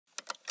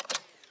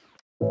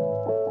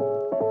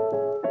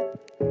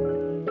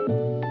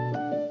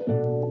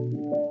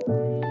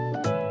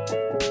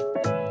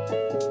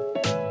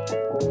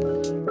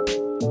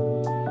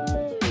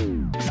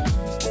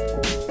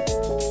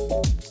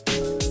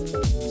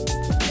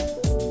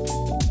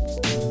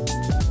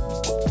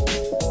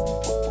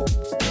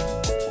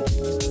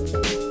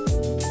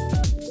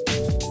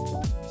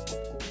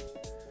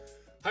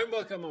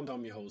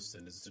I'm your host,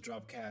 and it's the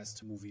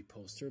DROPCAST movie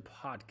poster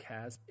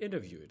podcast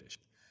interview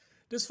edition.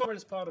 This format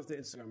is part of the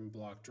Instagram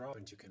blog Drop,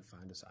 and you can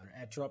find us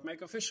at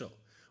DropMacOfficial.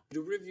 We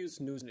do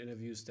reviews, news, and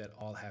interviews that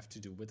all have to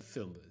do with the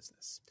film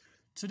business.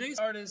 Today's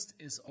artist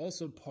is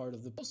also part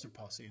of the poster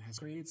posse and has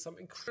created some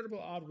incredible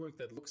artwork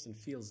that looks and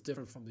feels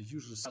different from the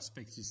usual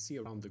suspects you see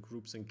around the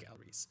groups and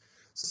galleries.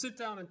 So sit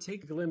down and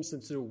take a glimpse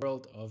into the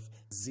world of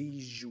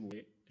Zhi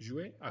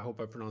Jue. I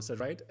hope I pronounced that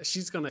right.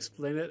 She's going to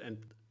explain it and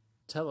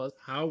tell us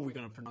how we're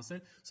going to pronounce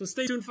it. So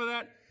stay tuned for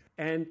that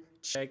and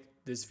check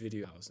this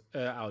video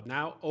out.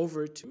 Now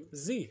over to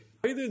Z.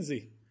 How are you doing,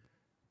 Z?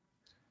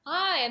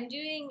 Hi,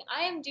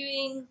 I am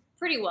doing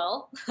pretty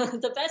well.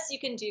 The best you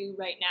can do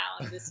right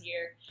now in this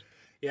year.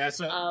 Yeah,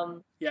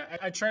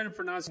 I tried to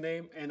pronounce your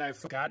name and I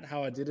forgot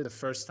how I did it the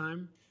first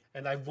time.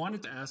 And I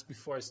wanted to ask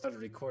before I started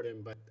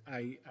recording, but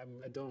I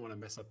don't want to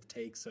mess up the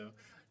take. So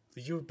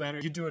you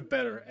do it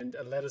better and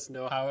let us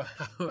know how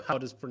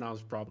it is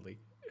pronounced properly.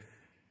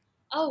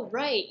 Oh,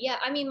 right. Yeah.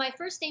 I mean, my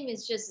first name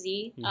is just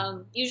Z.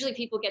 Usually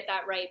people get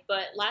that right,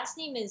 but last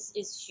name is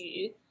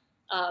Xu.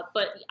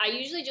 But I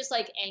usually just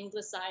like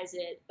anglicize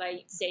it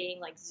by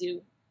saying like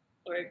Zhu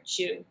or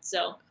Xu.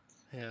 So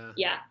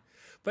yeah.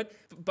 But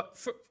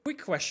for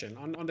quick question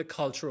on the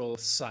cultural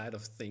side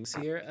of things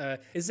here,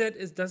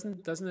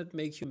 doesn't it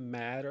make you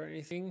mad or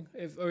anything?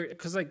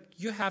 Because like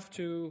you have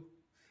to,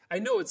 I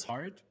know it's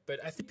hard,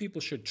 but I think people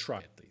should try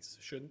at least,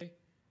 shouldn't they?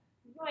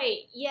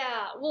 Right.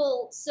 Yeah.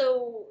 Well,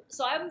 so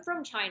I'm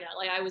from China.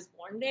 Like I was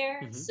born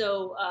there. Mm-hmm.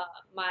 So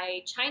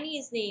my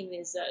Chinese name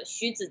is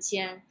Xu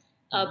Ziqian.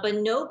 But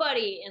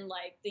nobody in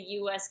like the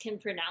U.S. can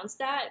pronounce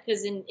that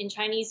because in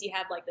Chinese you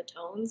have like the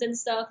tones and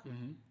stuff.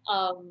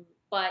 Mm-hmm.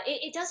 But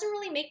it doesn't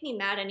really make me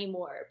mad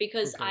anymore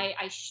because Okay.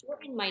 I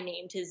shortened my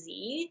name to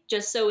Z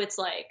just so it's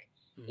like,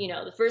 you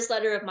know, the first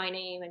letter of my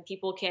name and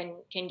people can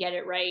get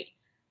it right.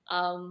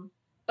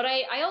 But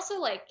I also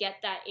like get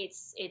that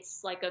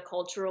it's like a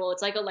cultural,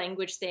 it's like a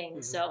language thing.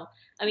 Mm-hmm. So,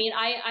 I mean,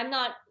 I'm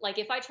not like,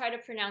 if I try to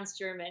pronounce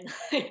German,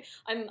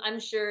 I'm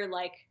sure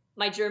like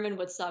my German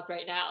would suck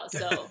right now.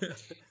 So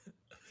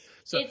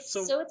so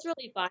it's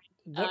really fine.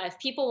 If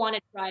people want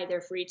to try,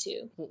 they're free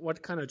to.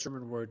 What kind of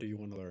German word do you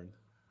want to learn?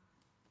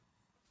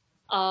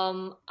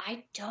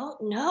 I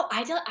don't know.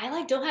 I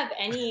don't have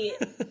any.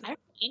 I don't have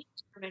any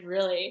German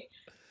really.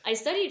 I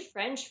studied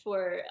French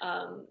for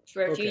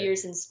a few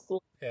years in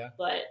school. Yeah.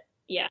 But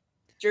yeah,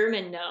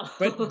 German no.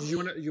 But do you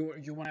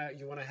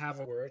wanna have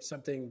a word,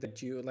 something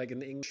that you like,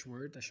 an English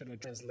word that should I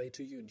translate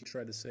to you and you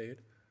try to say it?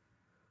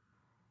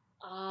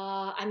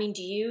 I mean,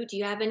 do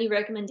you have any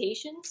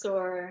recommendations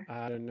or?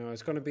 I don't know.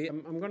 It's gonna be.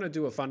 I'm gonna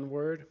do a fun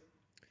word.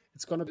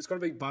 It's gonna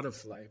be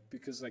butterfly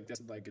because like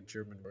that's like a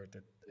German word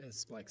that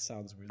is like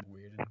sounds really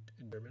weird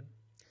in German,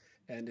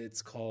 and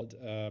it's called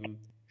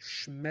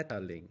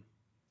Schmetterling.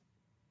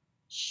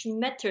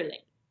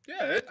 Schmetterling.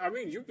 Yeah, I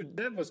mean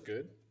that was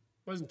good.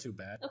 Wasn't too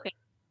bad. Okay.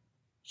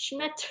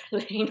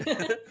 Schmetterling.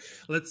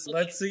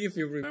 Let's see if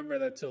you remember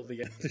that till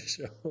the end of the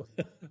show.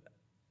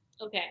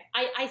 Okay.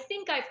 I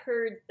think I've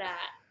heard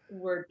that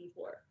word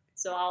before,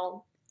 so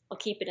I'll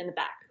keep it in the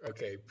back.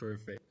 Okay,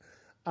 perfect.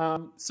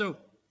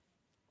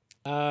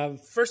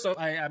 First off,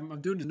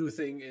 I'm doing a new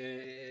thing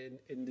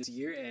in this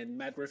year, and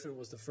Matt Griffin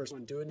was the first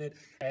one doing it,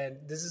 and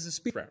this is a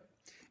speed round.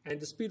 And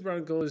the speed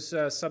round goes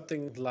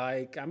something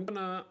like, I'm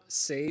gonna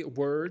say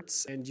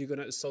words, and you're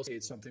gonna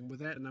associate something with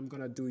that, and I'm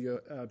gonna do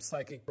your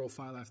psychic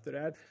profile after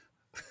that.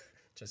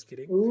 Just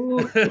kidding. Ooh,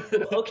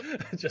 okay.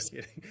 Just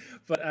kidding.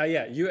 But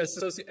yeah, you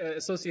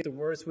associate the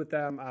words with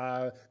them.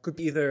 Could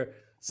be either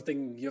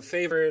something your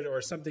favorite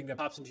or something that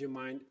pops into your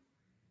mind.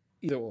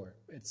 Either or.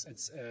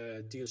 It's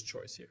dealer's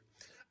choice here.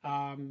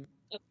 Are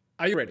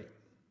you ready?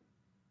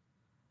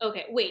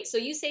 Okay, wait, so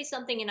you say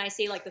something and I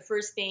say like the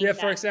first thing. Yeah,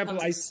 for example,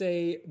 I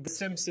say The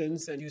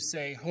Simpsons and you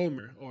say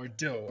Homer or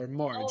Joe or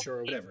Marge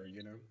or whatever,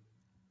 you know?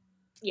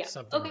 Yeah.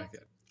 Something like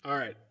that. All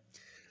right.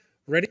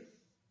 Ready?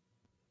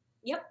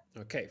 Yep.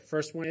 Okay,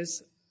 first one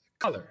is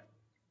color.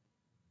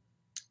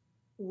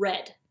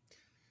 Red.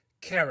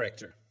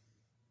 Character.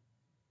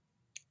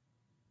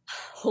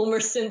 Homer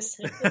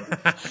Simpson.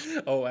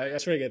 Oh, I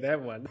forget that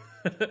one.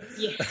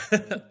 Yeah.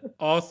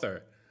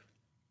 Author.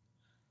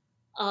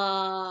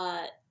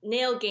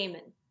 Neil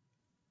Gaiman.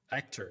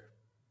 Actor.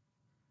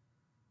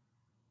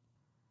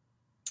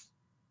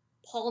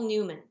 Paul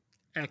Newman.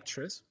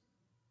 Actress.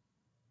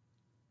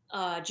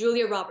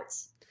 Julia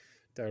Roberts.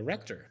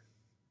 Director.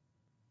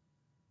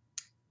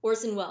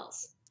 Orson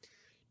Welles.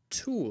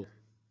 Tool.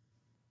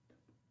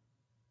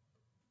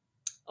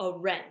 A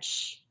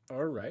wrench.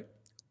 All right.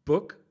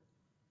 Book.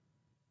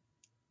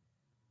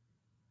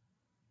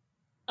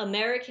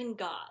 American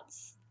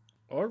Gods.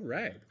 All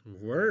right.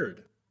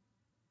 Word.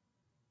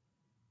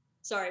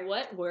 Sorry,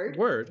 what? Word?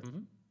 Word. Mm-hmm.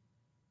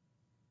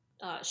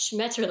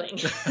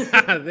 Schmetterling.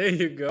 There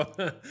you go.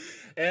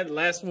 And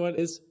last one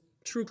is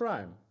true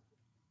crime.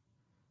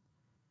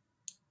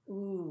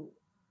 Ooh.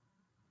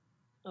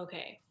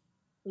 Okay.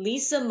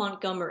 Lisa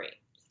Montgomery.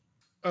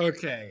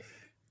 Okay.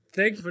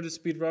 Thank you for the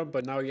speed run,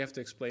 but now you have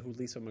to explain who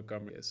Lisa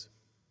Montgomery is.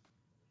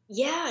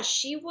 Yeah,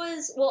 she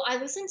was. Well, I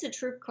listen to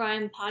true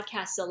crime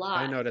podcasts a I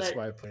lot, know, that's but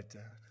why I put it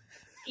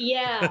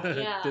yeah, down.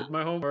 yeah. Did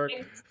my homework.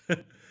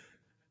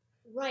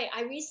 Right.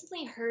 I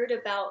recently heard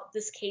about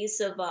this case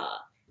of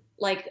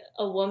like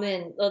a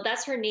woman, well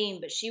that's her name,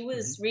 but she Hmm.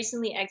 was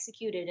recently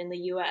executed in the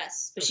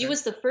US. But she Okay.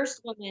 was the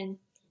first woman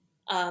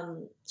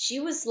she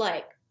was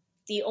like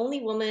the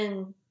only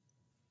woman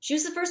she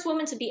was the first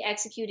woman to be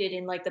executed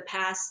in like the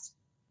past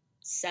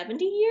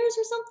 70 years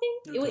or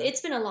something. Okay.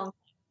 It's been a long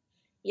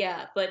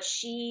yeah, but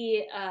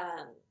she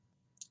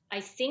I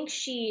think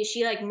she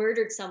like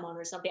murdered someone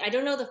or something. I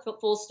don't know the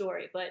full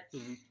story, but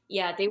Hmm.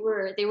 yeah, they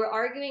were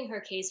arguing her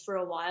case for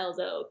a while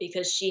though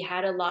because she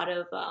had a lot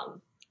of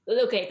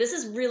okay, this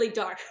is really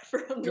dark for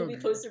a Go, movie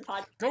poster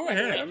podcast go by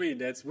the ahead. I way.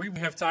 mean, we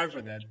have time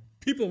for that.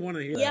 People want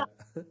to hear Yeah,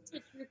 that. it's a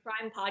true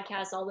crime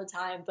podcast all the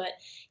time, but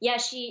yeah,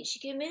 she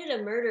committed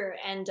a murder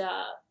and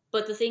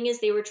but the thing is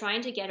they were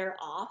trying to get her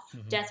off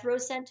Hmm. death row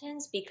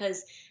sentence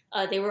because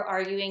they were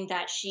arguing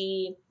that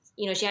she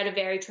she had a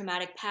very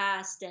traumatic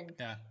past and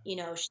Yeah.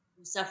 she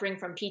was suffering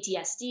from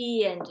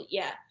PTSD and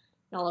yeah,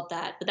 and all of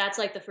that. But that's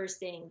like the first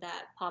thing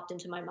that popped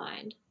into my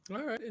mind.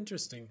 All right.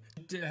 Interesting.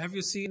 Have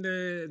you seen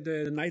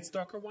the Night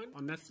Stalker one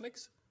on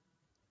Netflix?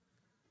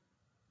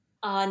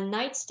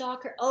 Night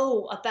Stalker.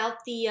 Oh,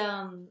 about the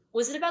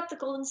was it about the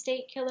Golden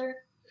State Killer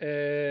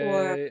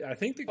or I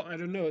think I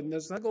don't know.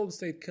 That's not Golden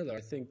State Killer.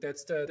 I think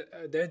that's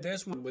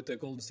there's one with the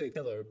Golden State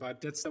Killer,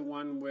 but that's the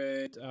one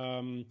with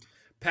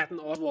Patton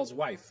Oswalt's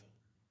wife.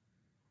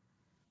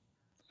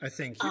 I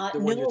think the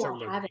one you're no,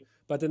 talking I about. haven't.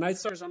 But the Night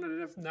Stalker's on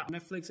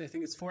Netflix. I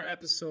think it's 4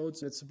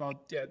 episodes. It's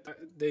about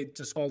they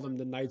just call him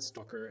the Night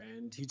Stalker,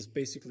 and he just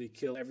basically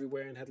killed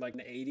everywhere and had like in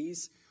the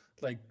 80s,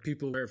 like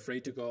people were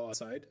afraid to go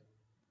outside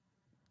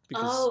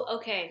because Oh,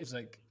 okay. it's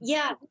like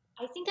Yeah,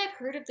 I think I've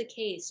heard of the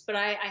case, but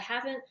I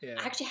haven't yeah.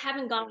 I actually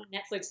haven't gone on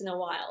Netflix in a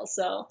while.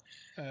 So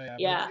Yeah, but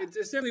yeah. it's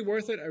definitely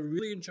worth it. I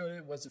really enjoyed it.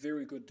 It was a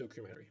very good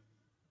documentary.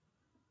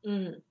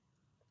 Mm.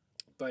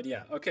 But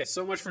yeah, okay,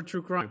 so much for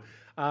true crime.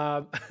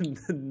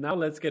 Now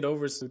let's get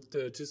over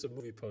to some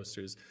movie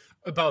posters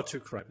about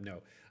true crime.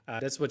 No,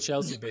 that's what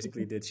Chelsea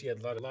basically did. She had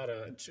a lot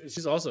of.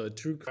 She's also a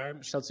true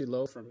crime. Chelsea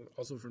Lowe from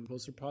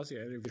Poster Posse.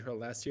 I interviewed her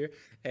last year,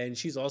 and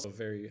she's also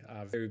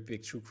a very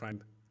big true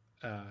crime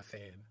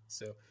fan.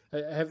 So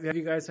have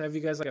you guys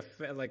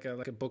like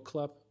a book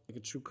club, like a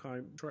true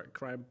crime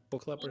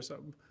book club or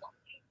something?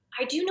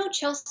 I do know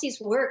Chelsea's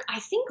work. I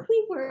think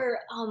we were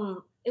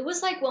it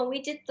was like when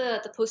we did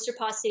the Poster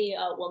Posse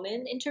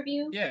woman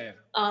interview. Yeah.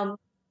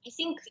 I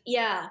think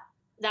yeah,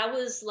 that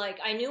was like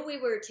I knew we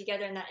were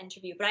together in that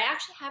interview, but I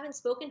actually haven't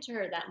spoken to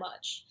her that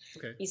much.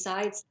 Okay.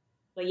 Besides,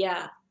 but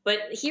yeah, but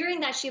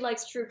hearing that she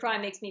likes true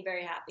crime makes me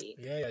very happy.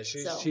 Yeah,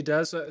 So she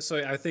does. So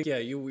I think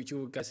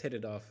you guys hit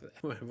it off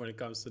when it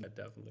comes to that,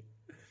 definitely.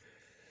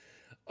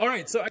 All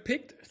right, so I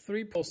picked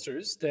 3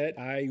 posters that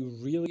I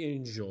really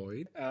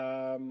enjoyed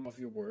of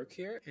your work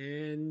here,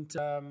 and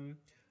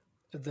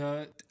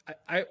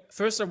I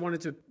first I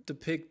wanted to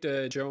pick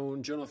the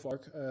Joan of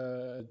Arc,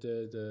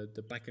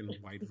 the black and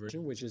white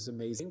version, which is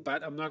amazing.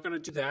 But I'm not going to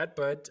do that.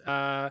 But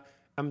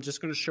I'm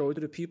just going to show it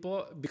to the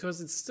people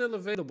because it's still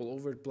available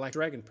over at Black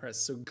Dragon Press.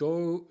 So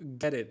go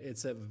get it.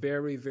 It's a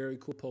very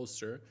cool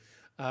poster.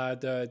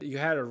 You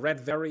had a red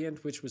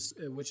variant which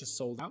is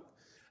sold out.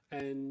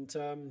 And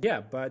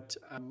yeah, but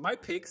my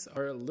picks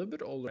are a little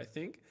bit older, I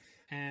think.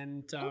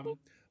 And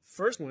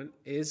first one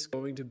is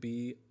going to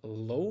be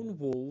Lone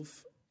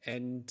Wolf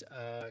and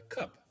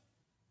Cub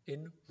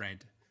in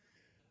red.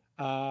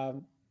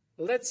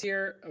 Let's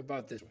hear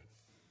about this one.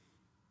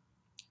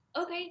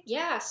 okay,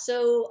 yeah.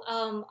 So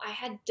I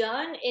had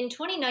done in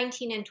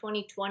 2019 and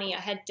 2020. I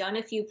had done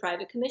a few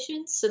private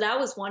commissions, so that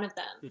was one of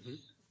them.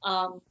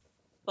 Mm-hmm.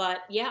 But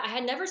yeah, I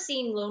had never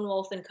seen Lone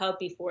Wolf and Cub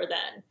before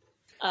then.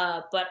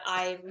 But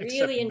I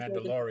Except really enjoyed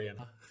Mandalorian.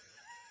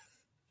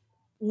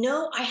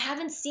 No, I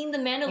haven't seen The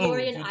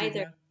Mandalorian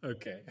either.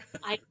 Okay.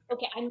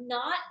 I'm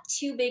not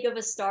too big of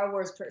a Star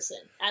Wars person.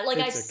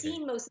 I've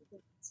seen most of the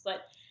movies,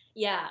 but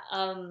yeah.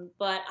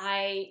 But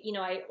I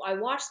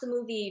watched the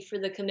movie for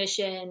the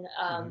commission.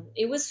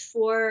 It was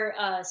for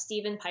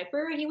Stephen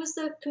Piper. He was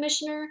the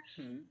commissioner.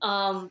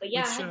 But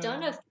yeah, I had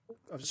done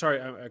I'm sorry.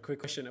 A quick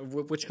question.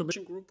 Which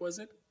commission group was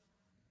it?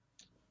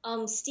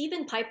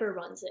 Stephen Piper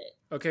runs it.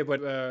 Okay, but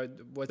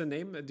what's the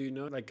name? Do you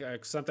know? Like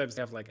sometimes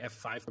they have like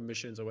F5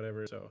 commissions or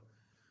whatever. So.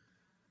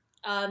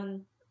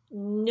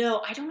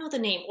 No, I don't know the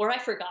name, or I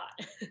forgot.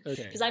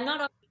 Okay. Because I'm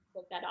not on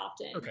Facebook that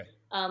often. Okay.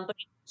 But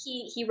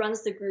he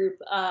runs the group.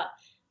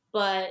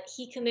 But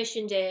he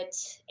commissioned it,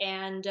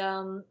 and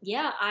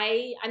yeah,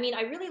 I mean,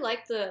 I really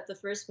liked the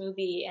first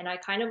movie, and I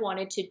kind of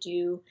wanted to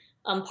do.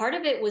 Part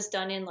of it was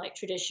done in like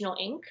traditional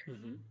ink,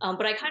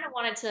 but I kind of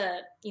wanted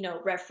to,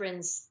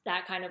 reference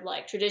that kind of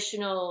like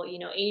traditional,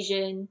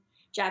 Asian,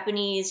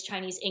 Japanese,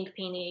 Chinese ink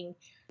painting.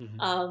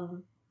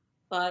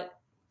 But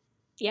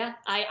yeah,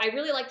 I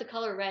really like the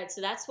color red, so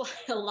that's why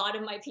a lot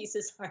of my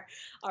pieces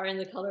are in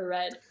the color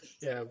red.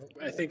 Yeah,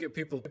 I think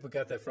people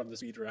got that from the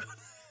speed round.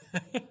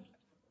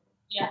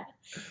 Yeah.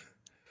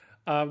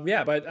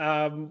 Yeah, but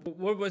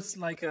what was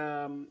like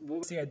what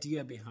was the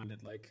idea behind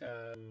it? Like,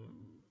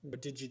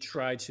 what did you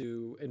try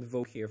to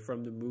invoke here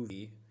from the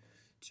movie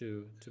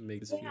to make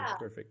this feel Yeah.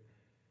 perfect?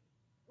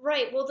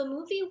 Right. Well, the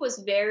movie was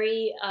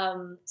very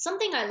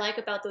something I like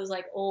about those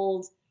like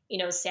old,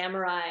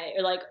 samurai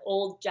or like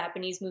old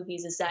Japanese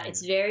movies is that Yeah,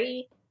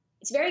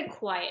 it's very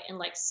quiet and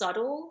like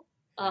subtle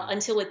yeah.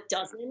 until it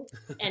doesn't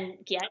and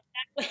get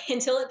that way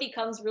until it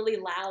becomes really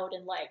loud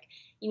and like,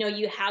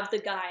 you have the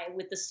guy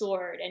with the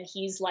sword and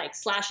he's like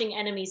slashing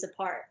enemies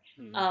apart.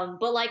 Hmm.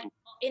 But like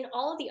in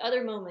all of the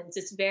other moments,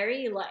 it's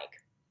very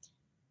like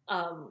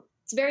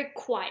it's very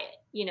quiet.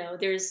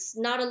 There's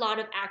not a lot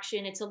of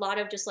action. It's a lot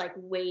of just like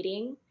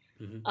waiting.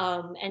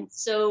 Hmm. And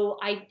so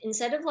I,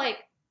 instead of like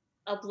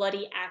a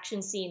bloody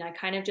action scene, I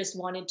kind of just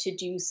wanted to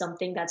do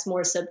something that's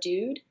more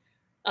subdued.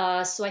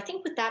 So I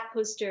think with that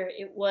poster,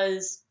 it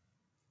was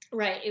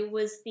right. It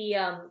was the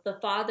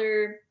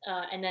father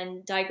and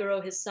then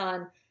Daigoro, his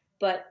son.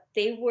 But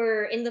they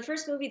were in the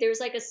first movie. There was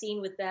like a scene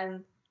with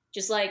them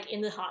just like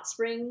in the hot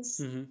springs.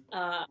 Hmm.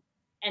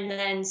 And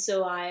then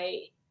so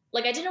I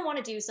didn't want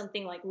to do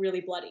something like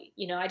really bloody.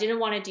 I didn't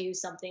want to do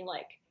something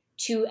like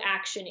too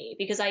actiony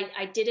because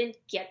I didn't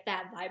get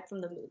that vibe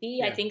from the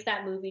movie. I Yeah. think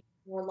that movie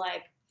more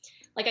like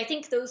I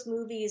think those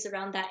movies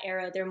around that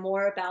era, they're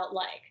more about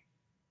like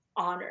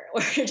honor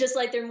or just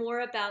like they're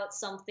more about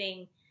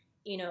something,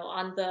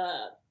 on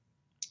the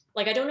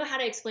like I don't know how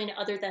to explain it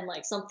other than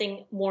like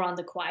something more on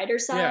the quieter Yeah,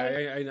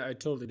 side. I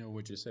totally know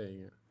what you're saying.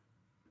 Yeah.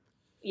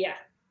 Yeah.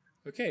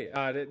 Okay,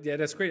 yeah,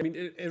 that's great. I mean,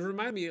 it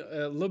reminded me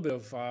a little bit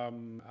of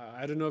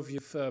I don't know if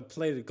you've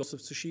played Ghost of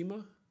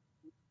Tsushima.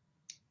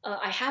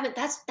 I haven't.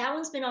 That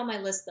one's been on my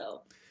list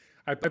though.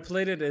 I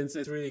played it and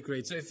it's really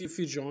great. So if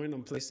you join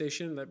on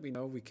PlayStation, let me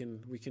know. We can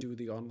do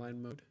the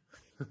online mode,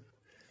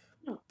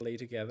 Hmm. play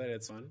together.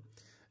 That's fun.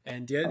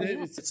 And yeah, Oh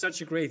yeah. it's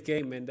such a great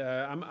game. And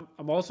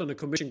I'm also in a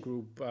commission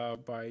group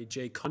by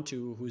Jay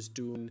Cantu, who's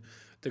doing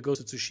the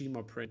Ghost of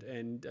Tsushima print.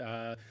 And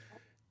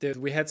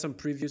we had some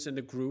previews in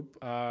the group.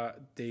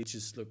 They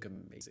just look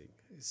amazing.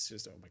 It's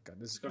just, oh my god,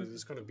 this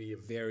is gonna be a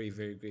very,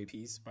 very great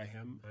piece by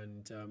him.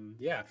 And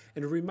yeah,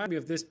 and it reminded me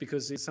of this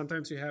because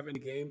sometimes you have in the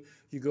game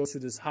you go to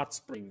this hot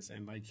springs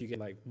and like you get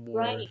like more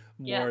Right.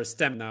 Yeah. more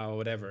stamina or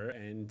whatever.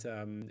 And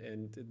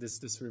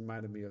this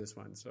reminded me of this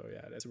one. So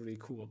yeah, that's really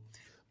cool.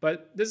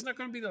 But this is not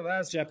going to be the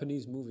last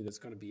Japanese movie that's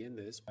going to be in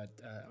this. But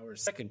our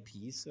second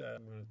piece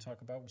I'm going to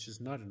talk about, which is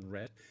not in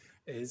red,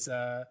 is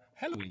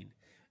Halloween.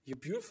 Your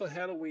beautiful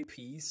Halloween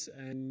piece.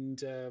 And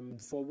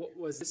for what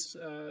was this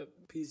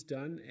piece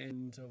done,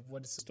 and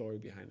what is the story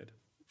behind it?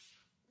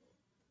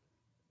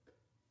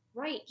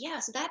 Right. Yeah.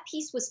 So that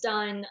piece was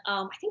done.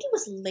 I think it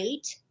was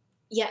late.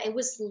 Yeah, it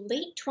was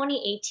late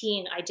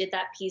 2018. I did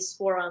that piece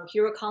for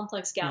Hero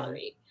Complex Hmm.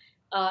 Gallery,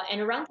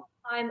 and around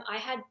that time, I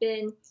had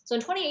been. So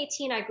in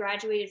 2018, I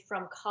graduated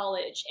from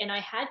college, and I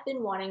had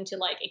been wanting to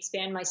like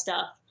expand my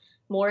stuff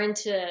more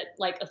into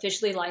like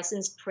officially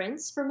licensed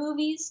prints for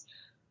movies.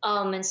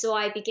 And so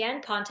I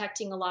began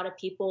contacting a lot of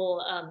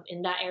people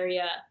in that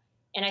area.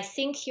 And I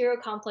think Hero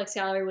Complex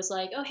Gallery was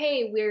like, oh,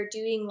 hey, we're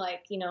doing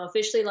like,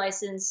 officially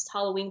licensed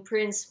Halloween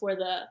prints for it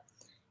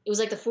was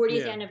like the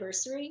 40th Yeah.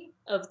 anniversary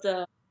of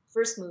the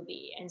first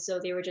movie. And so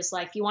they were just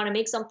like, if you want to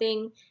make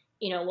something,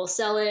 we'll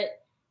sell it.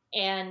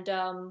 And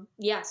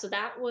yeah, so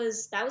that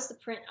was the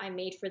print I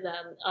made for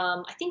them.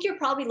 I think you're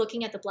probably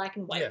looking at the black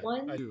and white Yeah,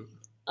 one, I do.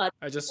 uh,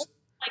 I just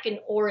like an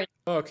orange.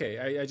 okay.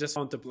 I just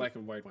found the black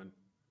and white one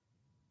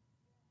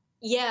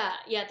Yeah,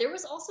 yeah. There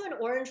was also an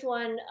orange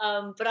one,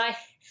 but I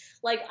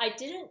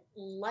didn't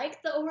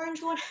like the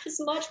orange one as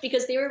much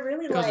because they were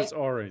really because it's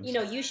like, orange.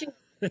 you should.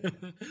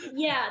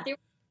 Yeah,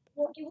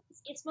 well,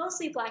 it's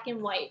mostly black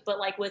and white, but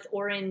like with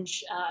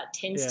orange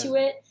tints Yeah. to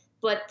it.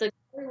 But the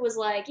guy was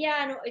like,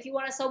 yeah, no, if you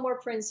want to sell more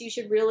prints, you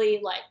should really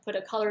like put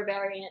a color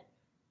variant.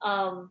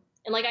 And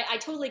like I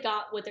totally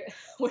got what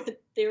where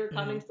they were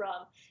coming Hmm.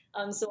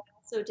 from. So I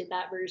also did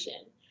that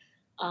version.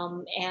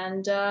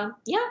 And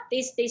yeah,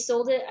 they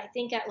sold it I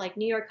think at like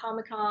New York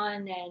Comic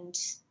Con, and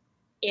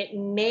it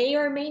may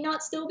or may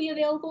not still be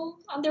available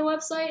on their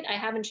website. I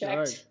haven't All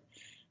right. checked.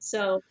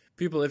 So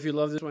People, if you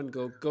love this one,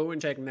 go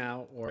and check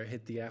now or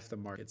hit the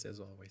aftermarkets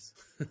as always.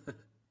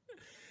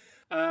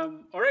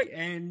 All right,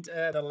 and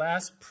the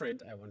last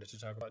print I wanted to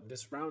talk about in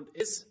this round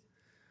is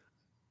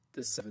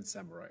the Seven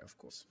Samurai, of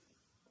course.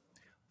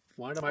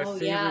 One of my oh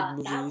favorite yeah,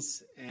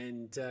 movies,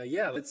 and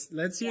yeah,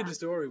 let's hear yeah. the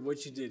story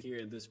what you did here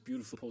in this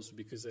beautiful poster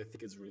because I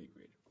think it's really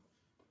great.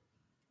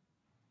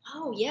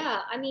 Oh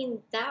yeah, I mean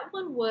that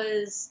one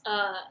was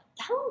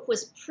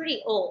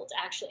pretty old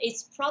actually.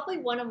 It's probably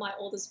one of my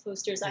oldest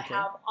posters I Okay,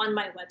 have on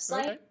my website.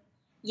 okay,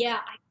 Yeah,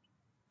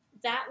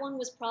 that one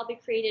was probably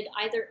created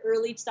either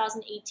early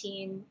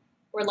 2018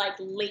 or like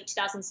late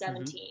hmm,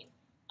 2017.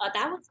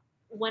 That was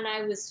when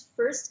I was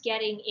first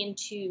getting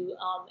into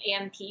yeah,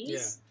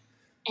 AMPs,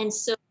 and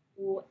so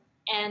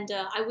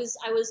I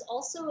was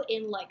also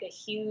in like a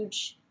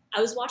huge.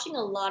 I was watching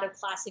a lot of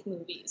classic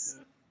movies,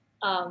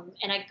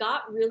 And I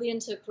got really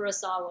into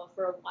Kurosawa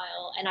for a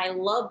while, and I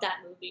loved that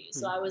movie.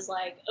 So I was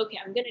like, okay,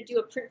 I'm gonna do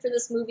a print for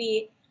this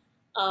movie.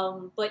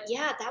 But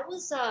yeah, that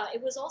was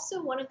it was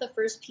also one of the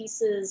first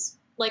pieces.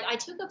 Like I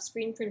took up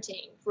screen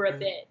printing for a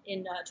bit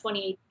in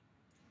 2018.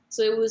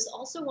 So it was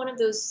also one of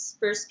those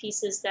first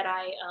pieces that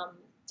I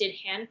did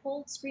hand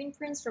pulled screen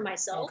prints for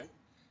myself. Okay.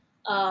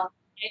 Uh,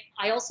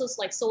 I also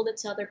like sold it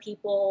to other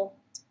people.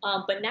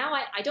 But now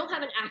I don't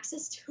have an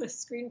access to a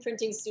screen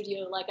printing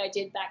studio like I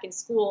did back in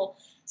school.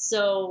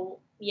 So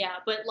yeah,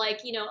 but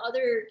like,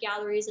 other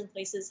galleries and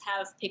places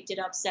have picked it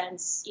up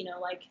since,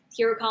 like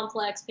Hero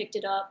Complex picked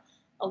it up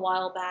a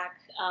while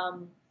back.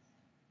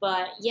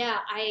 But yeah,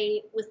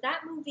 with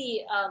that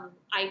movie,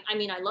 I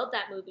mean, I love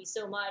that movie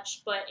so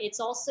much, but it's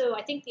also,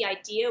 I think the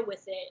idea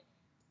with it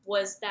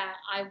was that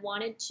I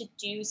wanted to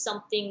do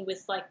something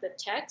with like the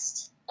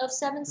text of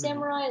Seven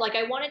Samurai. Like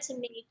I wanted to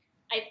make,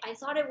 I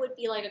thought it would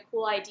be like a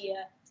cool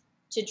idea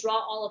to draw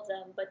all of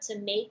them, but to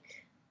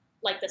make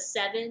like the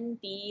seven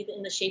be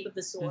in the shape of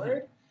the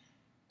sword.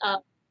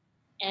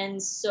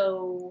 And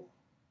so,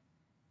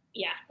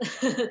 yeah,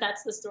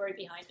 that's the story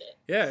behind it.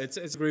 Yeah, it's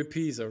a great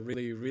piece. I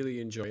really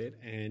enjoy it.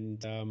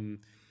 And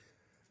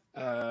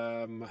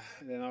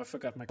then I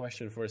forgot my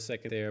question for a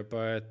second there,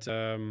 but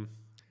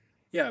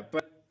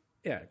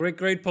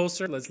great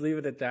poster. Let's leave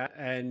it at that.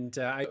 And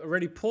I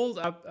already pulled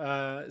up,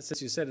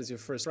 since you said it's your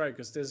first try,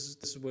 because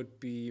this would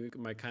be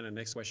my kind of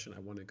next question I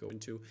want to go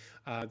into,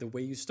 the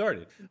way you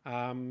started.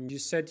 You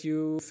said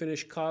you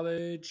finished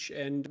college,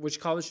 and which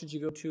college did you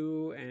go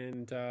to,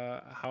 and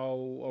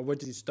what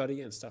did you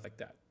study and stuff like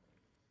that?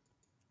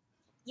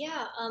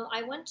 Yeah,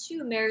 I went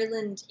to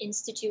Maryland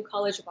Institute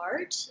College of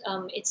Art.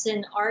 It's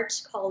an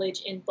art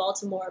college in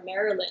Baltimore,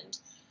 Maryland.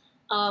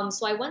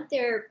 So I went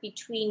there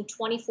between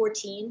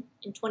 2014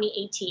 and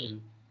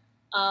 2018.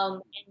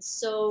 And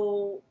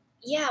so,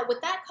 yeah,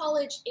 with that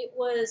college, it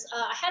was,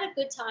 I had a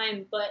good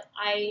time, but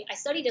I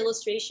studied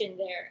illustration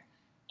there.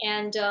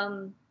 And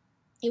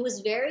it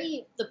was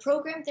the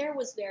program there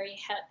was very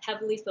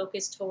heavily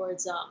focused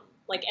towards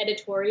like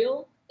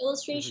editorial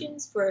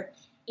illustrations for,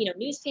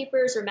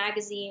 newspapers or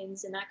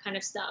magazines and that kind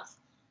of stuff.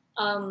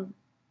 I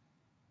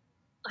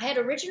had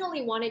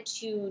originally wanted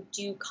to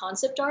do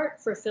concept art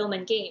for film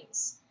and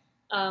games.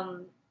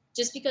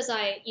 Just because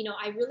I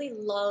really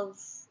love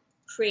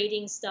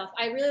creating stuff.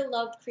 I really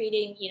loved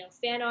creating,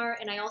 fan art,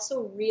 and I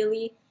also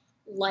really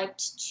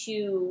liked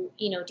to,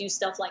 do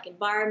stuff like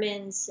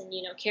environments and,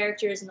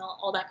 characters and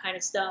all that kind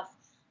of stuff.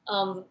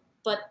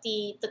 But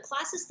the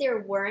classes there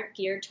weren't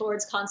geared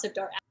towards concept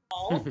art at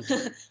all,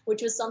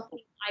 which was something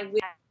I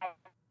wish I had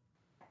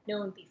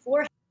known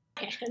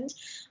beforehand.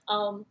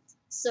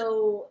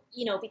 So,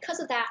 because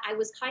of that, I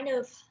was kind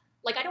of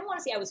like, I don't want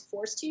to say I was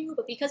forced to,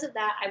 but because of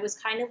that, I was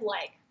kind of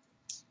like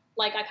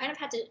I kind of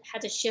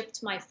had to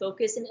shift my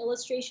focus in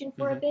illustration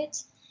for a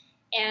bit.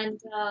 And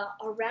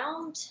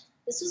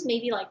this was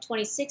maybe like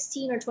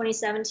 2016 or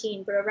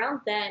 2017, but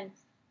around then,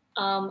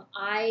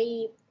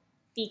 I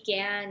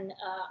began,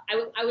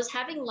 I was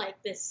having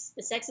like this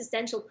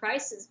existential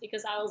crisis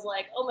because I was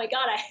like, oh my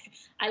God,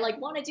 I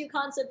like want to do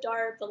concept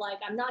art, but like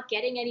I'm not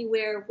getting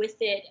anywhere with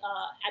it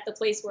at the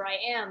place where I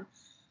am.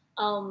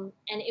 And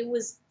it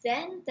was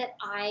then that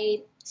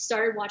I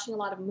started watching a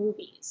lot of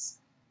movies.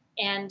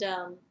 And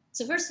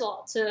so first of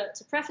all, to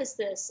preface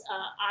this,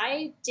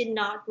 I did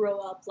not grow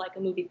up like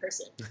a movie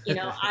person.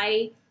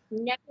 I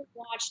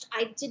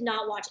did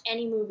not watch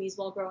any movies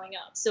while growing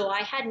up. So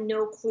I had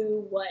no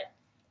clue what,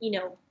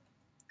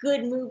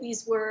 good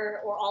movies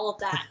were or all of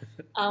that.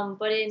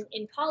 But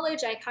in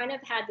college, I kind of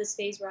had this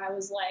phase where I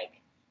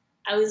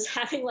was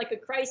having like a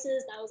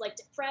crisis and I was like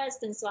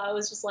depressed. And so I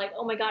was just like,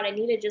 oh my God, I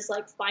need to just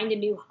like find a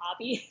new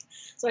hobby.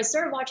 So I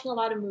started watching a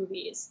lot of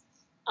movies.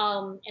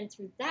 And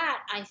through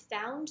that, I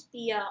found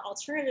the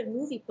alternative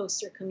movie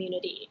poster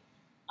community.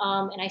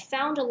 And I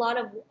found a lot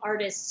of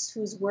artists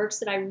whose works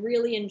that I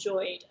really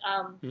enjoyed.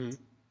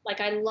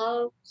 Like I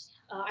love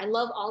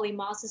Ali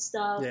Moss's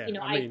stuff. Yeah,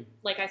 I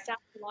found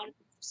a lot of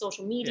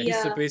social media.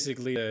 Yeah, he's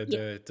basically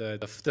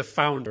the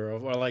founder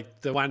of, or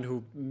like the one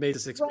who made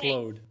this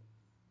explode.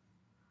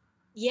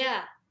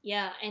 Right.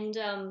 Yeah.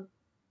 And,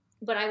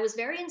 but I was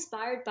very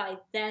inspired by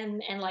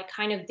them and like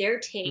kind of their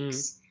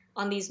takes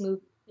on these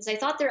movies. Because I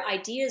thought their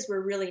ideas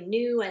were really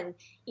new and,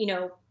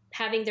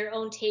 having their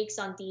own takes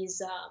on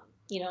these,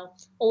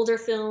 older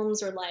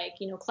films or like,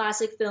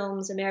 classic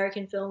films,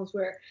 American films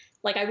where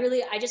like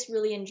I just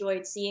really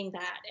enjoyed seeing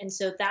that. And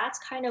so that's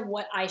kind of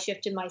what I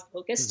shifted my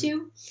focus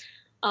to.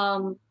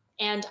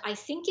 And I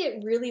think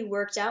it really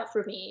worked out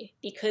for me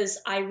because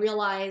I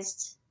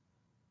realized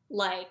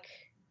like,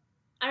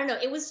 I don't know,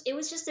 it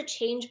was just a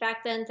change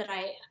back then that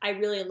I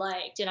really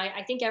liked. And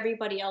I think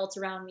everybody else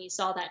around me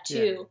saw that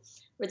too,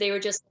 where they were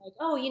just like,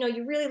 oh,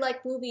 you really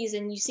like movies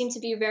and you seem to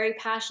be very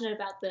passionate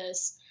about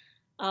this.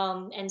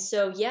 And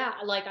so, yeah,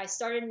 like I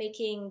started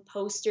making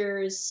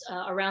posters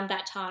around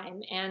that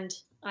time and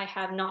I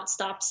have not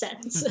stopped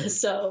since.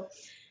 So,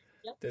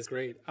 yep. That's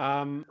great.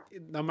 Now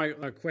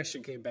my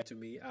question came back to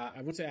me.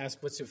 I want to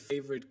ask, what's your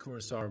favorite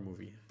Kurosawa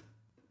movie?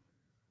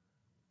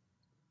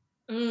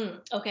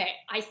 Okay,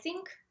 I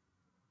think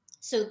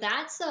so.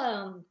 That's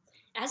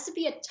has to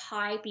be a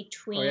tie Oh yeah, well,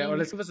 between.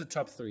 let's give us a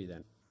top three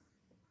then.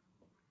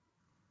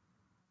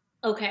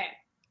 Okay,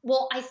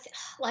 well,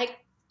 like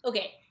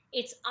okay,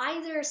 it's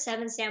either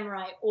Seven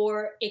Samurai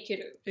or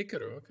Ikiru.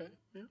 Ikaru, okay.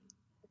 Yeah.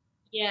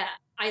 Yeah,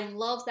 I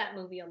love that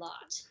movie a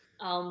lot.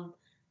 Um,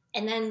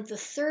 and then the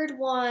third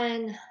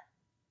one,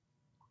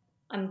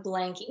 I'm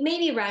blanking.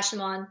 Maybe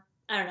Rashomon.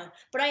 I don't know.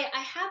 But I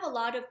have a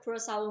lot of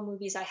Kurosawa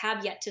movies I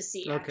have yet to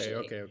see, Okay, actually.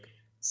 okay, okay.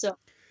 So,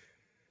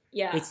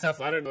 yeah. It's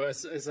tough. I don't know.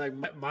 It's like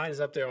mine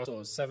is up there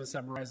also. Seven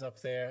Samurai is up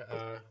there.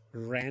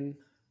 Ren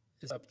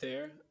is up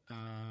there.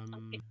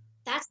 Okay.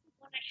 That's the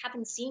one I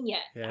haven't seen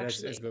yet, Yeah,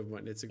 that's actually. a good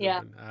one. It's a good Yeah.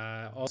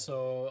 one.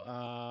 Also,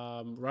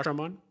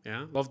 Rashomon.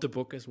 Yeah, love the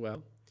book as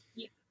well.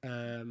 Yeah.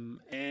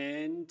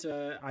 And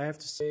I have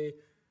to say,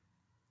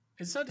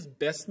 it's not his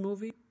best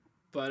movie,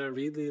 but I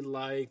really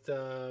liked.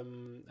 Oh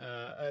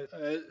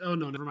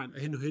no, never mind.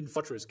 Hidden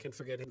Fortress. Can't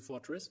forget Hidden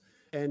Fortress.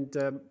 And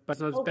but it's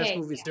not his best Okay.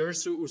 movie. Yeah.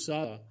 Dersu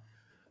Usada.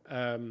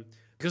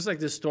 Because like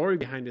the story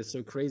behind it is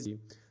so crazy.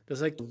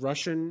 There's like the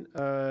Russian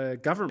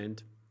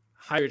government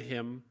hired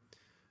him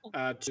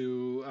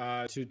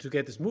to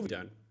get this movie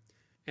done,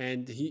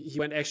 and he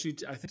went actually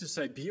I think to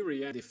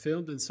Siberia. They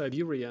filmed in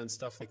Siberia and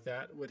stuff like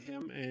that with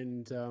him,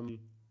 and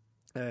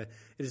it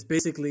is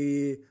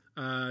basically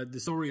the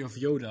story of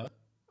Yoda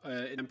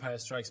in Empire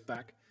Strikes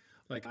Back.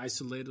 Like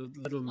isolated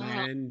little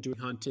man doing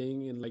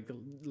hunting and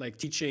like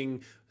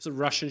teaching some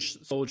Russian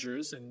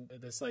soldiers, and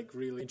that's like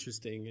really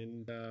interesting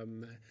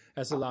and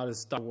has a lot of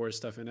Star Wars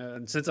stuff in it.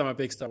 And since I'm a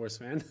big Star Wars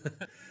fan,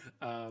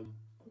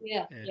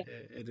 Yeah.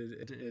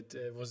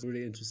 it was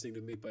really interesting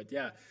to me. But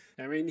yeah,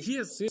 I mean he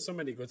has so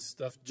many good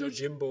stuff.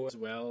 Jojimbo as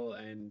well,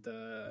 and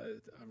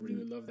I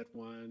really love that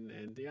one.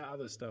 And yeah,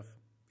 other stuff.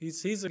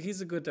 He's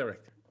a good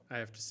director, I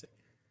have to say.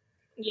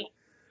 Yeah.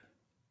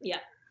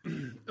 Yeah.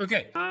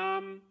 Okay.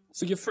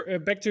 So you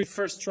back to your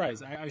first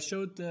tries. I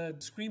showed the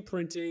screen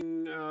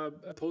printing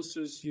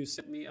posters you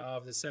sent me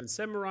of the Seven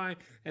Samurai,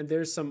 and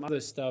there's some other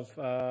stuff.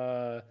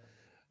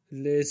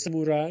 Les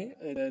Samurai,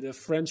 the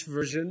French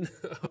version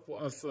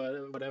of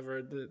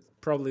whatever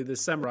probably the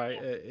samurai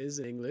is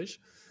in English.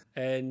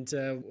 And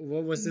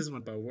what was this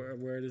one about?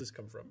 Where did this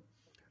come from?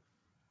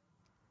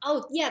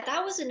 Oh, yeah,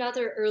 that was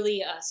another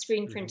early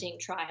screen printing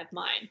try of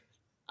mine.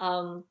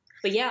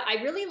 But yeah,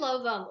 I really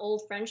love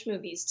old French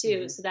movies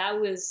too. So that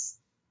was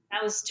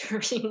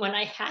during when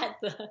I had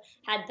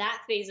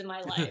that phase of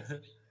my life.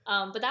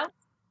 But that was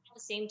at the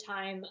same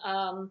time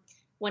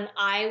when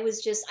I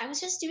was just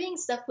doing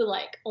stuff with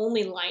like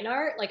only line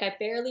art. Like I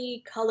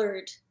barely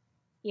colored,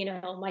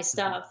 my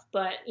stuff.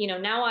 But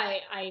now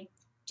I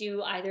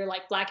do either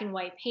like black and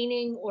white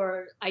painting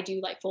or I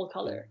do like full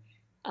color.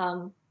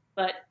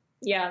 But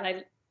yeah,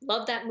 I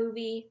love that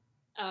movie.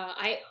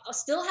 I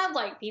still have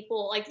like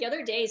people like the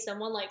other day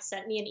someone like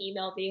sent me an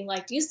email being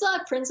like, do you still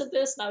have prints of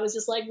this? And I was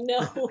just like,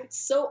 no, it's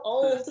so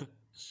old.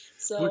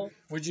 So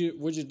would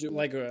you do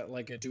like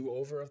a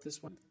do-over of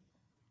this one?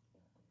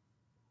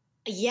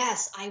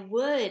 yes, I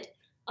would.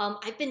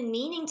 I've been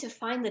meaning to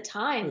find the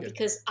time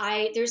because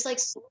there's like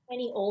so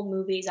many old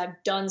movies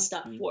I've done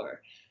stuff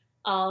for.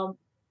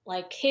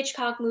 Like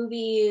Hitchcock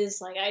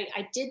movies. Like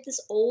I did this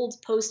old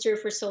poster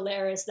for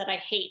Solaris that I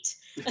hate.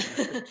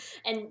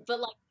 But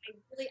like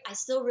I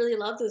still really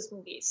love those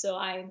movies. So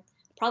I'm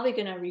probably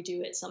gonna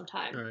redo it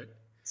sometime. All right.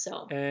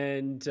 So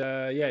and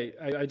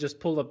I just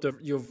pulled up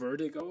your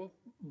Vertigo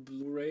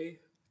Blu-ray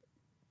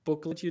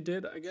booklet you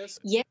did, I guess.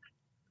 Yeah.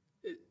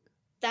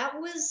 That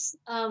was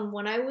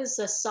when I was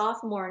a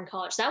sophomore in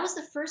college. That was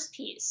the first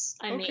piece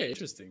I made. Okay,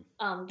 interesting.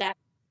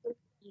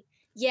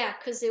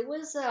 Because it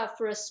was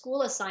for a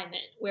school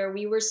assignment where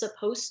we were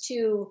supposed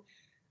to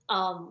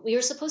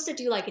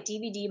do like a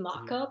DVD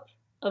mock-up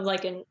of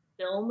like a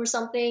film or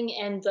something,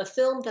 and the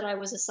film that I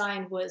was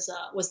assigned was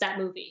that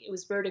movie. It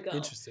was Vertigo.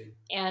 Interesting.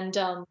 And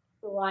so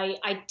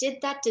I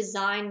did that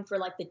design for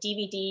like the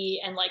DVD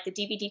and like the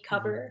DVD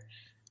cover.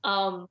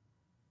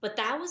 But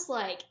that was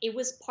like, it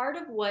was part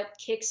of what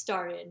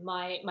kickstarted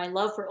my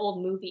love for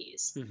old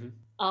movies.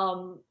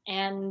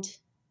 And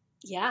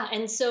yeah,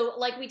 and so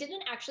like we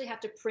didn't actually have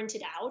to print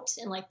it out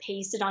and like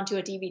paste it onto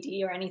a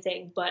DVD or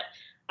anything, but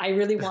I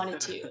really wanted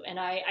to. And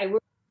I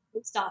worked at the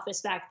post office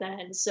back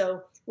then.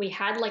 So we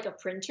had like a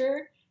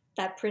printer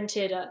that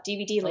printed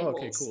DVD labels. Oh,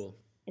 okay, cool.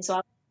 And so I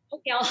was like,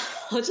 okay,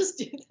 I'll just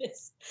do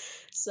this.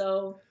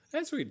 So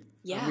that's sweet.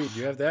 Yeah. I mean,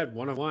 you have that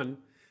one of one.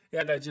 Yeah,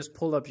 and I just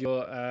pulled up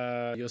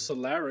your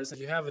Solaris.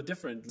 You have a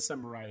different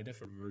Samurai, a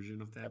different version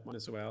of that one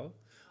as well.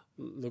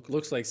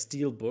 Looks like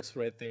steel books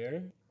right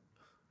there,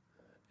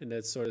 in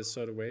that sort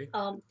of way.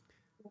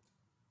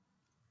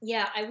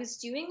 Yeah, I was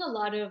doing a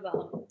lot of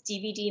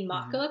DVD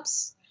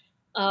mock-ups,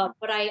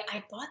 but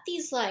I bought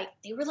these like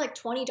they were like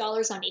 $20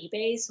 on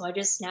eBay, so I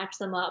just snatched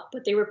them up.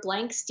 But they were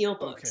blank steel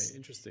books. Okay,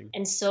 interesting.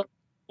 And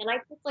I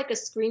took like a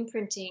screen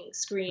printing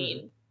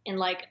screen and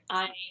like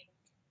I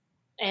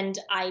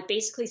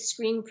basically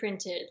screen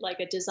printed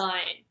like a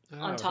design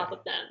on top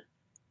of them.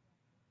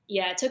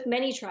 it took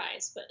many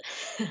tries, but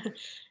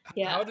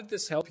yeah. How did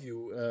this help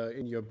you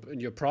in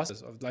your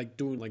process of like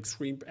doing like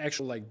screen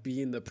actual like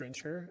being the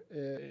printer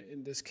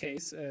in this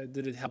case?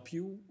 Did it help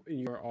you in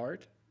your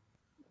art?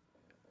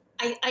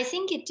 I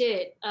think it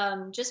did,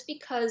 just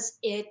because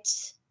it,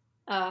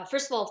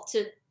 first of all,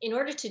 in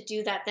order to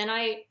do that, then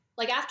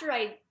after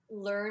I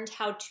learned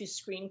how to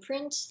screen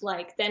print,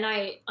 like then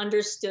I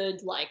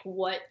understood like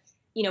what,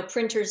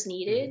 printers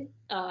needed.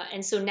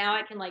 And so now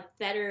I can like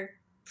better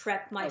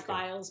prep my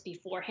files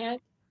beforehand.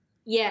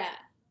 Yeah.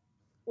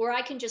 Or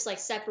I can just like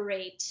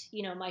separate,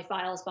 my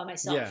files by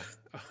myself.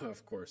 Yeah,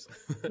 of course.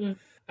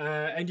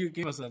 And you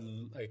gave us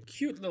a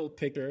cute little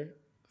picture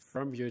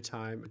from your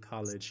time in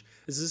college.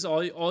 Is this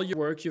all your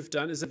work you've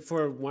done? Is it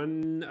for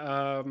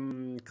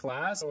one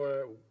class,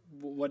 or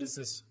what is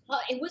this?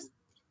 It was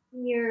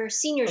your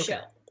senior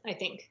show, I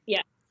think.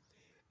 Yeah.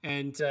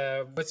 And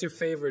what's your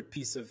favorite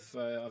piece of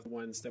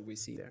ones that we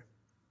see there?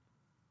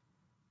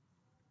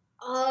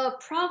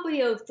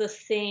 Probably of The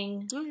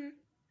Thing. Okay.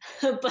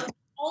 But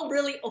all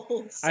really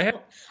old. So I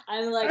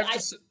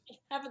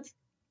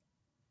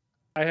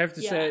have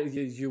to say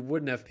you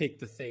wouldn't have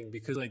picked The Thing,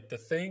 because like The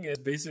Thing is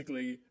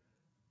basically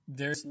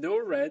there's no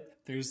red,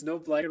 there's no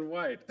black and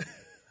white.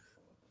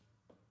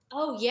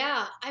 Oh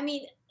yeah, I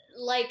mean,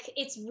 like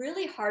it's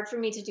really hard for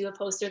me to do a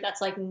poster that's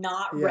like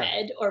not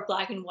red or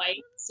black and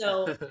white.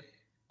 So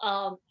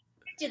I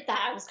did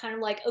that. I was kind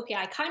of like, okay,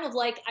 I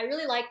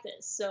really like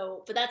this.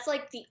 So, but that's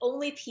like the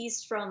only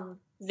piece from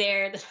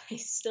there that I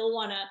still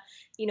want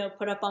to,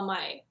 put up on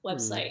my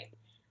website.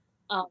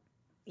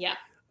 Yeah.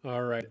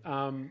 All right.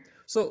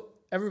 So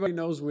everybody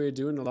knows we're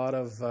doing a lot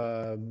of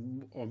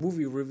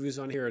movie reviews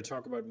on here, or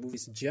talk about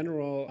movies in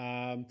general.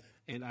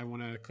 And I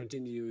want to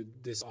continue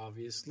this,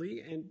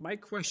 obviously. And my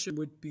question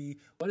would be,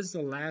 what is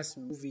the last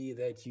movie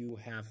that you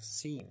have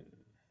seen?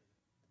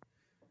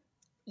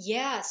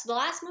 Yeah, so the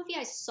last movie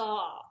I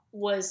saw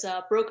was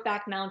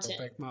Brokeback Mountain.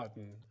 Brokeback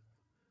Mountain.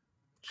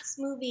 Last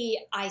movie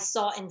I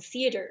saw in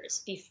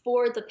theaters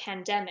before the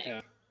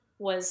pandemic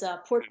was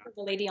Portrait of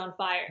a Lady on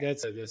Fire.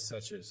 That's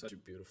such a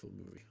beautiful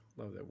movie.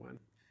 Love that one.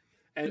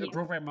 And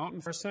Brokeback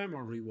Mountain, first time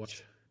or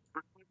rewatch?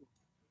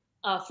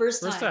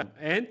 First time.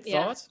 And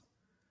thoughts?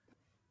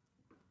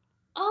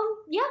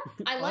 Yeah,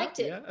 I liked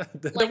it. Yeah,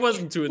 that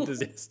wasn't too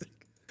enthusiastic.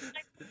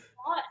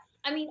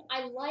 I mean,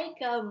 I like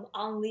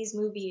Ang Lee's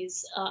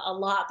movies a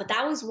lot, but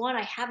that was one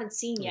I haven't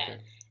seen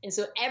yet. And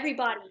so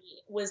everybody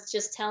was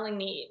just telling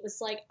me, it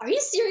was like, are you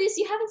serious?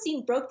 You haven't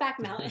seen Brokeback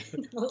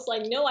Mountain? I was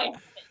like, no, I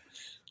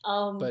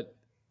haven't.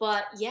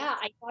 But yeah,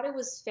 I thought it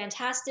was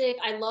fantastic.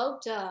 I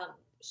loved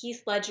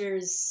Heath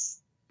Ledger's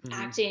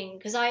acting,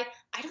 because I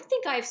don't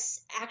think I've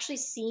actually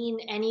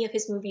seen any of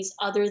his movies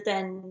other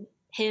than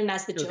him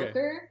as the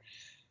Joker.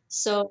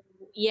 So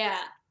yeah,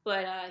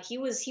 but he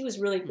was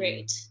really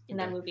great in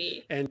that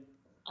movie. And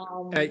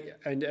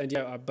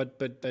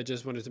but I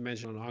just wanted to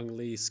mention on Ang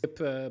Lee, skip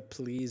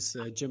please,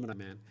 Gemini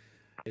Man.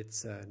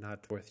 It's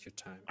not worth your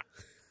time.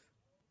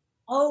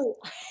 Oh,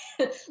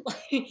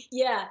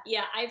 yeah.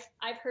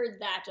 I've heard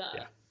that.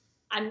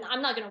 I'm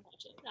not gonna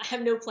watch it. I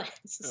have no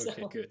plans.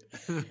 Okay, good.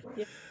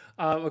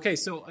 Okay,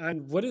 so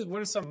and what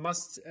are some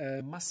must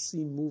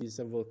see movies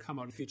that will come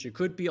out in the future?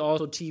 Could be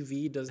also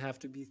TV. Doesn't have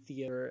to be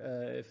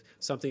theater. If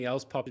something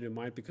else popped in your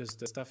mind, because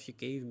the stuff you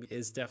gave me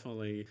is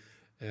definitely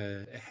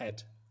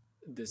ahead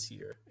this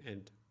year.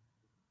 And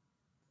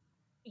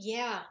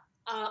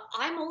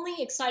I'm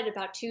only excited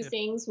about two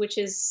things, which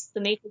is The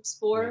Matrix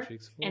 4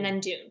 and then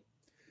Dune.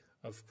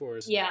 Of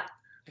course. Yeah.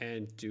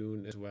 And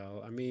Dune as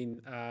well. I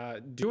mean,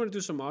 do you want to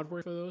do some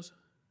artwork for those?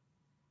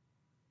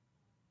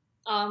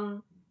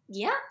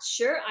 Yeah,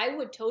 sure. I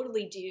would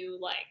totally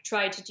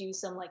try to do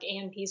some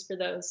AMPs for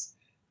those.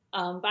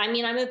 But I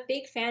mean, I'm a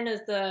big fan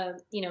of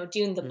the,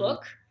 Dune the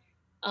book.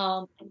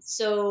 And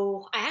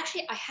so I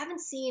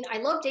haven't seen, I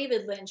love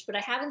David Lynch, but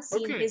I haven't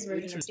seen his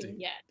version of Dune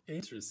yet.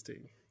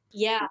 Interesting.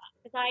 Yeah,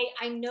 because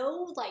I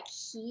know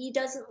he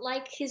doesn't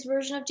like his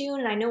version of Dune,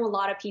 and I know a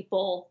lot of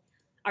people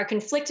are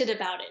conflicted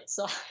about it.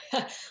 So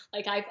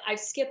I've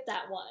skipped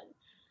that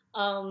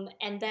one.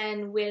 And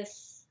then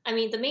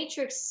The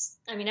Matrix,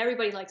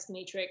 everybody likes The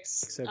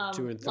Matrix. Except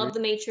 2 and 3. Love The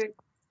Matrix.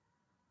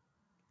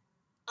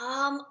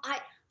 I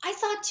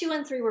thought 2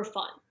 and 3 were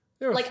fun.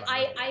 They were fun.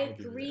 I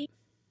agree.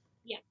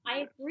 Yeah,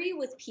 I agree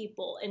with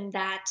people in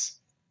that,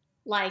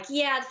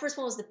 the first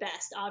one was the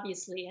best,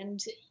 obviously.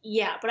 And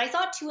but I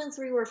thought 2 and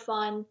 3 were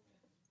fun.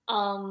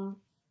 I'm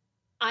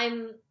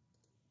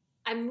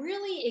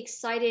really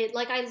excited.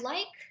 I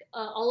like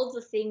all of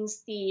the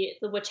things the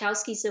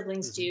Wachowski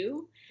siblings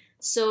do.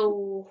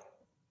 So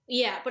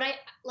but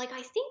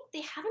I think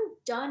they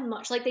haven't done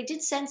much. They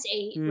did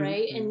Sense8,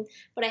 right?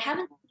 But I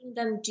haven't seen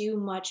them do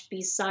much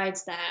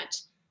besides that.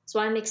 So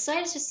I'm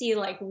excited to see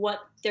what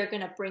they're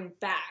gonna bring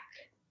back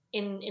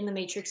in the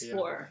Matrix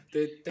 4.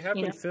 They have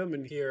been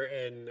filming here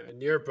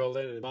near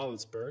Berlin in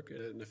Babelsberg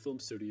in the film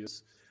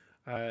studios.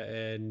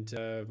 And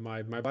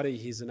my buddy,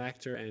 he's an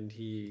actor, and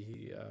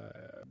he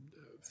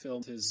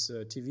filmed his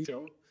TV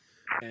show,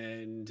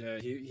 and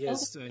he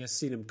has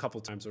seen him a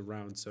couple times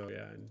around. So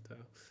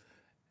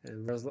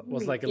and was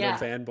like a Yeah.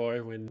 little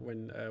fanboy when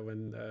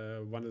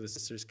one of the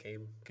sisters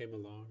came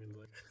along and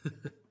like.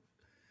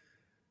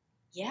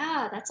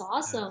 Yeah, that's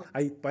awesome.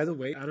 By the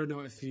way, I don't know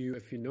if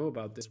you know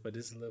about this, but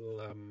this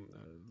little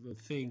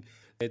thing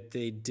that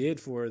they did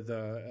for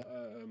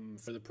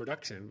the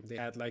production. They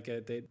had like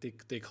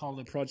they call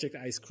it Project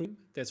Ice Cream.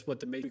 That's what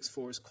the Matrix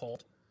 4 is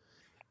called,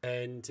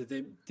 and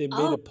they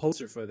made a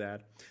poster for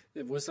that.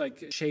 It was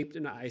like shaped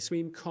in an ice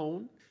cream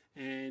cone,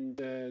 and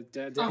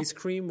the ice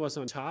cream was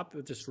on top,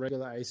 just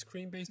regular ice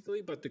cream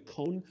basically, but the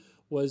cone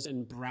was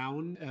in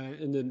brown,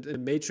 and the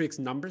Matrix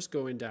numbers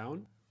going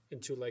down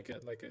into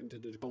into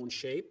the cone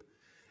shape,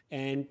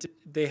 and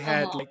they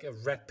had like a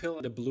red pill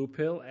and a blue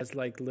pill as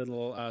like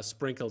little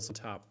sprinkles on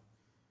top.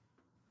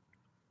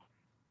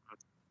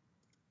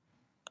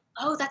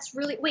 Oh, that's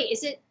really, wait,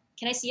 is it,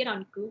 can I see it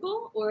on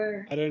Google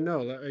or? I don't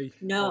know.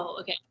 No,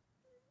 okay.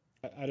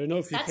 I don't know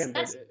if you can,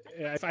 That's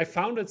but I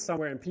found it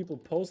somewhere and people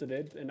posted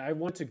it, and I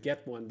want to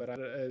get one, but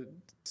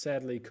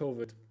sadly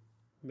COVID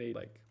made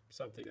like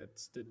something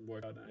that didn't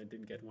work out, and I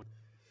didn't get one.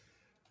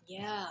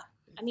 Yeah.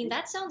 I mean,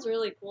 that sounds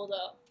really cool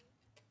though.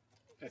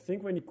 I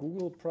think when you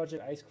Google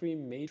Project Ice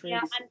Cream Matrix,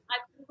 Yeah, I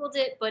Googled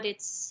it, but I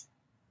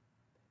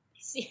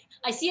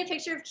see a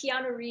picture of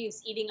Keanu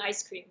Reeves eating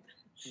ice cream,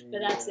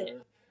 but that's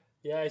it.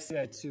 Yeah, I see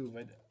that too,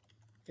 but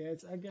yeah,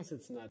 I guess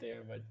it's not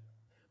there. But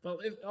well,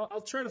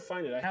 I'll try to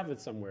find it. I have it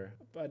somewhere,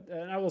 but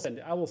I will send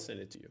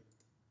it to you.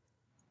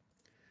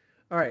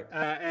 All right,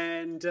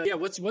 yeah,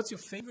 what's your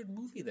favorite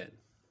movie then?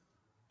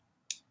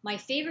 My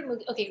favorite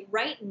movie. Okay,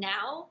 right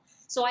now.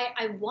 So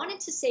I wanted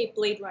to say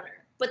Blade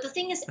Runner, but the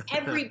thing is,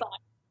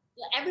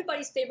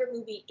 everybody's favorite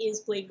movie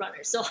is Blade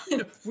Runner. So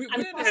we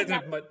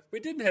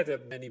didn't have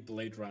that many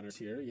Blade Runners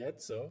here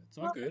yet, so it's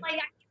all good. Like,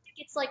 I think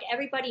it's like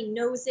everybody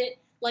knows it.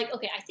 Like,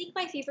 okay, I think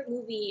my favorite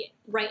movie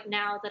right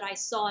now that I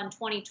saw in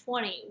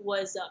 2020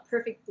 was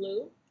Perfect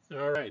Blue.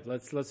 All right,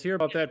 let's hear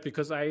about that,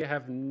 because I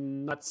have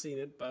not seen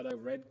it, but I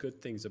read good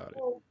things about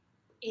it.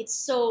 It's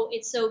so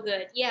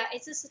good. Yeah,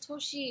 it's a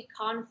Satoshi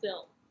Kon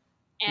film.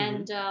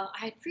 And I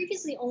had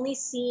previously only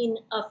seen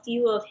a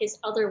few of his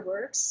other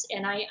works,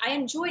 and I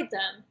enjoyed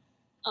them.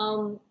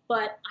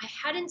 But I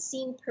hadn't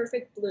seen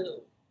Perfect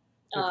Blue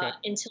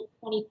until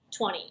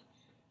 2020.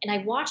 And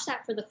I watched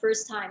that for the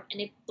first time, and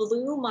it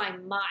blew my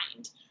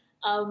mind.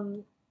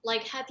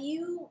 Like,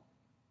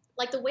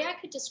 the way I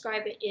could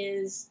describe it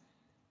is,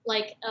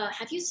 like,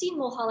 have you seen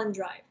Mulholland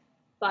Drive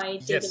by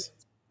David? Yes,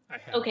 I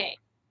have. Okay.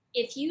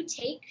 If you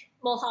take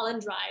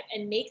Mulholland Drive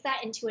and make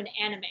that into an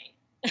anime,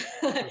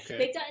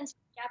 make that into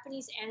a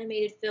Japanese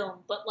animated film,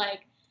 but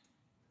like,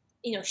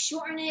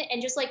 shorten it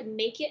and just like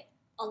make it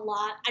a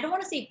lot. I don't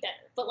want to say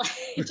better, but like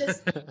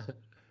just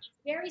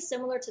very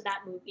similar to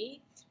that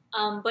movie.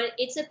 But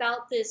it's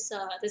about this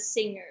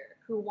singer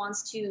who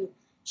wants to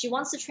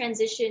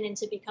transition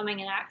into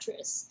becoming an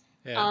actress.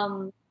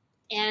 Yeah.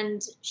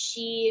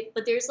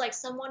 But there's like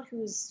someone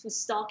who's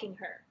stalking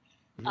her.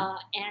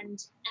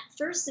 And at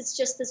first it's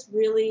just this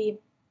really,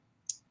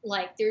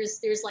 like,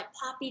 there's like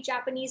poppy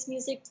Japanese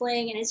music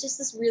playing, and it's just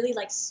this really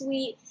like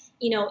sweet,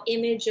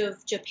 image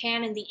of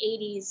Japan in the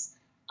 80s.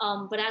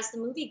 But as the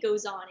movie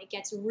goes on, it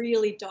gets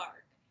really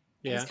dark.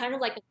 Yeah. It's kind of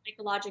like a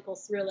psychological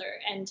thriller.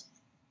 And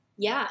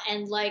yeah,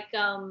 and like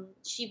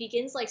she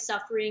begins like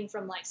suffering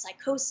from like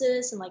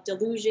psychosis and like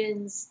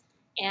delusions.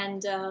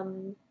 And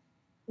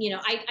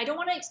I don't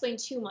want to explain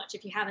too much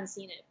if you haven't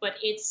seen it, but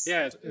it's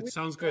it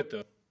sounds good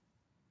though.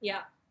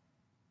 Yeah.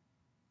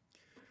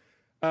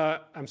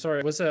 I'm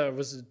sorry, I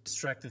was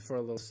distracted for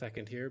a little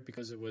second here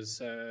because it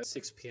was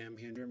 6 p.m.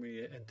 here in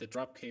Germany, and the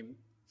drop came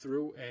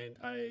through, and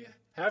I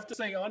have to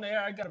say on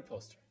air I got a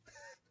poster.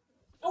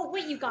 Oh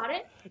wait, you got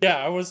it?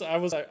 Yeah,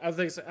 I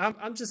think so.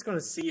 I'm just gonna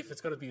see if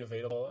it's gonna be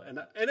available, and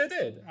it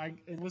did.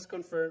 It was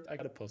confirmed. I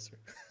got a poster.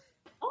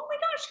 Oh my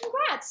gosh!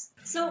 Congrats!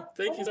 So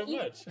thank you so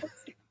much.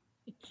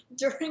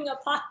 During a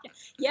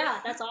podcast, yeah,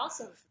 that's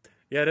awesome.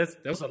 Yeah,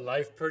 that was a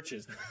live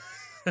purchase.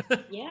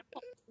 Yeah,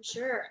 for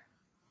sure.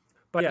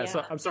 But yeah,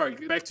 so I'm sorry.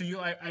 Back to you.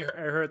 I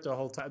heard the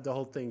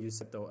whole thing you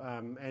said though,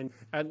 and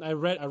I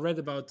read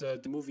about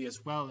the movie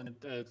as well, and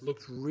it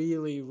looked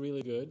really,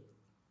 really good,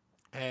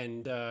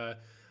 and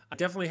I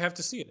definitely have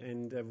to see it,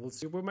 and we'll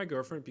see it with my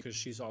girlfriend because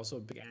she's also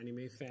a big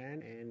anime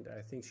fan, and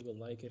I think she will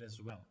like it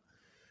as well.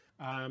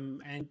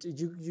 And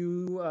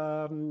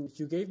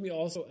you gave me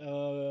also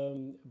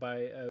by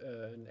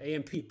an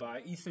AMP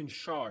by Ethan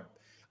Sharp.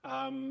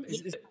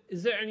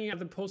 Is there any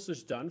other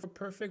posters done for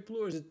Perfect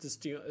Blue, or is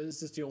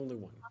this the only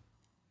one?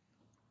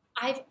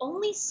 I've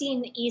only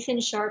seen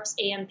Ethan Sharp's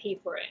AMP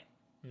for it,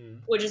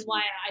 which is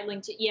why I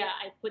linked it. Yeah,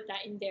 I put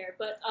that in there.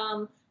 But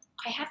I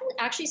haven't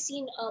actually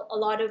seen a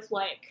lot of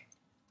like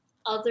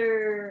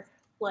other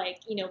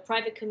like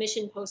private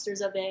commission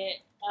posters of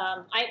it.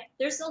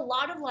 There's a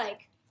lot of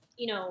like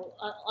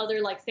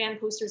other like fan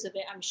posters of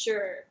it, I'm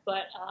sure.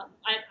 But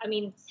I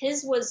mean,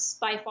 his was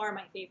by far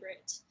my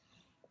favorite.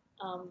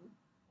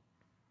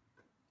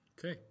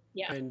 Okay.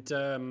 Yeah.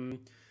 And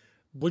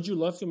would you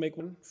love to make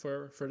one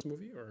for this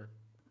movie, or?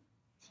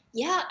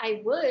 Yeah,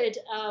 I would.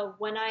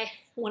 When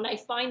I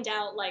find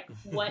out like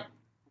what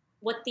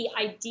what the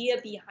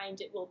idea behind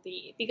it will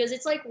be, because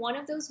it's like one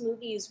of those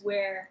movies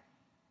where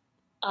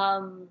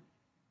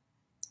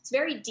it's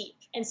very deep,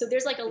 and so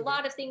there's like a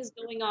lot of things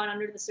going on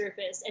under the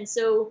surface, and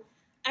so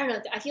I don't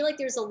know, I feel like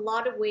there's a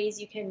lot of ways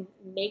you can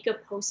make a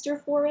poster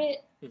for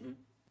it.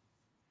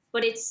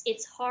 But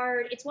it's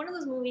hard. It's one of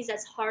those movies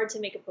that's hard to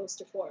make a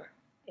poster for,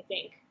 I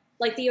think.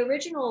 Like the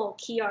original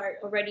key art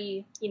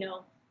already,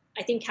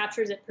 I think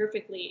captures it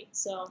perfectly.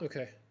 So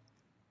okay.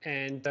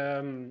 And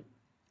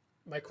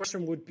my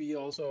question would be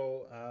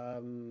also, how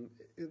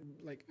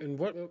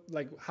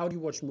do you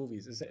watch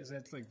movies? Is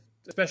that like,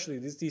 especially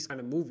these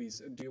kind of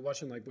movies? Do you watch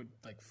them like with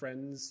like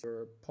friends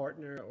or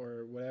partner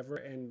or whatever,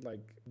 and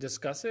like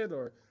discuss it,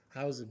 or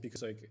how is it?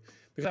 Because I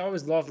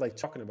always love like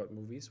talking about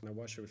movies when I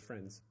watch it with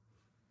friends.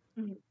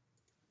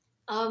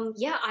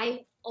 Yeah,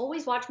 I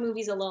always watch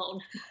movies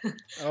alone.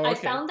 Oh, I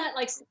okay. found that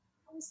like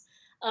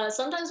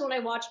sometimes when I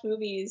watch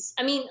movies,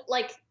 I mean,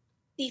 like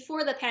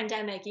before the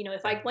pandemic,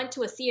 if I went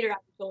to a theater, I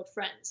would go with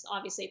friends,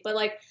 obviously. But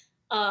like,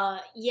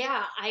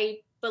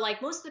 but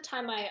like most of the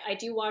time I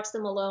do watch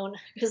them alone,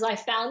 because I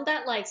found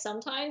that like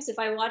sometimes if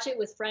I watch it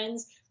with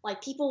friends,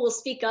 like people will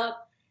speak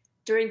up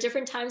during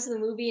different times in the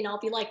movie, and I'll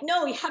be like,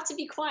 no, you have to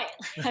be quiet.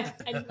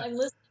 I'm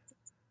listening to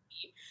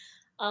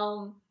the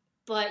movie.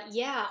 But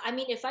yeah, I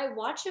mean, if I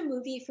watch a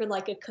movie for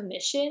like a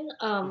commission,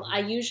 I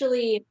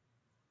usually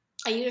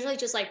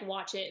just like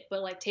watch it,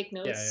 but like take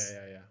notes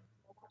Yeah.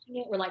 watching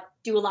it, or like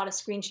do a lot of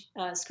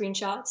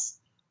screenshots.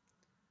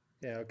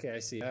 Yeah, okay, I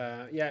see.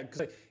 Yeah,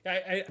 because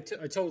I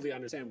totally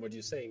understand what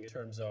you're saying in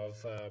terms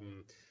of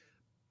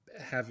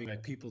having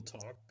like people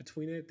talk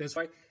between it. That's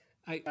why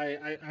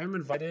I'm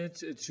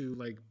invited to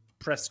like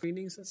press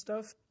screenings and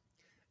stuff.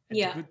 And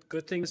Yeah. the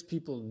good thing is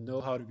people know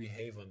how to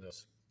behave on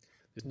those.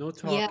 There's no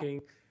Yeah.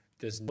 talking.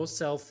 There's no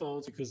cell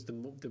phones, because the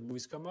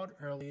movies come out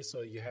early,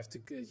 so you have to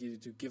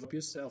give up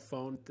your cell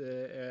phone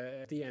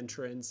at the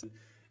entrance. And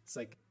it's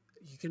like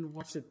you can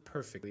watch it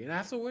perfectly, and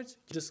afterwards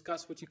you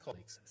discuss with your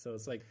colleagues. So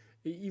it's like,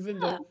 even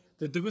though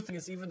the good thing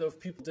is, even though if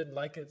people didn't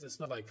like it, it's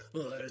not like,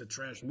 oh, it's a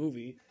trash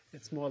movie.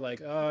 It's more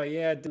like, oh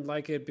yeah, I didn't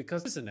like it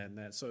because this and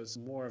that. So it's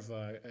more of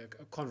a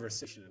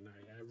conversation, and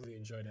I really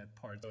enjoy that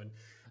part.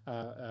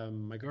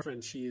 And my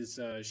girlfriend, she's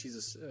a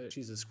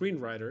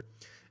screenwriter.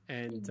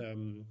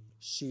 And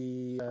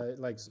she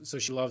so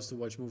she loves to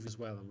watch movies as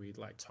well, and we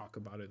like talk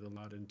about it a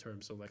lot in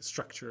terms of like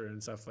structure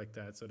and stuff like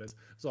that. So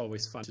it's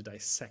always fun to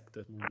dissect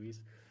the movies.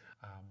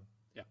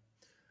 Yeah,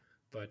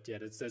 but yeah,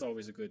 that's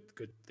always a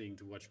good thing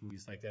to watch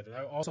movies like that. And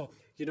I also,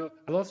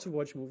 I love to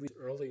watch movies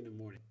early in the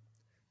morning,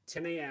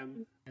 10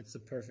 a.m. It's the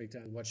perfect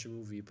time to watch a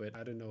movie. But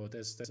I don't know,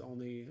 there's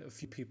only a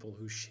few people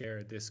who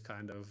share this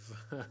kind of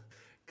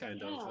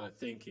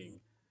thinking.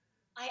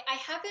 I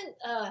haven't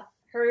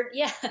heard.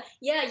 Yeah,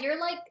 yeah. You're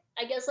like,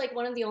 I guess, like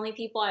one of the only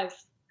people I've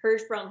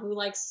heard from who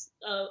likes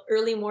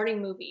early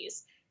morning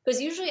movies. Because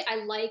usually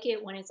I like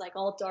it when it's like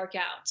all dark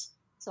out.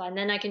 So, and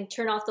then I can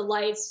turn off the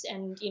lights,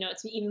 and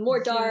it's even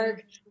more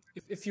dark.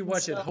 Yeah, if you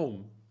watch it at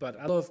home, but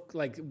I love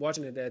like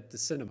watching it at the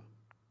cinema.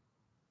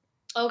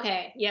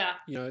 Okay, yeah.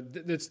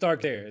 It's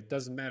dark there. It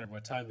doesn't matter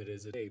what time it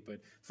is a day.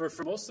 But for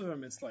most of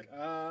them, it's like,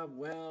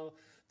 well,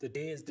 the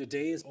day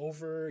is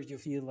over. You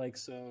feel like,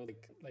 so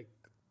like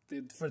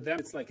for them,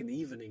 it's like an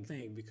evening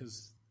thing,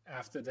 because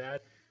after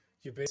that,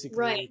 you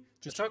basically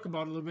just talk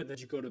about it a little bit, then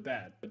you go to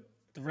bed. But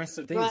the rest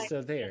of the day is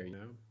still there,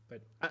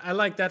 But I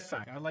like that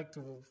fact. I like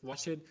to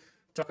watch it,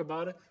 talk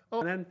about it. Oh,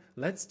 and then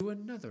let's do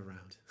another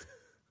round.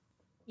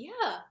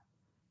 Yeah,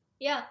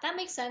 that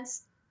makes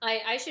sense.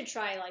 I should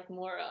try like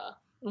more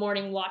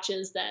morning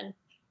watches then.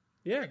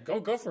 Yeah,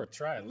 go for it.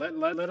 Try it.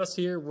 Let us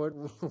hear what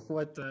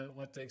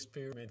the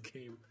experiment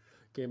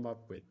came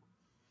up with.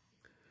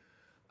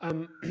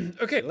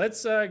 Okay,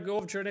 let's go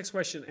over to our next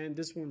question, and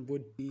this one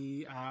would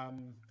be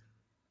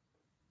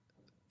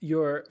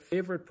your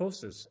favorite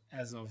posters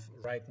as of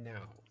right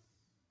now.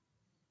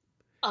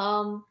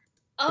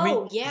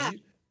 Yeah.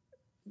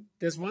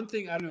 There's one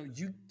thing, I don't know.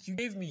 You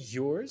gave me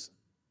yours,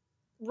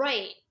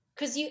 right?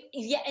 Because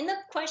in the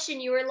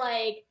question you were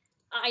like,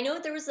 I know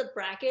there was the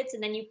brackets,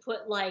 and then you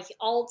put like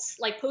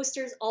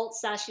posters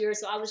alt/yours.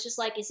 So I was just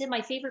like, is it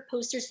my favorite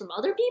posters from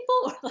other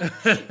people? Or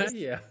like,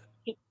 yeah.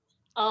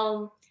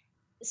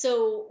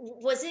 So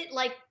was it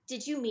like,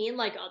 did you mean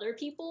like other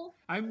people?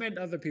 I meant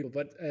other people,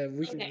 but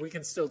we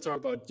can still talk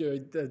about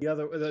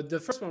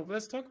the first one.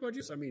 Let's talk about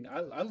yours. I mean,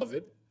 I love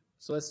it.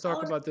 So let's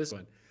talk about this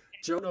one.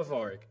 Joan of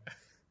Arc.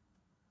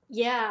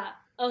 Yeah.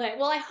 Okay.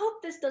 Well, I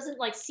hope this doesn't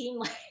like seem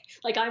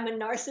like I'm a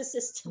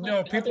narcissist.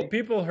 No,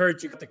 people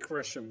heard you got the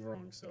question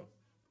wrong. So.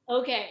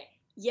 Okay.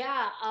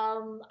 Yeah.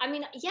 I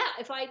mean, yeah.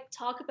 If I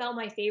talk about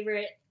my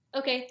favorite,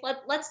 okay,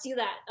 let's do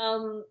that.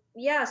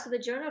 Yeah. So the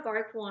Joan of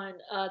Arc one,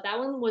 that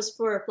one was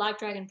for Black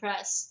Dragon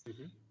Press,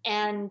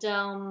 and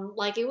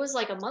like it was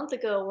like a month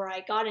ago where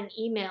I got an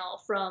email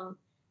from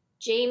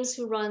James,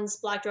 who runs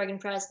Black Dragon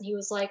Press, and he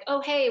was like,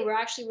 "Oh, hey, we're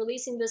actually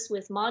releasing this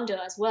with Mondo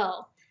as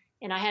well."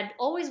 And I had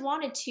always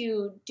wanted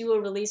to do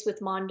a release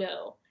with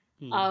Mondo.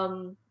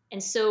 And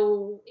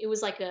so it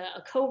was like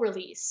a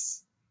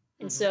co-release.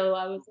 And so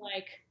I was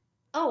like,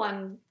 oh,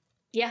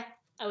 yeah,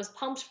 I was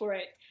pumped for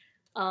it.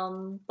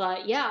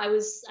 But yeah,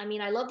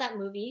 I love that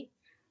movie.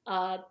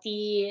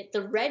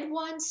 The red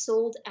one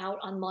sold out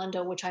on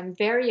Mondo, which I'm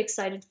very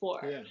excited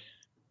for. Yeah.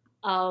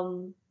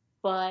 Um,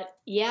 but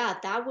yeah,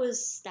 that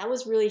was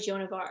really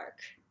Joan of Arc.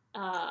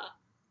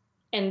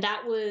 And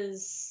that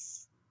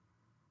was,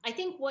 I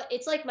think,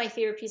 it's like my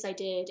favorite piece I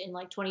did in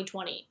like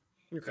 2020.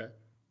 Okay.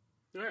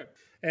 All right.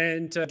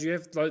 And do you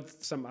have like,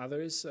 some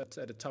others at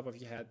the top of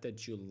your head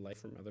that you like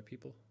from other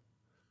people?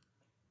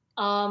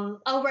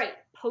 Oh right,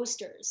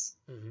 posters.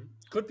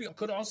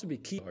 Could also be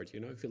key art,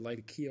 if you like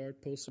a key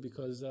art poster,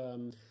 because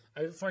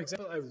for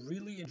example, I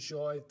really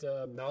enjoyed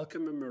the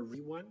Malcolm and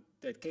Marie one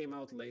that came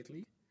out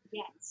lately.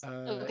 Yes.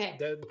 Okay.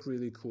 That looked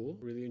really cool.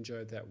 Really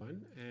enjoyed that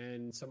one,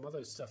 and some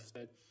other stuff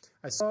that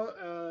I saw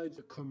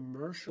the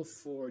commercial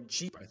for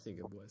Jeep, I think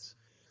it was.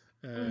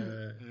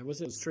 And it was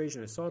an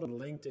illustration. I saw it on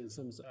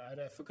LinkedIn.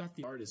 I forgot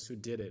the artist who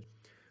did it.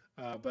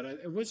 But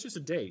it was just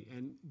a day,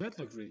 and that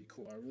looked really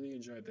cool. I really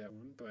enjoyed that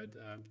one. But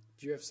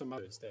do you have some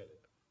others that?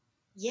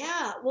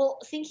 Yeah, well,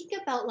 thinking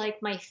about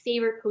like my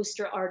favorite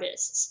poster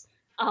artists,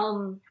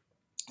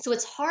 so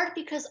it's hard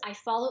because I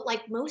follow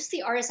like most of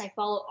the artists I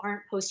follow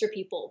aren't poster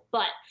people,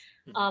 but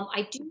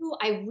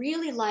I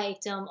really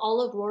liked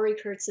all of Rory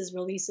Kurtz's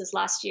releases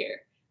last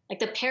year. Like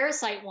the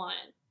Parasite one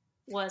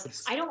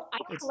was I don't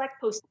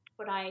collect posters,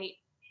 but I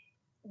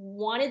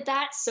wanted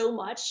that so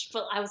much,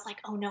 but I was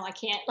like, oh no, I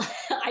can't.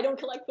 I don't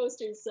collect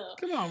posters, so.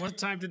 Come on, what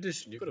timed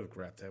edition? You could have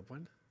grabbed that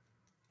one.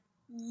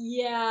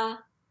 Yeah,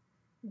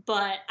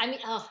 but I mean,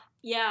 oh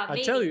yeah. I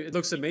tell you, it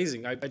looks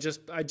amazing. I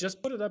just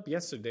put it up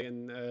yesterday,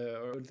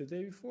 or the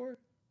day before.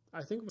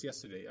 I think it was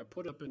yesterday. I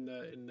put it up in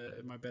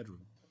my bedroom.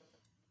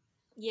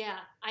 Yeah,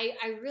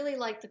 I really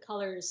like the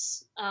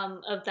colors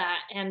of that,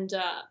 and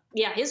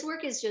yeah, his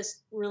work is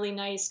just really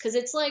nice because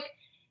it's like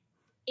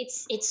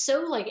it's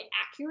so like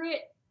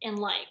accurate. And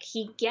like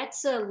he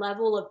gets a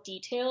level of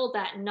detail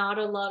that not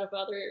a lot of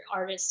other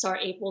artists are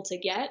able to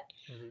get.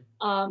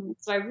 So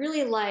I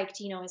really liked,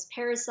 his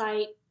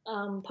Parasite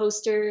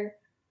poster.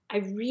 I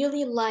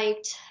really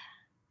liked.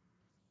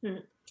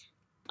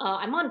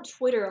 I'm on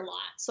Twitter a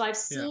lot, so I've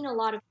seen a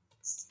lot of.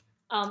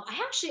 I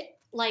actually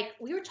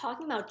we were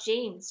talking about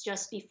James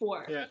just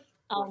before. Yeah.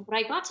 But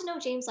I got to know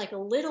James like a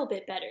little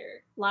bit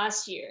better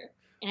last year,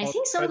 and I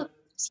think some of the.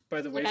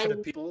 By the way, for the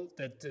people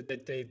that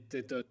they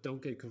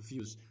don't get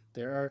confused,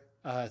 there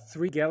are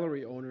 3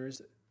 gallery owners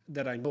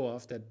that I know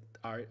of that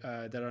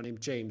are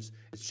named James.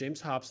 It's James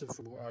Hobson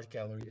from Art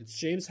Gallery. It's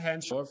James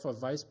Hanshaw for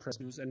Vice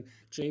Press News, and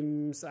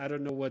James, I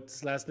don't know what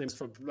his last name is,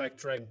 for Black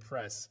Dragon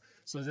Press.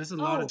 So there's a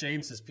lot of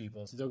James's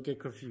people, so don't get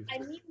confused. I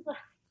mean,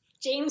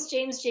 James,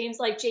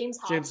 like James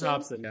Hobson. James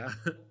Hobson,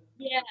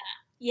 yeah.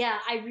 Yeah,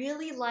 I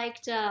really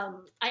liked,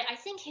 I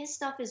think his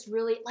stuff is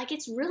really, like,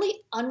 it's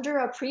really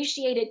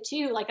underappreciated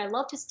too. Like, I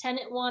loved his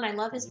Tenet one. I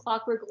love his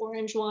Clockwork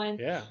Orange one.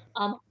 Yeah.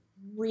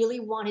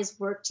 Really want his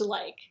work to,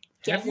 like,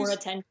 get more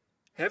attention.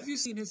 Have you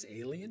seen his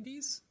Alien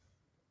piece?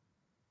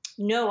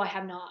 No, I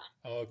have not.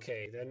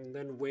 Okay,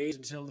 then wait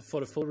until for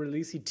the full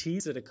release. He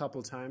teased it a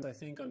couple times, I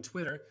think, on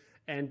Twitter.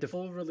 And the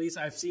full release,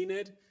 I've seen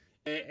it.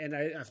 And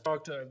I've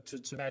talked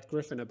to Matt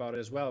Griffin about it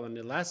as well in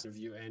the last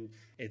review, and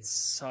it's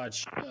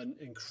such an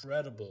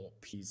incredible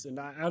piece. And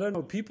I don't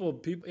know,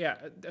 people, yeah,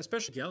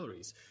 especially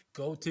galleries,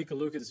 go take a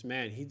look at this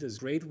man. He does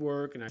great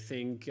work, and I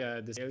think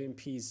this Alien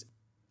piece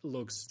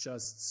looks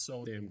just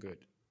so damn good.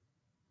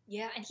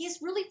 Yeah, and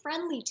he's really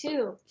friendly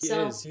too. He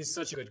is. He's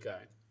such a good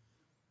guy.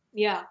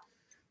 Yeah.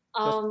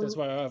 That's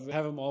why I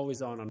have him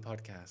always on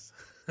podcasts.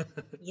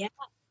 Yeah.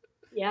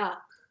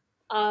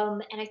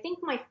 And I think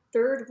my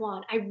third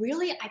one, I've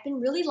been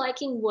really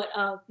liking what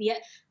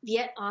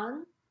Viet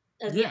An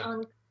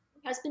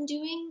has been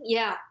doing.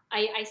 Yeah,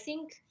 I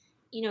think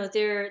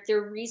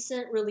their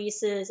recent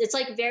releases. It's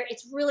like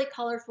it's really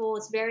colorful.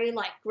 It's very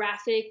like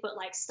graphic, but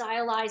like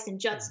stylized in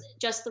just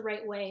the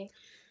right way.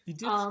 He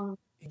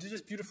did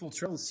this beautiful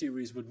travel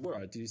series with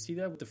Mora. Did you see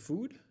that with the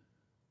food?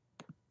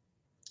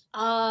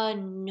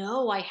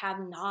 No, I have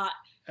not.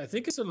 I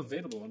think it's still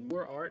available on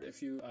More Art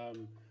if you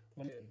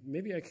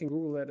maybe I can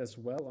Google that as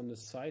well on the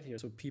site here,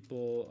 so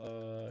people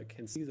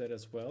can see that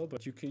as well.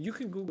 But you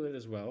can Google it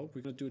as well.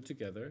 We're gonna do it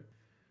together.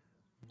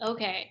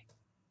 Okay.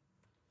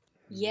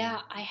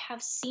 Yeah, I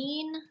have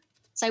seen.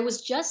 So I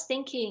was just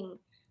thinking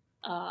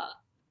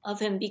of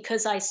him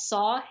because I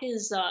saw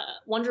his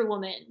Wonder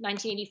Woman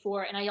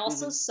 1984, and I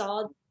also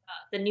saw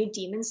the new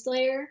Demon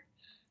Slayer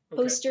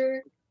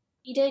poster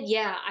he did.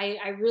 Yeah,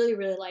 I really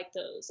like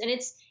those, and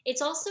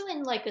it's also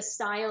in like a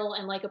style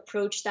and like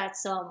approach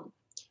that's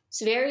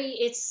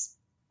it's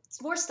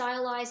more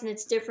stylized, and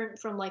it's different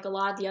from like a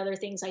lot of the other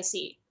things I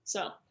see.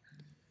 So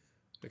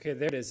okay,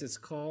 there it is. It's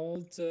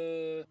called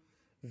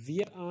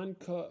Viet An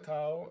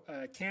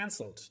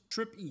Cancelled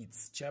Trip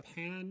Eats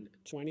Japan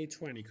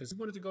 2020, because he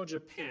wanted to go to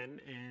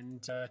Japan,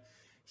 and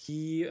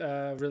he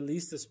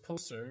released this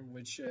poster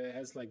which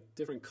has like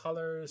different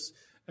colors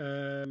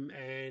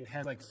and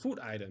has like food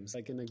items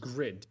like in a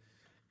grid,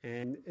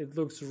 and it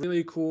looks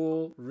really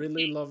cool.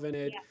 Really loving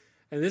it.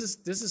 And this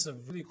is a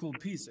really cool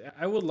piece.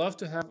 I would love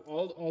to have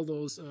all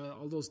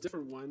those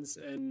different ones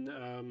in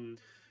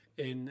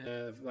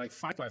like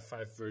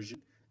 5x5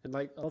 version, and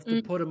like I'll have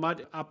to put them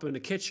up in the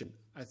kitchen.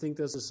 I think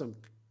those are some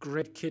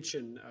great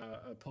kitchen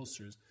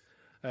posters.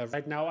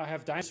 Right now I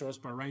have Dinosaurs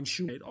by Ryan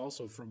Shoemate,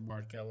 also from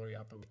Art Gallery,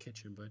 up in the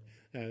kitchen, but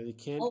you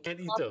can't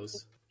eat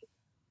those.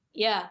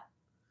 Yeah.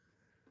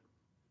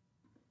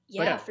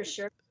 But yeah, for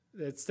sure.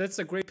 That's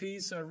a great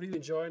piece. I really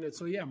enjoying it.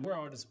 So yeah, more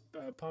artists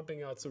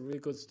pumping out some really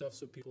good stuff,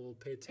 so people will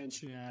pay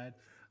attention to that.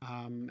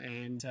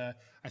 And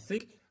I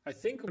think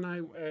when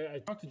I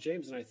talked to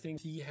James, and I think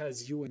he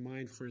has you in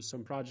mind for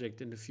some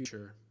project in the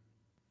future.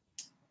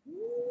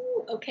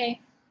 Ooh,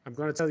 okay. I'm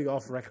going to tell you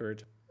off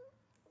record.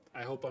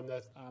 I hope I'm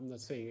not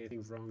saying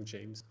anything wrong,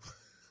 James.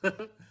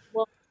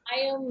 Well, I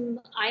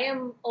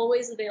am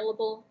always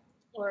available,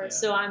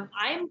 so I'm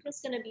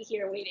just going to be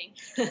here waiting.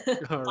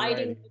 All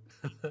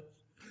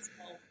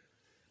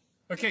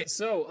Okay,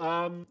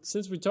 so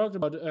since we talked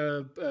about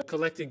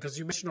collecting, because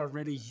you mentioned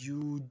already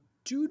you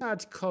do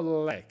not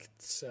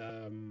collect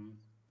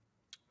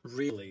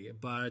really,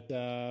 but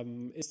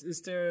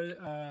is there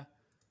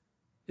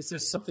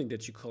something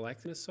that you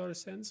collect in a sort of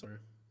sense,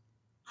 or?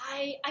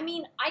 I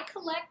mean, I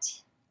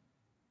collect,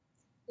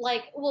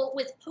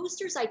 with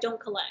posters I don't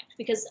collect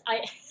because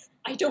I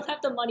don't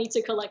have the money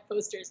to collect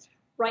posters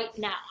right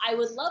now. I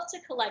would love to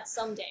collect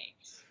someday.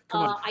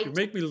 Come on, you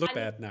make me look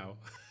bad now.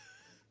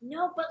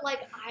 No, but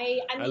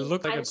I mean, I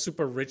look like I'm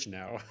super rich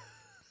now.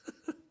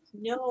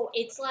 No,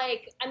 it's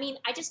I mean,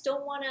 I just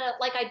don't want to,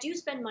 I do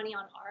spend money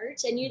on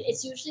art, and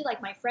it's usually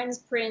my friends'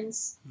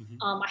 prints.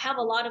 I have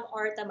a lot of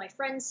art that my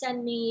friends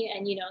send me,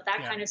 and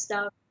that kind of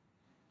stuff.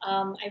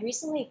 I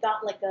recently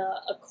got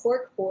a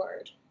cork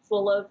board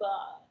full of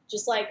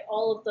just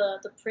all of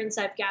the prints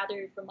I've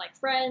gathered from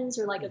friends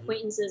or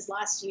acquaintances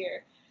last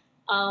year.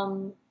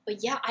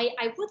 But yeah,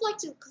 I would like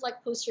to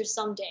collect posters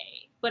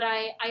someday, but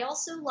I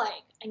also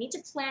I need to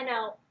plan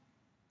out,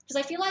 because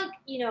I feel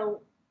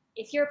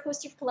if you're a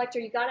poster collector,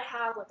 you got to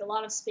have a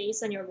lot of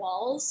space on your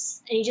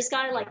walls, and you just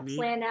got to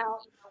plan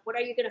out what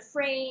are you going to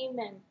frame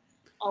and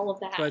all of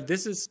that. But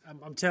this is,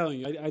 I'm telling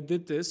you, I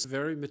did this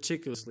very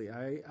meticulously.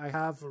 I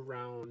have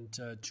around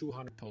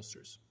 200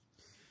 posters,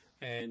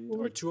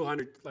 or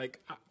 200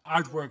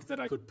 artwork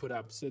that I could put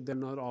up. So they're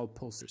not all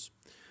posters,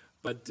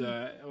 but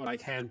or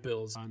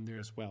handbills on there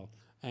as well.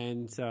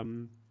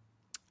 And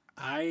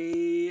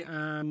I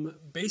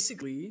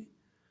basically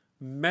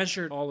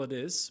measured all of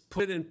this,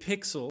 put it in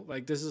pixel.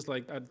 This is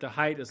the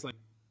height is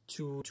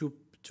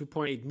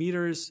 2.8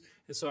 meters,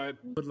 and so I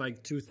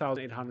put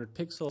 2,800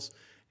 pixels.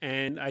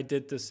 And I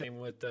did the same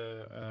with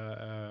the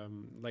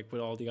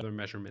with all the other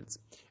measurements.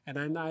 And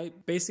then I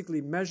basically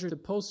measured the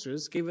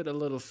posters, gave it a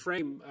little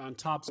frame on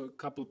top, so a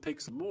couple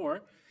pixels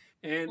more,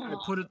 and I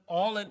put it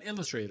all in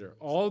Illustrator.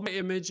 All my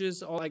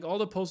images, all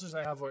the posters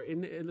I have are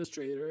in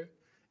Illustrator,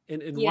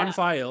 in one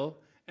file.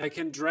 And I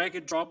can drag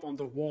and drop on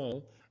the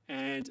wall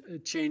and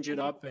change it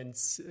up and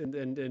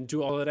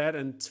do all of that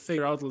and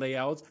figure out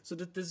layouts. So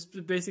this is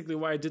basically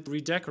why I did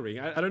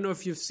redecorating. I don't know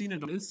if you've seen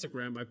it on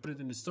Instagram. I put it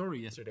in the story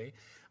yesterday.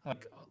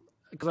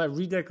 Because I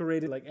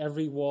redecorated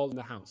every wall in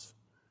the house.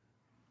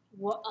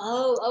 Well,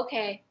 oh,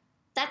 okay.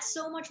 That's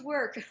so much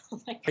work.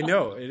 Oh my God. I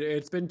know.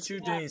 It's been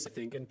 2 days, I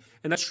think, and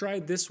I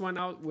tried this one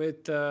out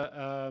with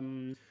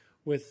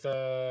what's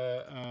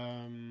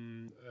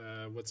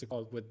it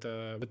called, with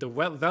the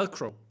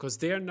Velcro, because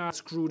they're not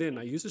screwed in.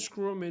 I used to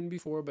screw them in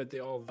before, but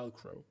they're all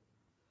Velcro.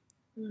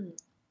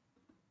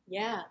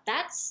 Yeah,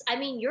 I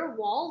mean, your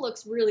wall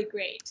looks really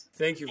great.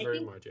 Thank you very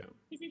much. Yeah.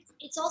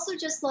 It's also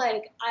just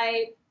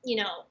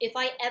if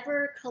I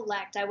ever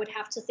collect, I would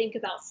have to think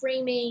about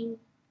framing.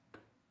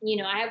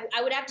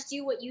 I would have to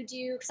do what you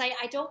do, because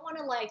I don't want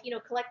to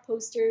collect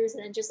posters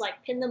and then just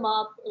pin them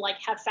up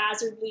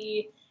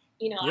haphazardly.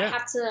 I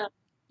have to.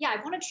 Yeah,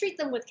 I want to treat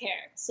them with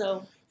care.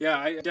 So. Yeah,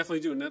 I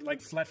definitely do. And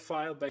that flat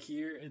file back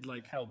here, it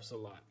helps a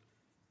lot.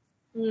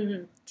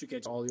 To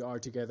get all your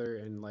art together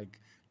and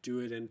do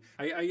it. And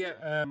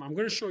I'm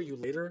going to show you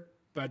later,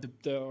 but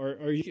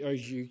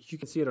you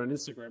can see it on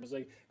Instagram. It's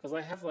because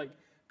I have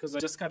because I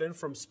just got in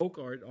from Spoke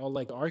Art, all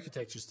the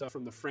architecture stuff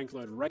from the Frank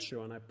Lloyd Wright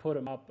show, and I put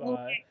them up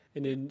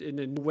in a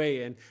new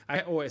way. And I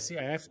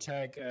have to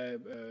tag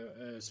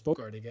Spoke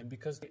Art again,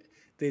 because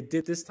they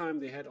did this time.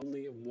 They had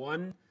only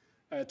one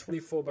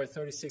 24 by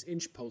 36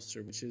 inch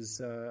poster,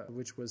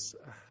 which was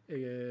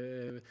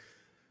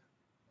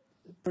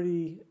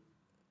pretty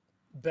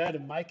bad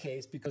in my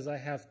case, because I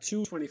have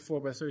two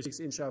 24 by 36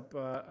 inch up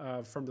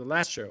from the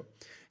last show,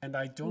 and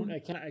I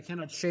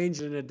cannot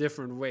change it in a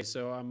different way.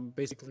 So I'm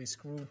basically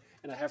screwed,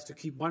 and I have to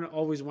keep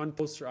always one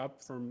poster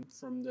up from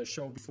the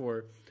show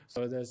before.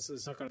 So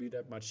it's not going to be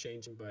that much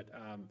changing, but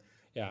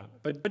yeah.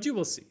 But you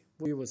will see.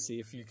 We will see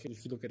if you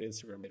look at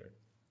Instagram later.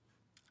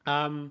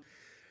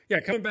 Yeah,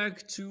 coming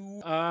back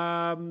to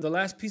the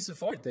last piece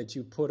of art that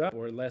you put up,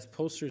 or last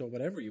posters or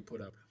whatever you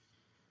put up.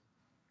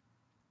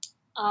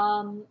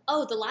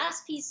 The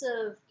last piece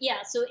of,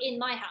 so in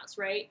my house,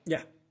 right?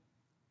 Yeah.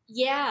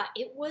 Yeah,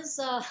 it was.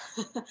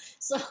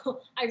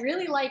 So I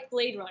really like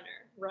Blade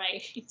Runner,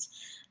 right?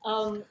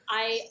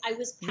 I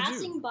was You do.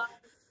 passing by.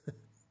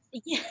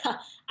 Yeah,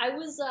 I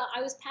was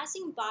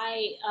passing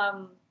by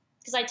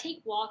because I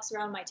take walks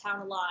around my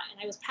town a lot, and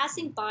I was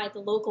passing Mm-hmm. by the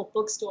local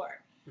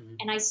bookstore,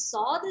 and I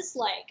saw this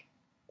like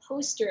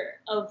poster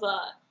of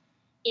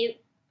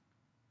it.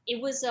 It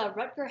was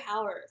Rutger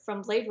Hauer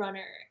from Blade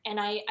Runner, and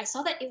I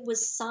saw that it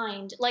was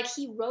signed. Like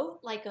he wrote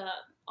like a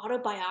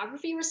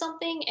autobiography or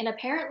something, and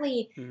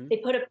apparently Mm-hmm. they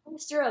put a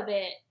poster of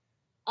it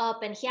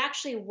up, and he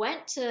actually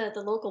went to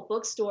the local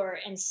bookstore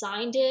and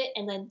signed it,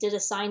 and then did a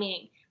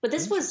signing. But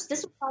this Interesting.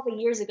 was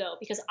probably years ago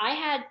because I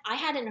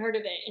hadn't heard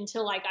of it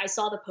until like I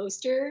saw the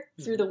poster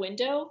through Mm-hmm. the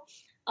window,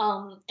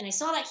 and I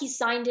saw that he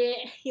signed it.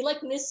 He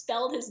like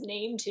misspelled his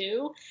name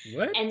too,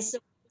 What? and so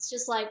it's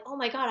just like, oh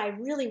my god, I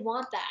really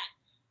want that.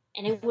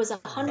 And it was a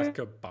hundred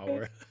Rutger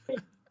Bauer.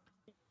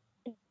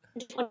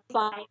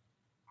 25.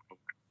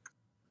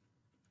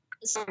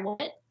 Sorry,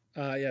 what?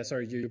 Yeah,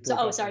 sorry, you So, broke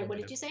oh, up a sorry, little what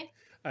bit. did you say?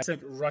 I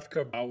said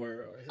Rutger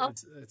Bauer. Oh,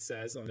 It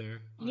says on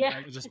there.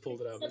 yeah. I just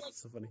pulled it up. So, like,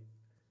 It's so funny.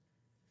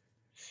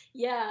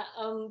 yeah,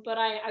 but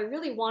I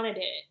really wanted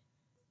it.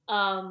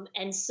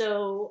 And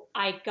so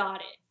I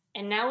got it.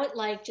 And now it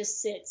like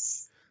just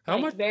sits How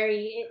like much?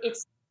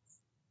 it's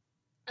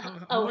How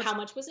oh, much? how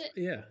much was it?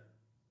 Yeah.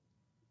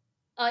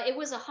 It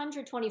was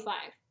 125.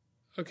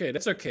 Okay,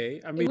 that's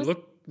okay. I It mean, was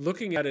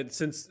looking at it,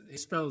 since he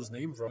spelled his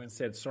name wrong and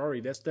said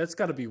sorry, that's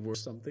got to be worth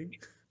something.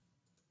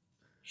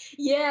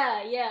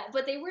 Yeah, yeah,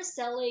 but they were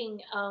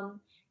selling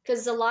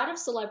because a lot of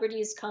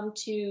celebrities come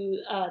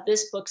to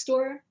this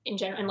bookstore in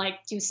general and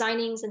like do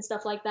signings and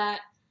stuff like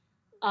that.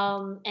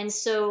 And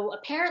so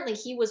apparently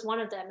he was one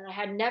of them, and I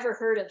had never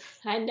heard of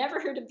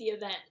the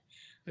event.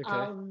 Okay.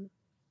 Um,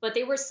 but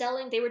they were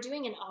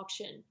doing an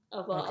auction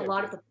of a Okay.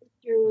 lot Okay. of the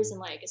pictures, Mhm. and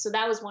like, so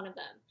that was one of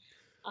them.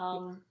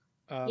 Um,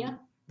 yeah. Um,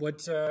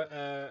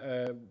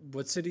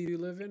 what city do you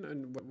live in,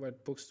 and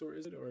what bookstore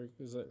is it, or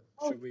is it?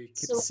 Oh, Should we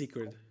keep it so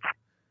secret?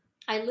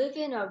 I live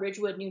in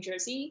Ridgewood, New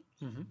Jersey.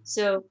 Hmm.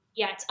 So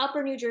yeah, it's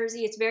Upper New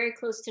Jersey. It's very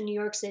close to New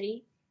York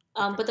City.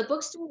 Okay. But the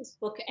bookstore is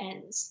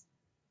Bookends. Okay.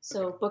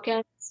 So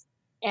Bookends.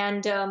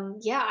 And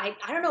yeah,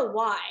 I don't know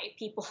why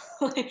people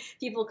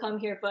people come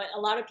here, but a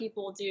lot of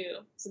people do.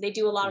 So they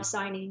do a lot of Mm.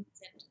 signings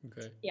and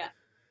Okay. yeah.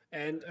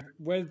 And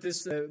where did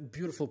this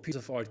beautiful piece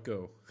of art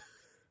go?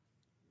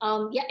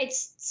 Yeah,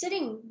 it's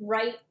sitting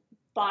right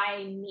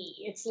by me.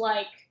 It's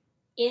like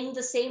in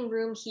the same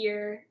room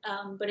here,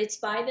 but it's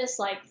by this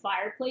like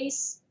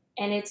fireplace.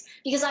 And it's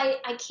because I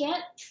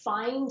can't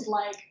find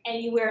like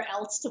anywhere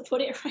else to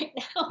put it right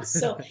now.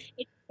 So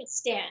it's a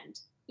stand.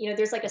 You know,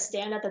 there's like a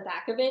stand at the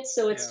back of it.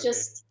 So Yeah. it's Okay.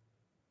 just,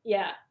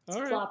 yeah, it's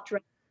All right. plopped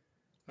right.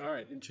 All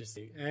right.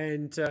 Interesting.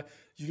 And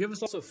you give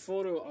us also a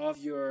photo of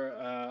your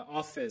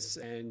office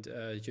and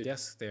your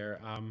desk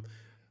there.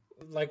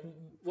 Like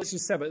what you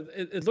said, but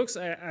it looks.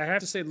 I have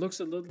to say, it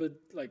looks a little bit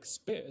like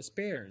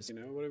spares. You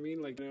know what I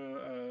mean? Like,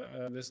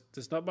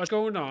 there's not much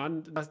going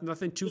on.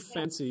 Nothing too Yeah.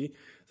 fancy.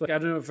 Like I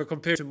don't know if I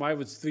compare to mine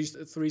with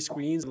three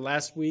screens.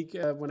 Last week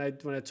when I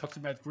talked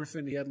about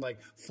Griffin, he had like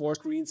 4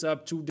 screens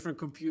up, 2 different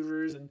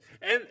computers, and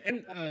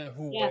Yeah.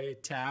 Huawei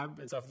tab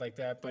and stuff like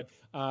that. But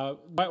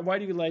why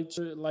do you like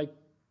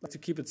to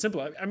keep it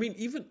simple? I mean,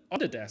 even on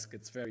the desk,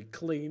 it's very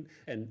clean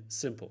and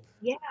simple.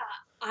 Yeah.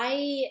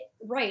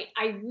 Right.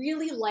 I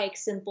really like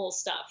simple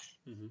stuff.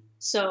 Hmm.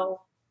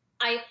 So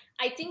I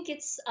think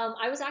it's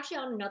I was actually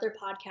on another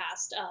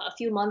podcast a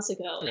few months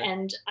ago, Okay.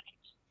 and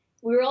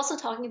we were also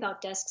talking about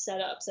desk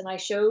setups, and I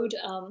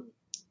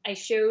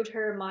showed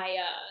her my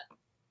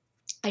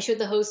I showed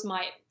the host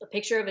a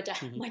picture of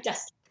Hmm. my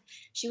desk.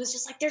 She was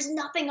just like, "There's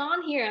nothing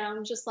on here," and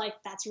I'm just like,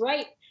 "That's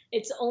right.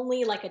 It's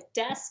only like a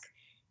desk.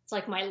 It's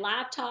like my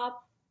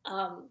laptop,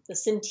 the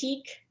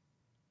Cintiq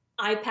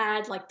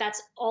iPad. Like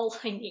that's all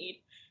I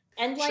need,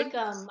 and like Should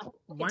a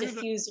why not?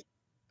 diffuser.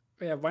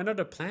 Yeah, why not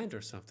a plant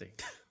or something?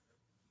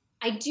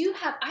 I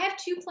have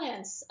 2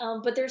 plants,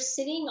 but they're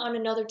sitting on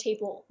another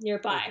table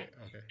nearby.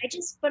 Okay, okay.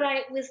 But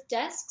with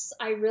desks,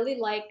 I really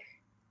like,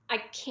 I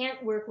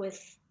can't work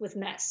with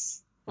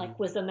mess, Hmm. like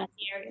with a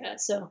messy area.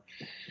 So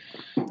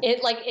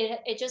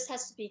it just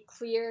has to be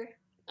clear.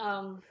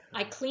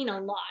 I clean a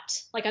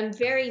lot. Like I'm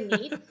very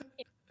neat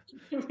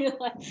in real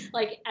life,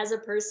 like as a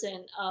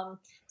person.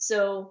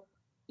 So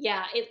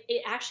yeah,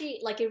 it actually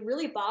like it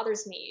really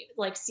bothers me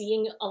like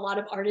seeing a lot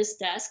of artist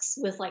desks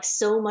with like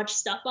so much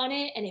stuff on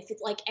it, and if it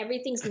like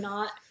everything's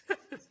not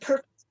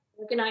perfect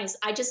organized,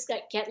 I just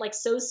get like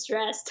so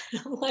stressed.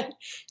 I'm like,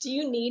 do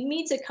you need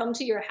me to come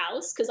to your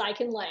house? Because I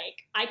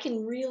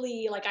can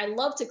really like I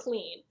love to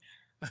clean.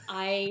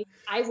 I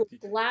will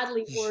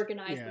gladly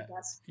organize the Yeah,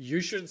 desk.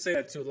 you shouldn't say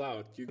that too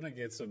loud. You're gonna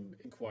get some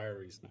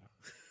inquiries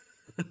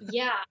now.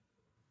 Yeah,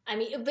 I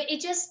mean, but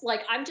it just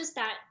like I'm just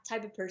that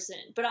type of person.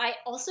 But I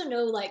also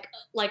know like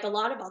a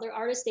lot of other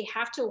artists, they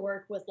have to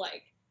work with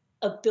like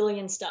a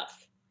billion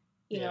stuff,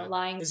 Yeah.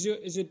 lying. Is your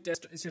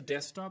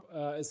desktop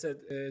is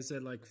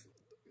it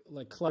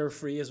like clutter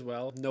free as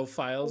well? No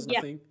files, Yeah,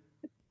 nothing.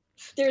 All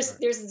right.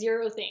 there's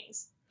 0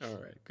 things. All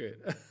right.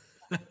 Good.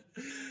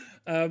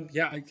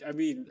 Yeah, I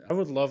mean, I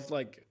would love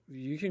like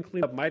you can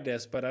clean up my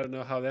desk, but I don't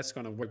know how that's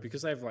gonna work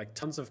because I have like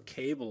tons of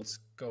cables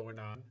going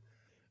on,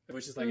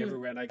 which is like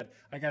everywhere. And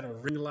I got a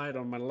ring light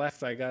on my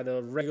left. I got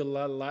a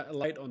regular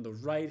light on the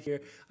right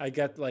here. I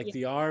got like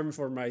the arm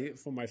for my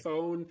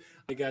phone.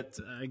 I got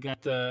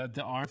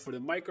the arm for the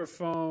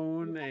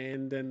microphone,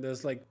 and then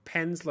there's like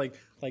pens, like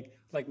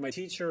my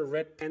teacher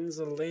red pens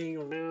are laying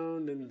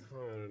around, and I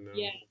don't know.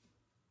 Yeah.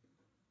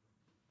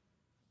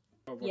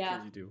 What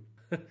can you do?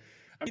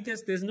 I mean,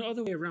 there's no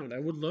other way around. I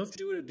would love to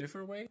do it a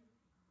different way,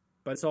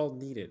 but it's all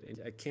needed, and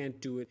I can't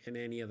do it in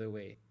any other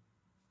way.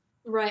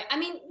 Right. I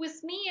mean,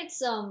 with me,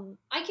 it's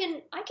I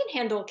can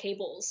handle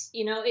cables.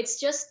 You know, it's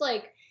just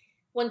like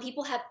when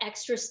people have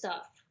extra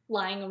stuff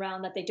lying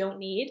around that they don't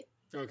need,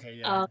 Okay,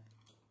 yeah.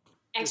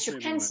 extra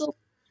pencils,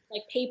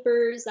 like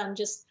papers. I'm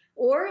just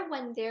or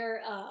when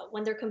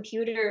their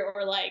computer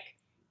or like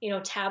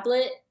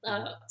tablet.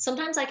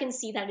 Sometimes I can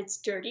see that it's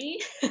dirty,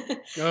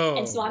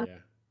 and so Oh, I'm yeah.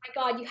 my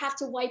God, you have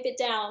to wipe it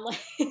down.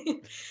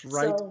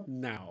 Right So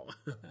now.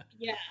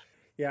 yeah,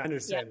 Yeah, I yeah.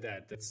 understand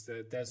that.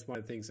 That's one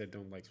of the things I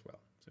don't like as well.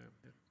 So,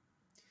 yeah.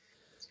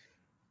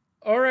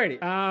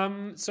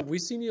 Alrighty. So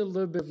we've seen you a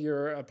little bit of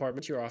your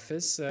apartment, your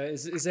office.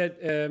 Is that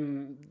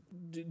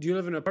do you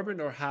live in an apartment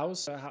or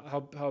house?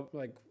 How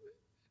like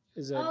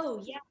is that?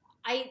 Oh yeah,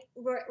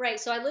 right.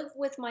 So I live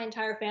with my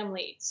entire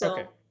family.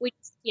 Okay. So we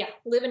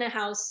live in a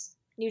house,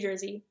 New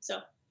Jersey. So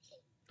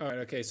All right.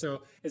 Okay.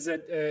 So is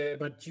that?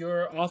 But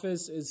your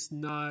office is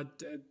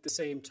not at the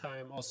same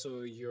time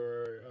also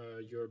your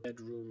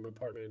bedroom,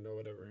 apartment, or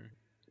whatever.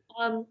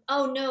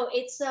 oh no,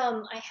 it's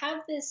I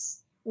have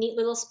this neat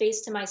little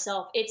space to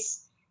myself.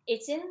 It's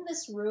in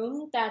this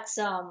room that's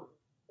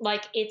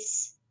like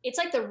it's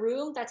like the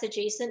room that's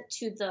adjacent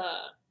to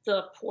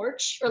the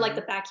porch or like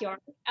the backyard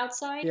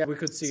outside. Yeah, we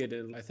could see it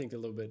in I think a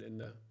little bit in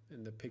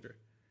the picture.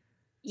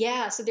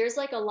 Yeah, so there's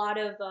like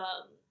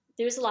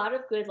there's a lot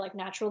of good like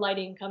natural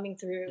lighting coming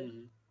through. Hmm.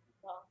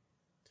 Well,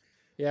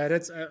 Yeah,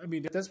 I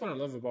mean that's what I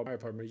love about my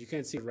apartment. You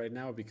can't see it right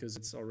now because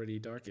it's already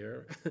dark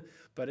here,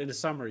 but in the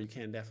summer you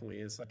can definitely.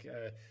 It's like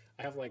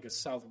I have like a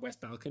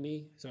southwest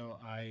balcony, so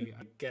I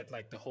get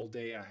like the whole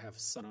day. I have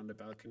sun on the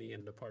balcony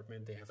in the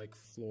apartment. They have like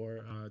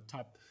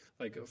top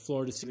like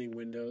floor to ceiling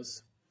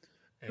windows,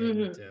 and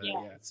yeah.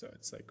 yeah, so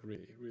it's like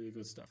really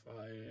good stuff.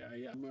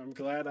 I'm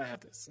glad I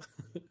have this.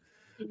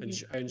 I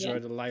Yeah. enjoy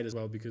the light as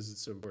well because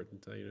it's so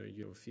important.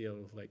 You don't feel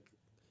like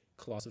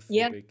Yeah.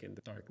 claustrophobic in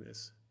the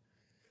darkness.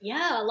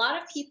 Yeah, a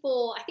lot of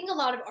people, I think a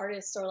lot of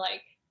artists are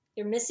like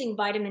they're missing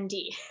vitamin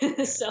D.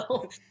 So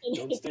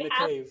Don't if stay you in a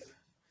have cave.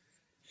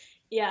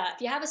 yeah,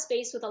 if you have a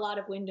space with a lot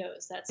of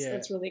windows, Yeah,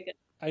 that's really good.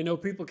 I know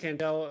people can't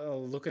tell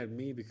look at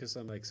me because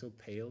I'm like so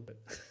pale, but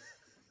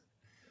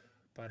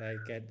but I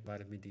get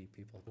vitamin D.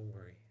 People, don't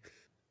worry.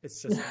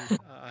 It's just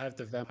I have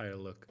the vampire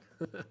look.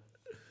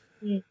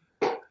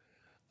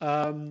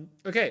 Mm.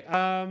 Okay.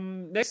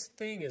 Next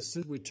thing is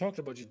since we talked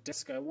about your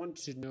desk, I want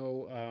to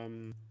know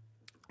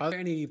are there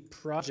any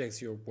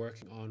projects you're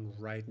working on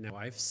right now?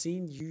 I've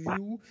seen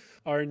you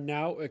are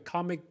now a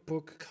comic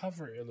book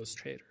cover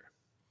illustrator.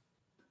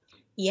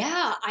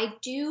 Yeah, I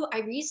do. I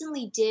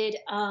recently did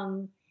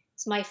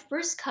it's my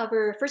first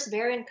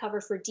variant cover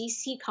for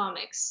DC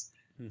Comics.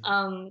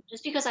 Hmm.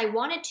 Just because I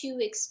wanted to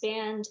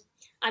expand.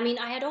 I mean,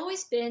 I had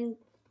always been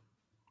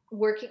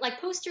working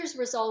like posters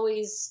was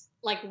always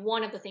like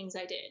one of the things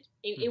I did.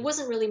 It Hmm.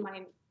 wasn't really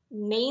my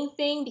main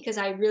thing because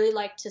I really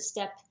like to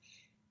step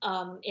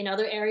in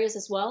other areas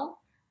as well.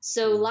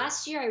 So Hmm.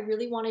 last year I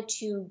really wanted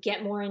to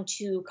get more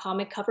into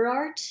comic cover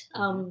art,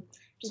 Hmm.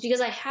 just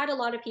because I had a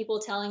lot of people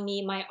telling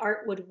me my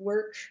art would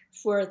work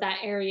for that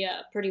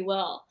area pretty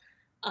well,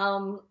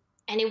 um,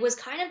 and it was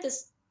kind of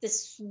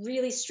this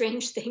really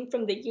strange thing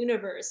from the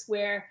universe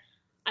where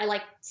I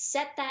like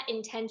set that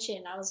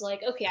intention. I was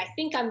like, okay, I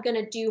think I'm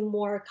gonna do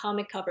more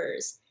comic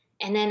covers.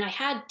 And then I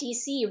had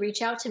DC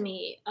reach out to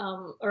me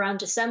around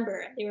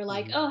December. They were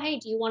like, Hmm. "Oh, hey,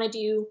 do you want to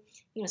do,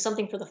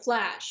 something for the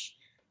Flash?"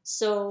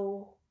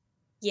 So,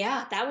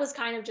 yeah, that was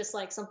kind of just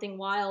like something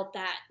wild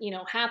that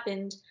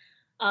happened.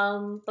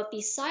 But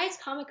besides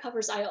comic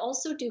covers, I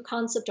also do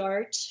concept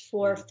art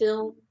for Hmm.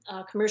 film,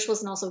 commercials,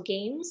 and also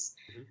games.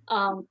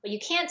 Hmm. But you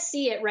can't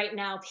see it right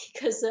now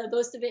because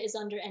most of it is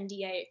under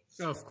NDA.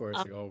 Of course,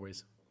 like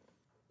always.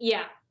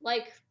 Yeah,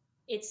 like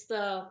it's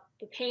the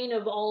pain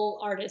of all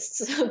artists.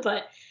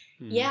 But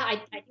Hmm. yeah, I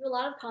do a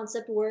lot of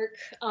concept work.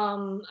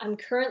 I'm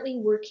currently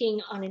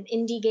working on an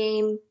indie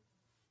game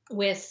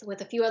with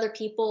a few other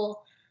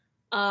people.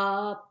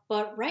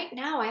 But right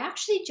now, I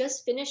actually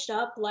just finished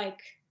up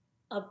like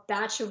a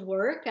batch of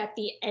work at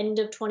the end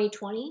of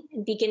 2020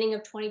 and beginning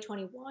of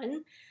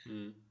 2021.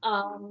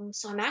 Hmm.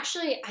 So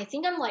I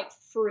think I'm like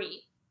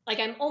free. Like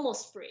I'm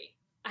almost free.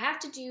 I have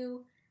to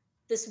do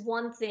this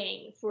one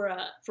thing for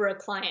a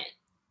client,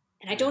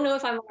 and I Yeah. don't know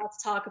if I'm allowed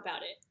to talk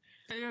about it.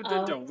 Yeah, then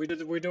Um, don't.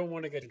 We don't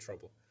want to get in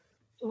trouble.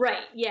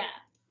 right? Yeah,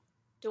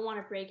 don't want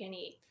to break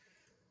any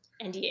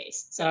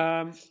NDAs. So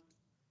Um,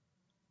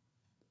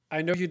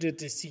 I know you did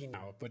DC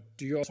now, but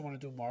do you also want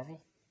to do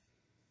Marvel?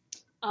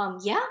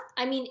 Yeah,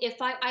 I mean,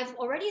 if I've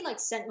already like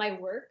sent my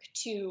work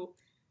to,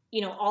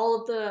 all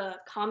of the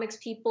comics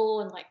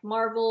people and like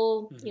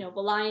Marvel, Hmm.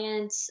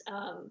 Valiant,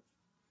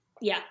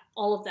 yeah,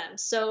 all of them.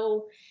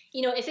 So,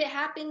 if it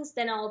happens,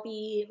 then I'll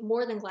be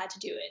more than glad to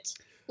do it.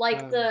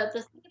 Like Um, the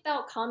thing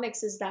about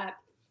comics is that,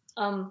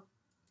 um,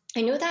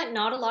 I know that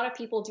not a lot of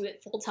people do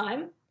it full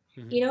time,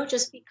 mhm,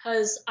 just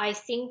because I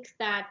think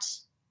that,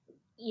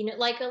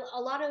 like a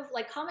lot of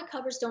like comic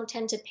covers don't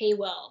tend to pay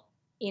well,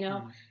 you know,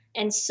 mhm.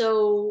 and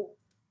so,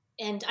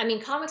 and I mean,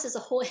 comics as a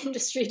whole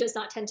industry does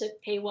not tend to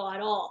pay well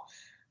at all.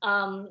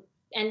 Um,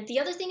 and the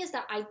other thing is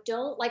that I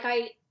don't like,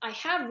 I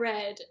have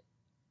read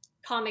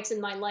comics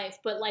in my life,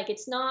 but like,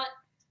 it's not,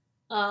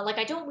 like,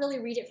 I don't really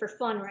read it for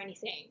fun or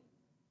anything,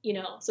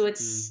 so Mm.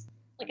 it's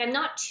like, I'm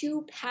not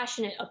too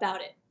passionate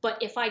about it,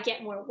 but if I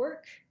get more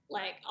work,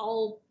 like,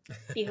 I'll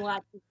be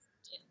glad to do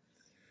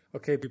it.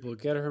 Okay, people,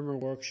 get her more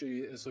work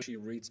so she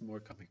reads more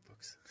comic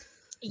books.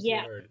 You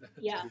Yeah. heard.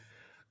 Yeah.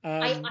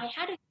 Um, I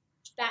had a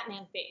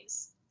Batman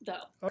phase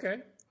though.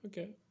 okay,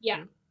 okay, Yeah.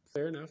 yeah,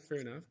 fair enough, fair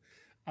enough.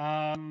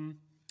 Um,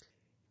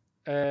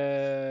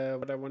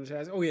 what I wanted to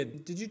ask, oh yeah,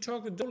 did you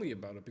talk to Dolly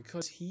about it?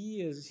 Because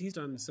he's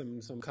done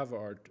some cover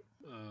art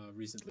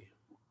recently,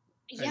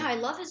 Yeah, and I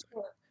love his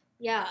work.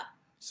 Yeah.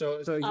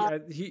 so Uh,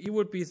 he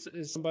would be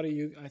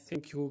somebody I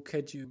think who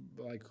could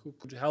who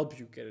could help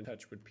you get in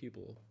touch with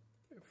people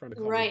from the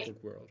comic right.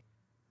 book world.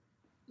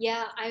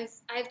 Yeah,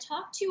 I've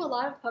talked to a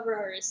lot of cover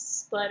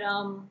artists, but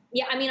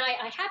yeah, I mean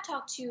I had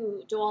talked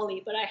to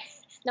Diwali, but I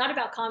not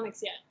about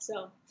comics yet.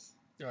 So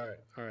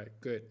All right,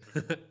 good.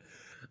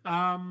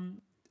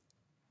 um,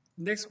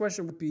 Next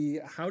question would be: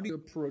 how do you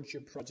approach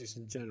your projects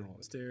in general?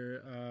 Is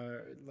there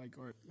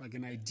like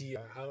an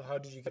idea? How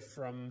did you get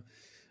from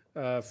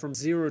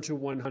 0 to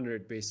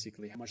 100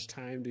 basically? How much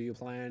time do you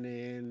plan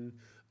in,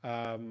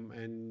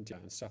 and yeah,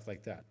 and stuff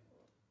like that?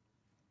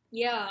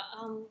 yeah,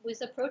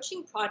 with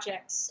approaching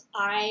projects,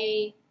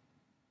 I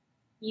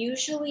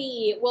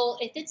usually, well,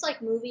 if it's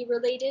like movie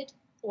related,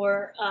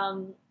 or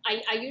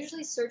I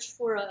usually search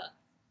for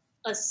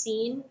a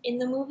scene in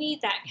the movie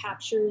that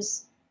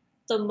captures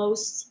the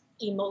most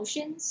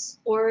emotions,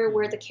 or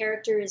where Hmm. the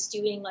character is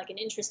doing like an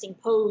interesting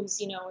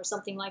pose, or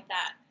something like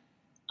that.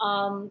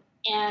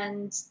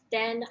 And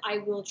then I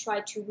will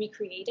try to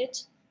recreate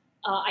it.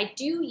 I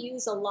do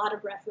use a lot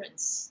of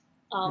reference,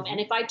 and Hmm.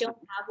 if I don't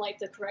have like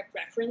the correct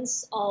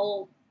reference,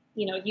 I'll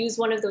use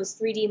one of those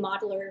 3D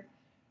modeler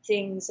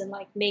things and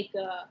like make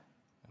a.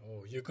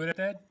 Oh, you're good at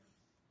that?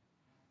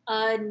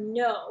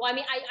 No, I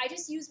mean I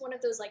just use one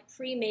of those like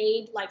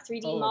pre-made like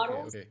 3D Oh, okay,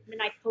 models, okay. and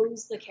then I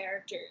pose the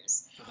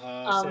characters.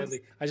 Um,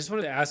 Sadly, I just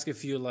wanted to ask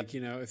if you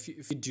if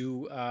you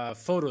do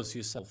photos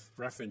yourself,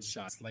 reference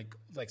shots,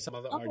 like some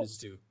other oh, artists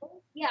do.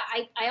 yeah,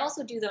 I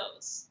also do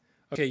those.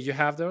 Okay, you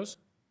have those?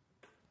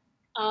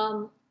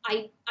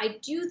 I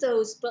do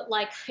those, but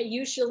like I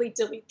usually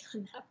delete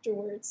them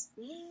afterwards.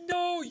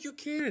 No, you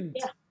can't.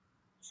 Yeah,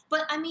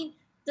 but I mean,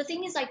 the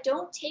thing is, I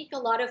don't take a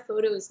lot of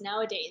photos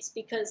nowadays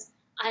because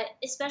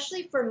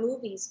especially for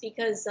movies,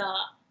 because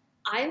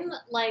I'm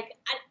like,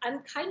 I'm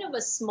kind of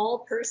a small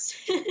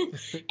person,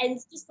 and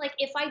it's just like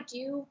if I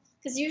do,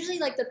 because usually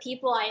like the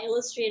people I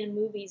illustrate in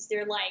movies,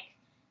 they're like,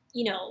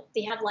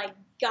 they have like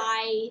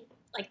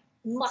like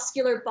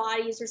muscular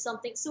bodies or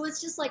something. So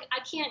it's just like I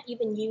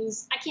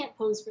can't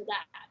pose for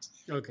that.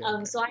 Okay,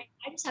 okay. So I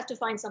just have to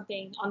find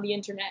something on the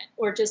internet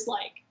or just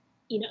like,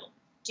 you know,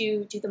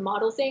 do the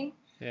model thing.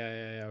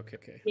 Yeah. Okay,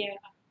 okay. Yeah.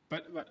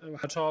 But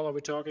how tall are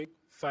we talking?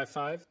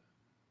 5'5",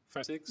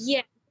 5'6"?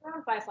 Yeah.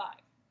 Around 5'5".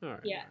 All right,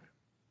 Yeah.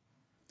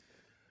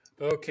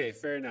 all right. Okay,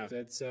 fair enough.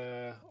 That's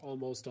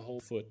almost a whole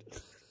foot.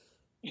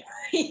 Yeah.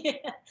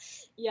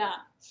 Yeah.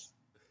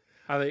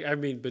 I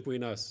mean,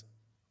 between us.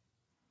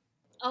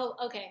 Oh,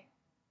 okay.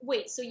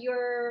 Wait, so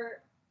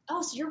you're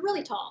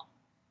really tall.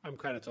 I'm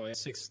kind of tall. Yeah,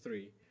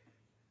 6'3".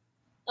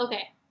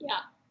 Okay. Yeah.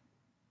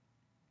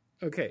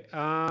 Okay.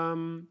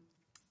 And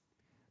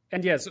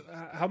yes,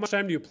 how much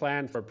time do you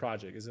plan for a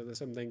project? Is it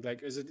something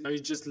like, are you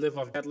just live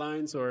off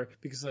deadlines, or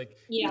because like,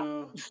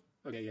 Yeah.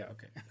 okay, yeah,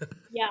 okay.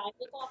 Yeah. I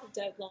live off of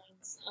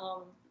deadlines.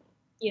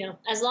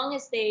 As long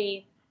as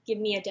they give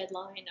me a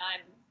deadline,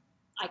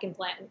 I can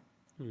plan.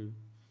 Hmm.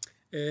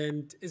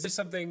 And is there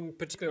something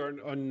particular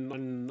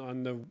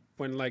on the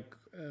when like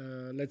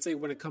let's say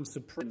when it comes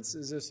to prints,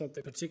 is there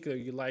something particular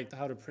you like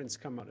how the prints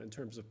come out in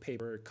terms of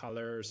paper,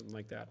 color, or something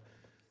like that?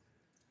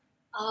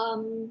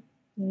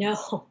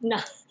 No,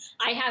 not.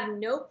 I have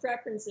no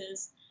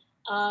preferences.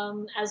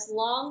 As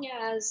long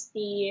as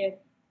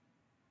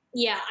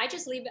yeah, I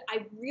just leave it.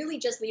 I really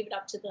just leave it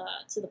up to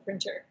the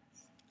printer.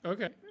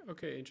 Okay,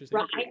 okay, interesting.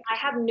 Right. I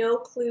have no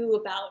clue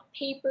about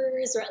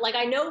papers, or like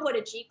I know what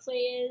a G clay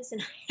is,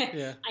 and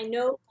Yeah, I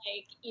know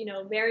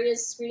like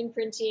various screen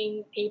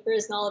printing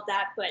papers and all of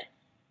that, but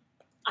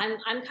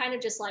I'm kind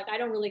of just like I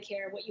don't really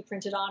care what you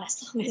print it on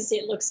as long as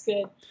it looks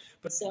good.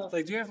 but So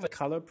like, do you have like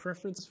color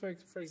preferences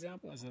for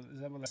example? Is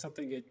that like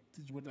something you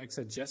would like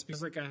suggest?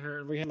 Because like I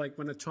heard we had like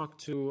when I talked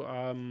to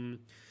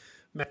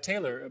Matt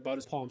Taylor about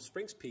his Palm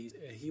Springs piece,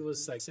 he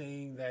was like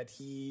saying that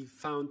he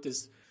found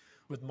this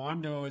with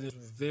Mondo, this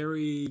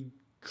very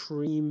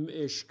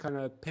cream-ish kind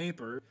of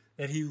paper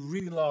that he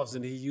really loves,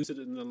 and he used it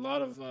in a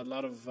lot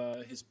of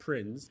his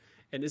prints.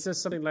 And is there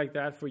something like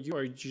that for you,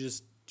 or you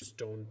just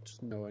don't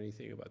know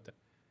anything about that?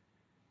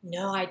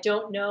 No, I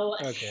don't know.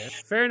 Okay,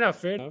 fair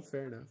enough.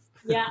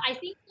 Yeah, I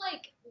think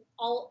like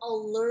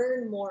I'll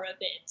learn more of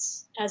it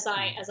as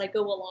I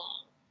go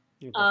along.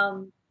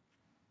 Okay.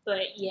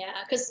 But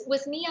yeah, because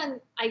with me,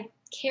 I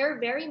care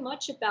very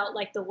much about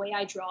like the way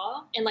I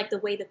draw and like the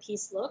way the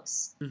piece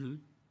looks. Mm-hmm.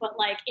 But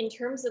like in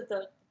terms of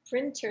the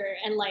printer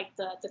and like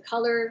the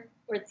color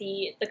or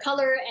the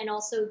color and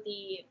also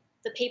the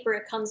paper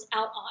it comes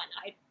out on,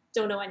 I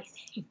don't know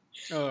anything.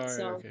 Oh, all right,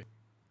 So okay.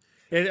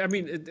 I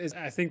mean,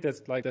 I think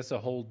that's a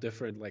whole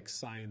different like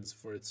science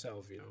for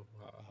itself,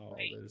 how all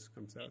right. this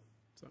comes out.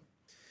 So,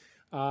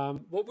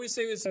 what would you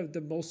say is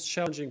the most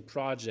challenging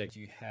project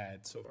you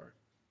had so far?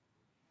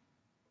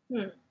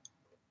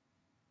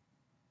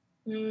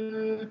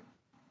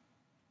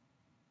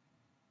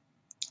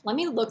 Let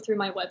me look through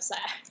my website.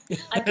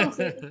 I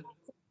completely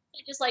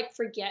just like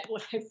forget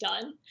what I've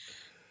done.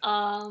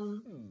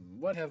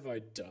 What have I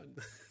done?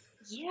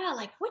 Yeah,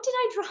 like what did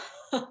I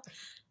draw?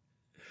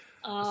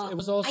 It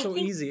was all so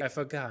think, easy. I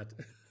forgot.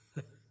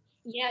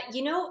 yeah,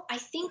 I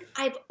think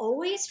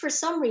for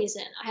some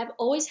reason, I have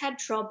always had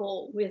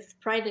trouble with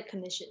private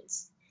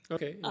commissions.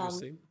 Okay,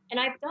 interesting. And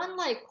I've done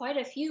like quite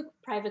a few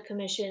private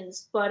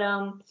commissions, but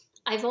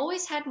I've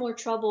always had more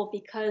trouble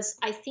because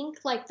I think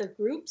like the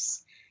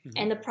groups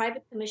and the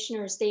private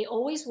commissioners, they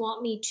always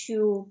want me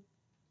to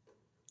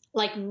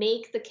like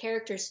make the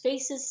characters'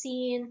 faces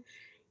seen,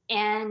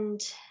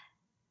 and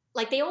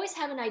like they always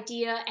have an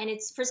idea, and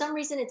it's for some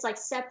reason it's like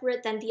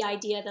separate than the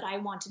idea that I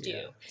want to do.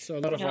 Yeah. So a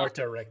lot of art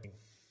directing.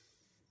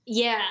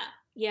 Yeah.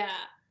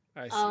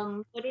 I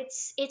see. But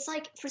it's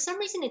like for some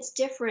reason it's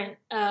different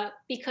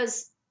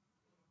because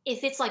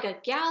if it's like a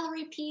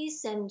gallery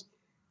piece, and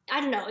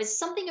I don't know, it's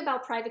something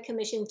about private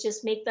commissions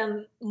just make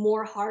them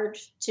more hard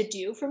to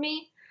do for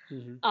me.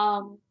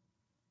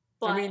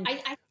 But I mean,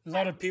 a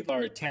lot of people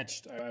are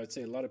attached. I would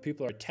say a lot of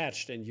people are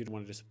attached, and you don't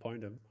want to disappoint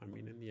them. I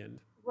mean, in the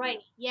end. Right.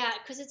 Yeah,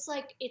 because it's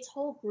like it's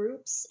whole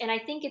groups, and I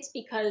think it's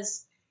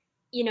because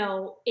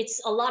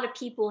it's a lot of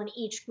people in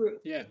each group.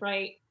 Yeah.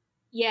 Right.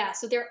 Yeah.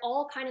 So they're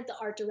all kind of the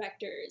art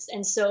directors,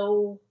 and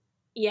so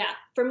yeah,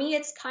 for me,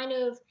 it's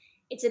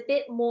a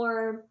bit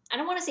more. I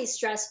don't want to say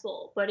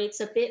stressful, but it's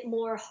a bit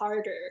more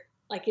harder.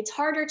 Like it's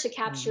harder to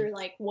capture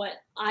like what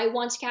I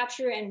want to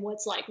capture and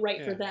what's like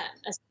right for them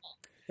as well.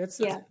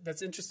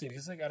 That's interesting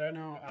because like I don't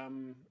know.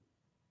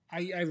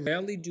 I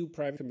rarely do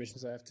private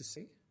commissions, I have to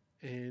say.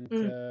 And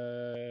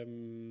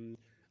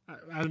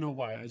I don't know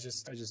why. I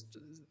just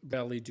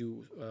rarely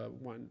do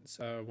one.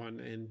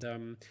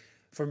 And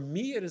for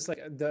me, it is like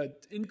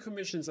in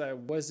commissions I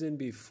was in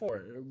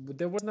before,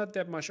 there was not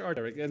that much art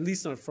directing, at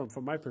least not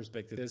from my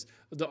perspective.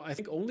 I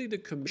think only the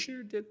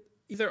commissioner did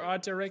either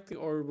art directing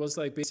or was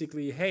like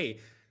basically, hey,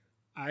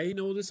 I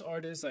know this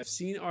artist. I've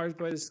seen art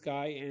by this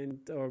guy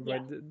or by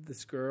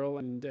this girl,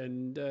 and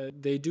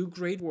they do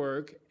great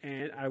work,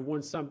 and I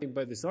want something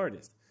by this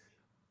artist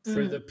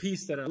for the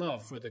piece that I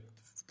love, for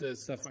the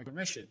stuff I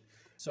commission.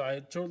 So I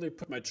totally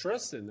put my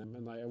trust in them,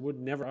 and I would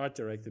never art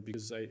direct it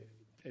because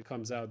it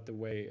comes out the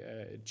way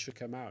it should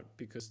come out,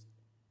 because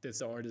that's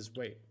the artist's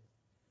way.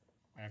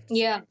 I have to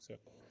say. So.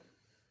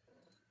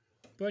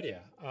 But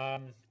yeah,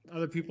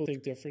 other people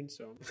think different,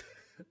 so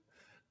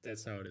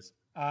that's how it is.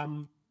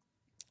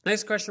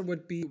 Next question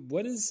would be,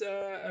 what is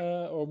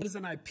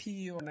an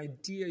IP or an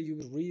idea you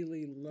would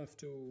really love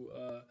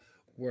to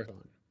work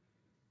on?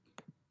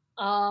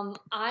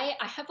 I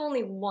have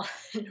only one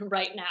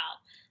right now.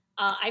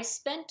 I've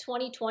spent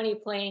 2020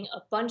 playing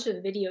a bunch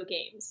of video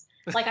games.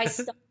 Like I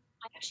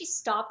actually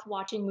stopped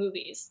watching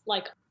movies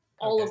like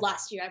all of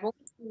last year. I've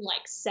only seen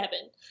like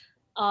 7.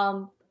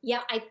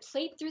 Yeah, I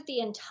played through the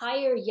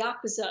entire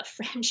Yakuza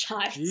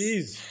franchise.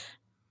 Jeez.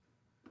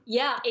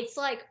 Yeah, it's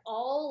like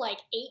all like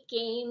 8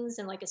 games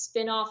and like a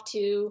spin-off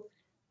too.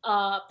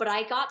 But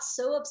I got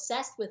so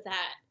obsessed with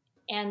that.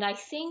 And I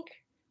think,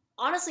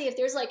 honestly, if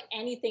there's like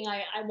anything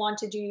I want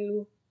to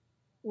do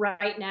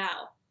right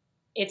now,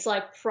 it's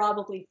like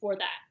probably for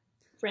that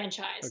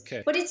franchise.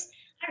 Okay. But it's,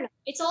 I don't know,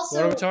 it's also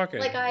what are we talking?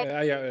 like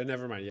yeah,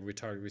 never mind. Yeah,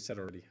 we said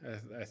already.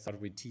 I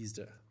thought we teased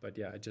it, but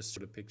yeah, I just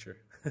saw the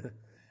picture.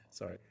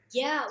 Sorry.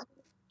 Yeah,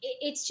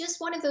 it's just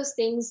one of those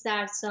things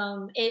that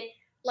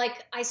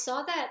like I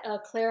saw that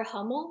Claire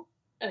Hummel,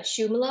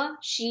 Shumala,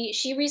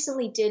 she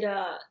recently did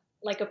a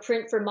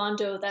print for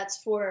Mondo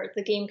that's for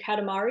the game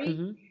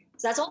Katamari.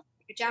 So that's all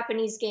a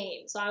Japanese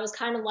game. So I was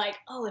kind of like,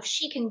 oh, if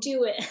she can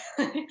do it,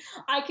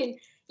 I can.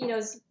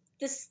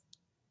 This,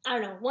 I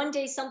don't know. One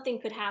day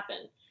something could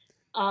happen.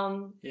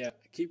 Yeah,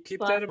 keep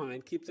that in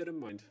mind. Keep that in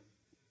mind.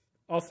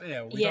 Off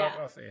air. We talk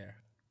off air.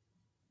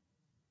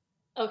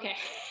 Okay.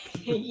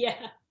 Yeah.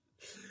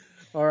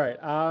 All right.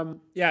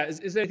 Yeah.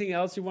 Is there anything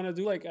else you want to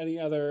do? Like any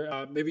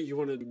other? Maybe you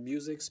want to do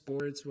music,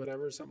 sports,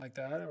 whatever, something like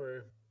that,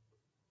 or?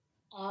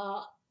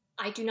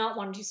 I do not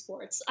want to do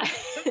sports.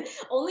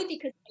 Only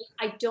because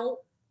I don't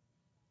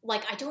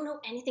like I don't know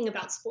anything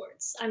about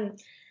sports.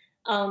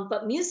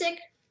 But music,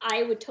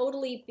 I would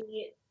totally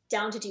be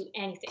down to do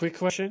anything. Quick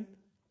question.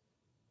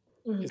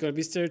 Mhm. It's going to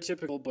be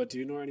stereotypical, but do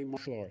you know any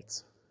martial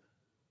arts?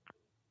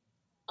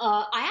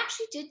 I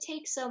actually did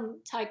take some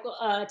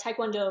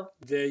taekwondo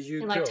There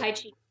you and go. like tai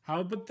chi.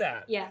 How about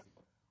that? Yeah.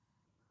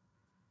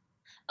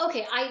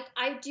 Okay,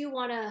 I do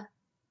want to.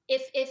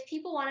 If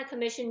people want to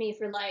commission me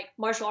for like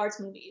martial arts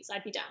movies,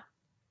 I'd be down.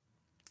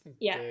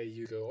 Yeah. There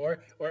you go.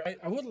 Or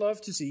I would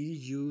love to see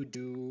you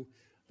do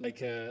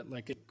like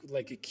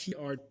a key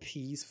art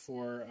piece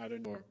for, I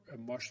don't know, a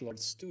martial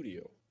arts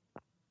studio.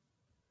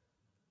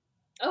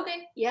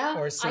 Okay. Yeah.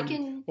 Or I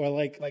can. or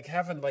like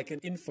having like an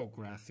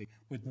infographic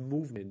with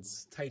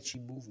movements, Tai Chi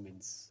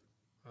movements.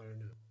 I don't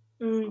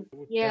know.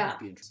 That Yeah. would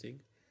be interesting.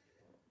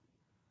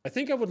 I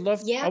think I would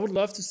love Yeah. I would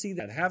love to see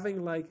that,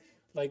 having like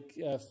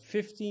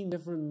 15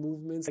 different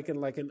movements,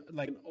 like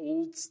an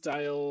old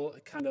style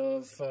kind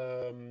of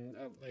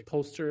like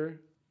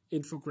poster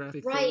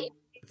infographic Right. thing.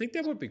 I think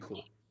that would be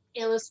cool.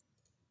 Illustrate,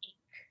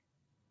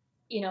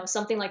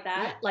 something like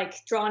that, Yeah.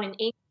 like drawn in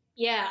ink.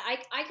 Yeah,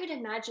 I could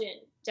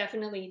imagine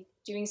definitely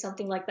doing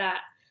something like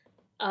that.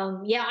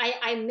 Yeah,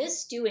 I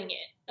miss doing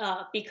it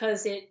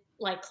because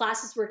like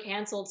classes were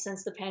canceled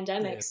since the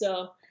pandemic. Yeah.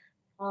 So,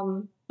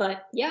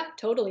 but yeah,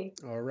 totally.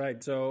 All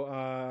right.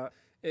 So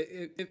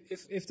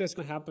if that's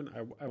gonna happen,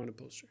 I want a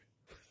poster.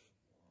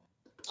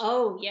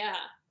 Oh yeah,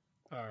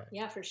 All right.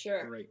 yeah, for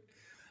sure. Great.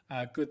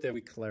 Good that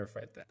we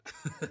clarified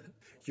that.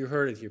 You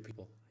heard it here,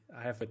 people.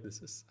 I have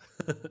witnesses.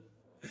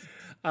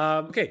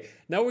 Okay,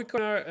 now we're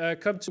gonna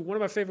come to one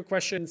of my favorite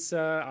questions.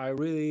 I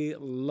really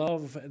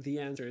love the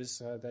answers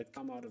that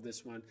come out of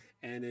this one,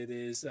 and it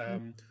is,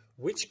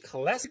 which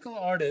classical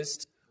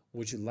artist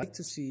would you like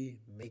to see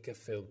make a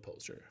film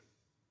poster?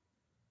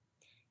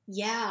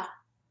 Yeah,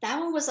 that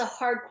one was a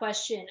hard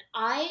question.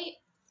 I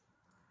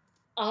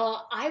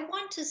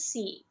want to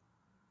see,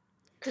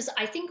 because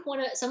I think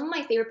some of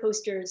my favorite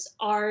posters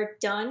are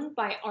done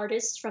by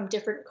artists from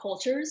different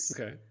cultures,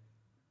 Okay.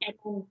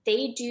 and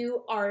they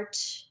do art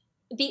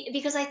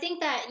because I think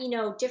that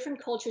different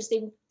cultures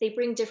they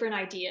bring different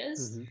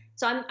ideas.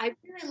 So I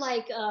really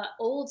like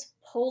old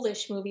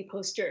Polish movie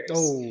posters.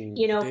 Oh,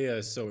 they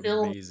are so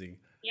film. amazing.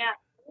 Yeah,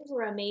 those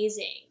were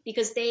amazing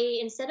because they,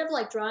 instead of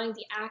like drawing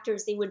the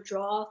actors, they would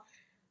draw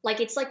like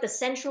it's like the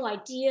central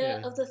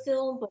idea of the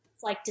film, but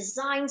it's like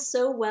designed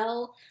so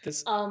well.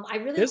 I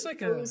really there's like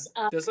like those,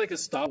 there's like a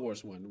Star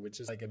Wars one which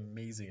is like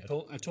amazing.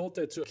 I told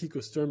that to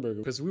Kiko Sternberger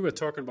because we were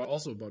talking about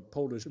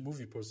Polish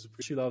movie posters.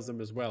 She loves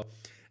them as well,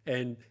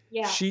 and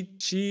yeah,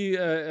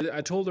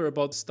 I told her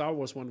about the Star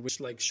Wars one, which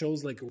like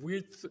shows like a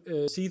weird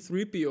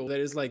C-3PO that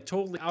is like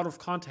totally out of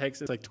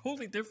context. It's like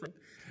totally different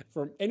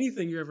from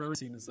anything you've ever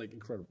seen. It's like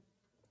incredible.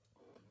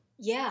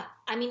 Yeah,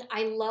 I mean,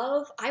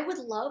 I would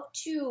love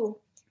to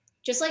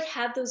just like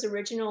have those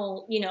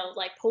original,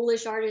 like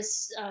Polish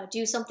artists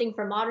do something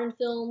for modern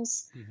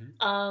films.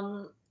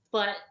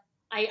 But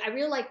I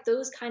really like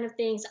those kind of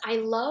things. I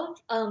love,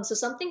 so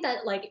something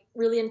that like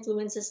really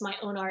influences my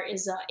own art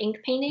is ink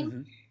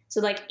painting.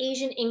 So like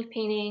Asian ink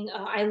painting.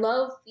 I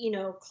love,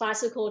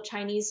 classical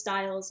Chinese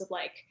styles of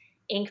like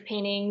ink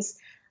paintings.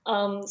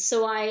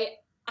 So I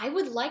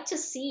would like to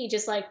see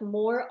just like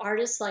more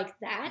artists like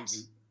that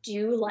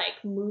do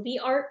like movie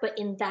art, but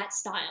in that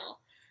style.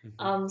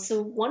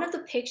 So one of the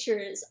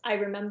pictures I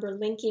remember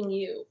linking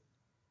you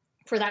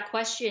for that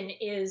question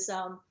is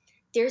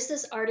there's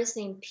this artist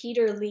named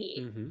Peter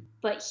Lee,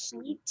 but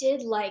he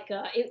did like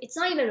it's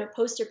not even a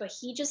poster, but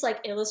he just like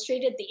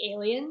illustrated the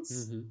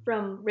aliens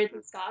from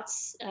Ridley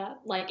Scott's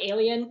like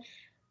Alien,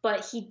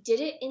 but he did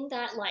it in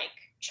that like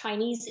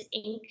Chinese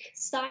ink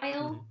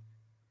style.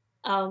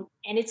 And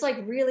it's like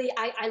really,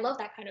 I love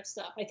that kind of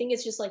stuff. I think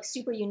it's just like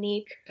super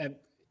unique.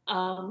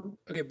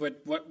 Okay,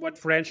 but what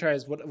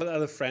franchise? What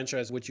other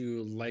franchise would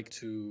you like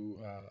to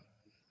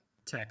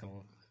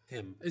tackle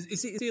him?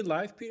 Is he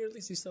alive, Peter? At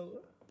least he's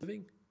still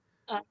living.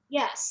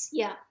 Yes,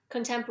 yeah,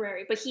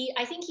 contemporary. But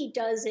I think he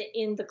does it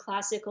in the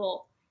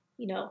classical,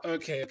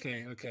 Okay.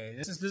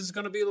 This is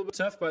gonna be a little bit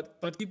tough,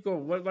 but keep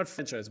going. What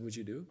franchise would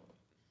you do?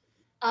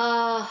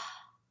 I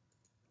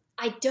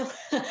don't.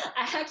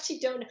 I actually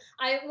don't.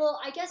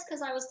 I guess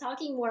because I was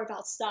talking more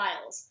about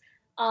styles.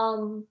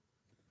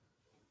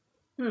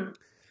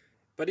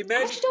 But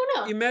imagine, I actually don't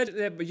know. Imagine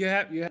that, but you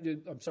have.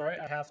 I'm sorry,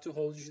 I have to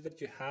hold you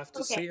that you have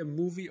to say a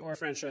movie or a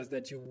franchise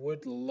that you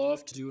would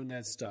love to do in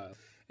that style,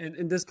 and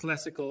in this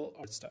classical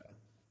art style.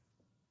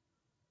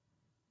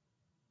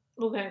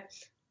 Okay.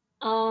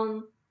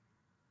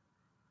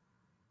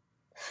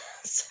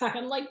 Sorry,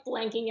 I'm like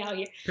blanking out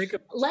here. Pick a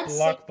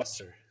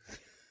blockbuster.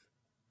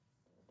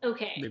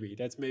 Okay. Maybe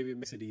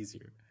makes it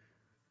easier.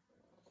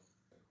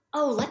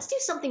 Oh, let's do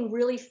something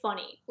really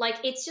funny. Like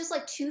it's just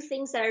like two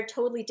things that are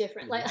totally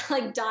different. Like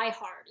Die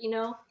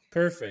Hard,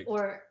 Perfect.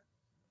 Or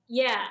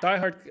yeah. Die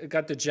Hard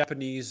got the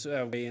Japanese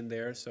way in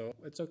there, so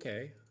it's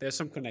okay. There's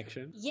some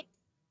connection. Yeah.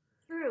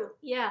 True.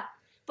 Yeah.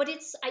 But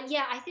it's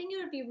I think it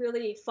would be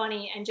really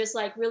funny and just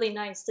like really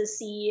nice to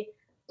see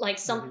like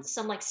Mm-hmm.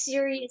 some like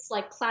serious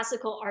like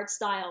classical art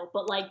style,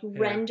 but like Yeah.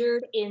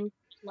 rendered in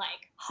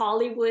like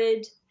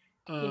Hollywood,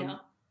 you know. Um,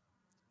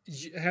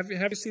 have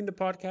you seen the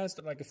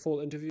podcast, like a full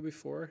interview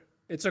before?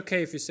 It's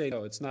okay if you say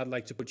no. It's not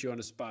like to put you on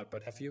the spot,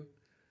 but have you?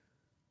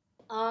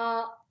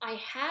 I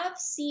have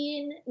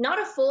seen not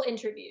a full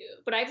interview,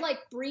 but I've like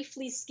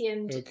briefly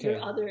skimmed your Okay.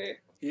 other.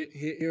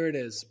 Here it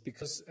is,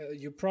 because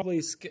you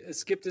probably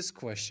skip this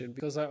question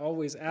because I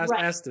always Right.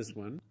 ask this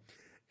one.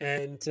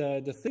 And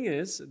the thing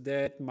is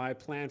that my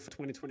plan for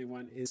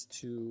 2021 is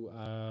to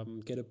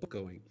get a book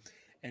going.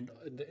 And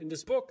in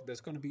this book, there's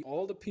going to be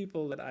all the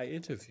people that I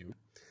interview.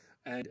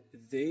 And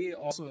they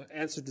also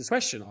answered this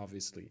question,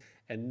 obviously.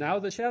 And now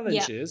the Yeah.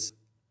 challenge is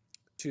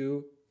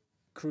to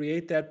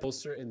create that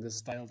poster in the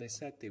style they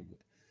said they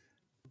would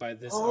by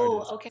this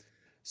artist. Oh, okay.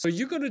 So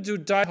you're going to do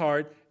Die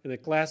Hard in a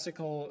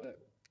classical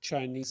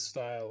Chinese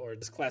style or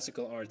this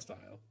classical art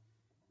style.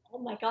 Oh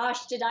my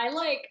gosh, did I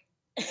like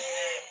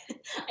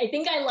I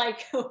think I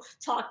like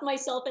talked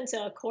myself into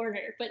a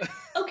corner, but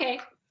okay.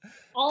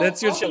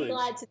 That's your I'll be challenge.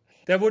 glad to.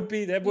 That would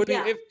be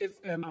Yeah. if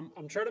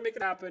I'm trying to make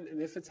it happen,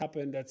 and if it's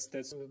happened, that's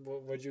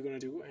what you're gonna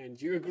do, and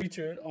you agree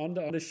to it on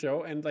the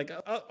show, and like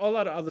a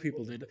lot of other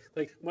people did.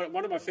 Like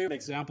one of my favorite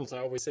examples I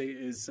always say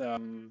is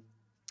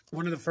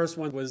one of the first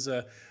ones was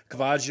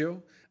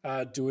Cavaggio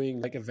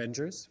doing like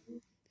Avengers.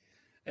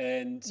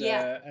 And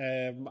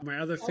Yeah. my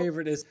other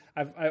favorite is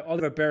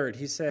Oliver Barrett.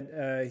 He said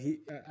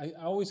I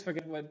always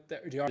forget what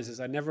the artist is.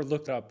 I never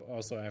looked up.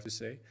 Also, I have to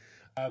say,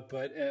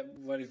 but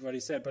what he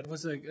said. But it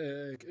was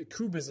a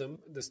cubism.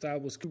 The style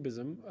was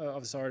cubism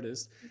of this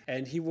artist,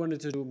 and he wanted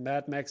to do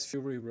Mad Max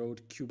Fury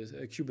Road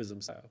cubism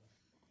style.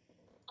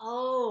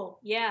 Oh,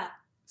 yeah.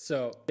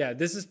 So yeah,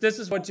 this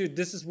is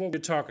what we're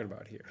talking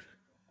about here.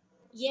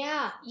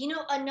 Yeah, you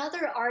know,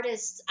 another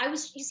artist,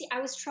 you see, I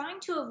was trying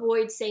to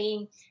avoid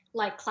saying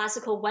like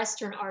classical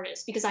Western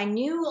artist because I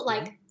knew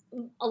like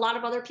a lot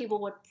of other people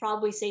would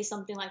probably say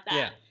something like that.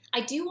 Yeah. I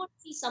do want to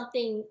see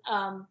something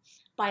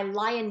by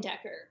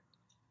Leyendecker,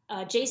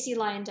 JC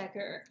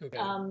Leyendecker,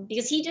 Okay.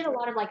 because he did a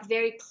lot of like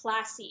very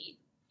classy,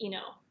 you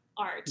know,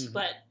 art.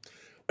 But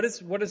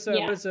What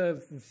yeah, is a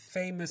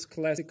famous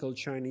classical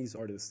Chinese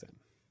artist then?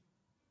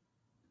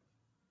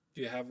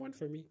 Do you have one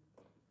for me?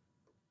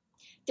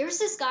 there's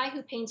this guy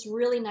who paints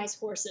really nice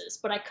horses,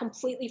 but I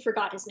completely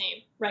forgot his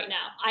name right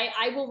now.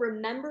 I will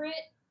remember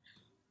it.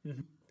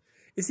 Mhm.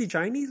 Is he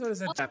Chinese or is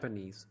that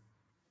Japanese?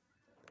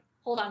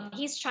 Hold on,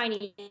 he's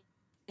Chinese.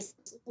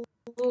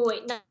 Ooh,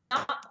 wait,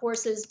 not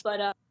horses,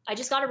 but I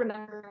just got to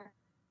remember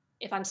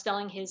if I'm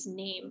spelling his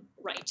name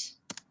right.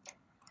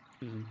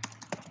 Mhm.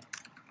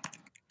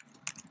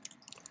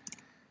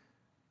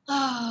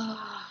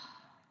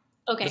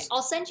 Okay, This-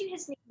 I'll send you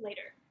his name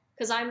later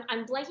because I'm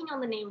blanking on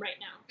the name right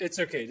now. It's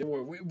okay. Don't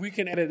worry. We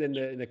can edit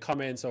in the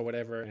comments or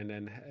whatever, and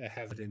then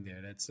have it in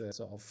there. That's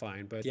all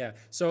fine. But yeah,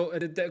 so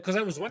because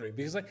I was wondering,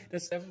 because like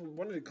that's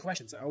one of the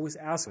questions I always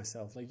ask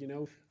myself. Like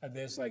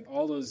there's like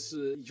all those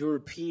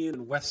European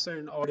and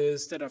Western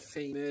artists that are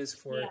famous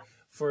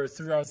for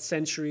throughout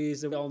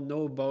centuries that we all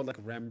know about, like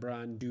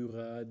Rembrandt,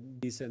 Dürer,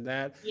 this and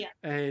that. Yeah.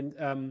 And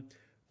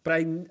but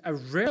I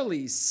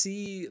rarely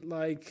see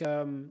like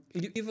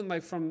even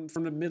like from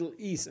the Middle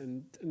East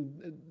and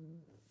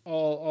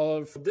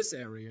all from this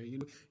area,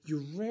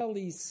 you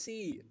rarely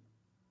see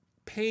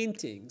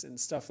paintings and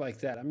stuff like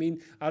that. I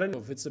mean, I don't know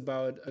if it's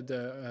about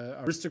the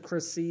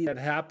aristocracy that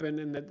happened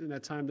in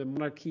that time, the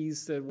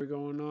monarchies that were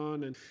going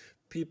on, and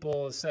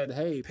people said,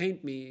 "Hey,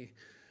 paint me,"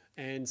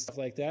 and stuff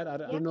like that. I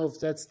don't know if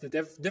that's the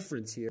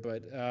difference here,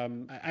 but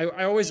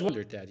I always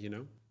wondered that,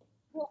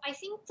 Well, I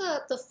think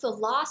the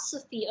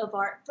philosophy of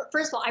art.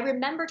 First of all, I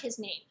remembered his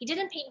name. He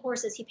didn't paint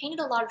horses. He painted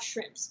a lot of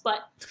shrimps.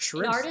 But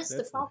Shrimps, an artist, the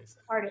that's proper nice.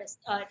 artist,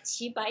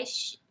 Qi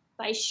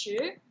Bai Shi.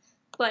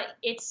 But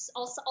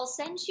I'll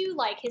send you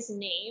like his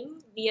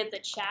name via the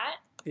chat.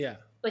 Yeah.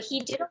 But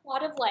he did a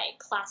lot of like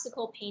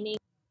classical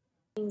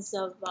paintings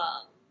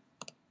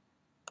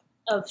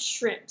of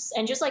shrimps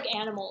and just like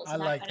animals I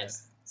and that like kind of that.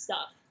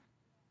 stuff.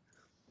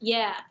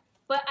 Yeah,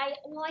 but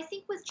I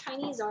think with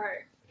Chinese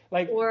art,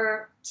 Like,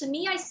 or to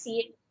me, I see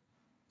it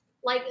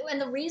like, and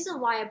the reason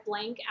why I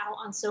blank out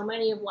on so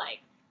many of like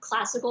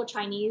classical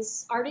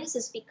Chinese artists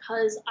is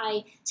because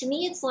to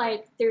me, it's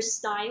like their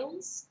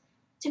styles.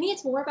 To me,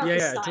 it's more about the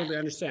yeah, style. I totally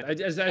understand. I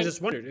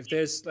just wondered if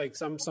there's like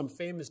some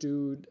famous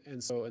dude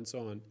and so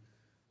on,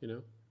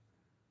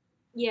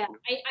 Yeah,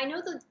 I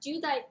know the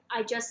dude that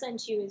I just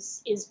sent you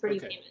is pretty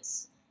Okay.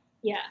 famous.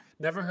 Yeah.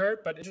 Never heard,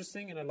 but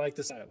interesting, and I like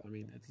the style. I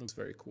mean, it looks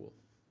very cool.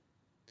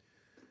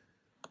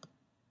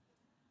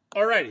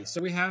 Alrighty,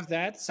 so we have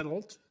that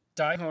settled.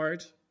 Die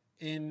Hard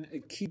in a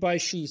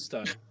Kibaishi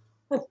style.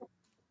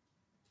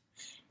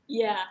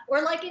 Yeah,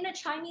 or like in a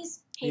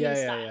Chinese painting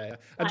style. Yeah.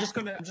 I'm just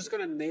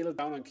gonna nail it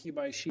down on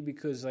Kibaishi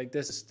because like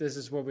this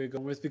is what we're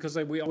going with, because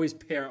like we always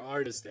pair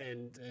artist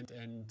and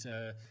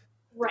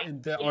Right.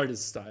 and the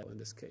artist style in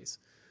this case.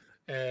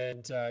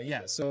 And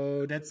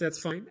so that's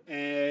fine.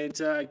 And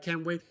I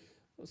can't wait.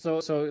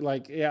 So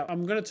like, yeah,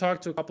 I'm gonna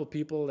talk to a couple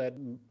people that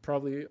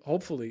probably,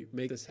 hopefully,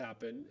 make this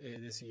happen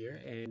this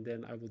year, and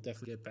then I will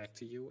definitely get back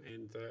to you.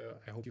 And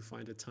I hope you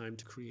find a time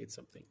to create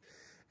something.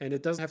 And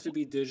it doesn't have to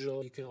be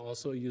digital. You can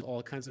also use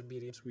all kinds of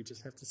mediums. We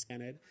just have to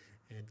scan it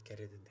and get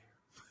it in there.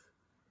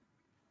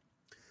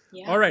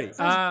 Yeah. Alrighty.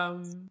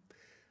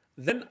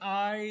 Then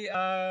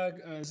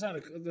it's not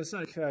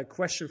a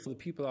question for the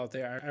people out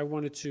there. I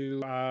wanted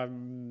to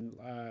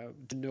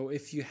know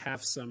if you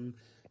have some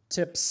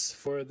tips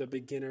for the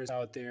beginners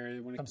out there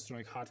when it comes to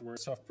like hardware,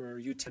 software,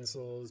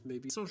 utensils,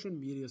 maybe social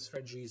media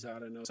strategies. I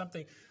don't know,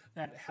 something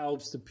that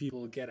helps the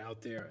people get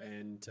out there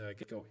and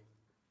get going.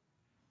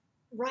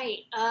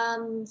 Right.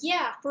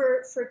 Yeah.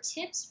 For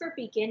tips for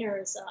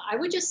beginners, I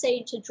would just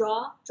say to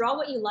draw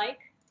what you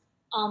like,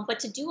 but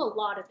to do a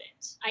lot of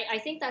it. I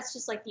think that's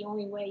just like the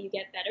only way you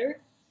get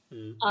better.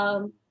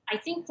 I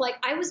think like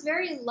I was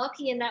very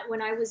lucky in that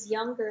when I was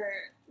younger,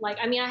 like,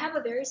 I mean, I have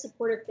a very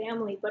supportive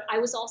family, but I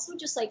was also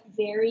just like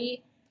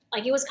very,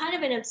 like, it was kind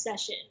of an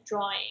obsession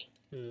drawing.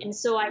 And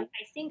so I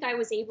think I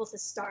was able to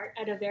start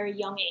at a very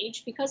young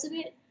age because of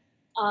it.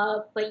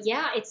 But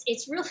yeah,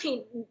 it's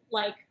really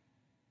like,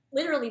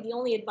 literally the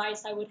only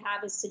advice I would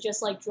have is to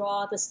just like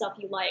draw the stuff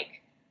you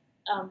like,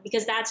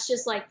 because that's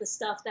just like the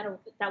stuff that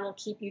will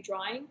keep you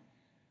drawing.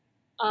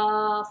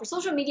 For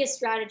social media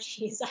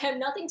strategies, I have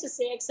nothing to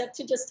say except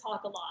to just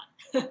talk a lot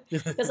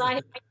because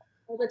I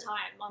all the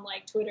time on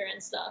like Twitter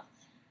and stuff,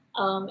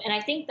 and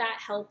I think that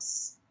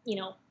helps, you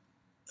know,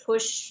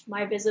 push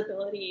my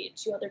visibility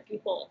to other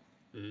people.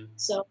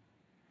 So,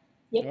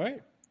 yep. All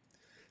right,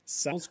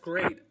 sounds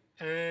great.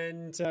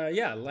 And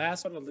yeah,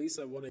 last but not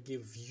least, I want to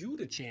give you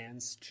the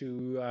chance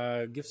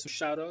to give some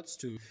shout outs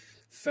to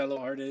fellow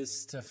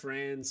artists,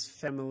 friends,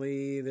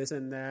 family, this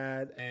and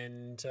that,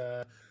 and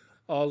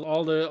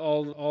all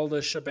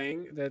the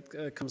shebang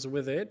that comes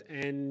with it.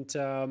 And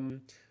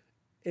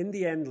in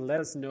the end, let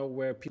us know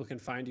where people can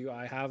find you.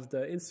 I have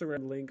the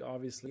Instagram link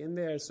obviously in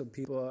there, so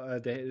people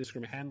the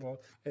Instagram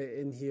handle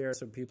in here,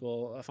 so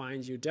people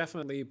find you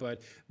definitely.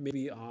 But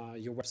maybe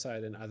your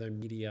website and other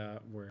media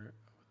where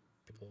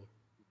people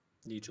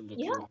need to look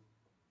you up.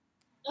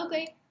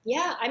 Okay.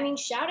 Yeah. I mean,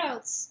 shout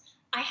outs.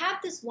 I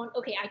have this one.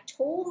 Okay. I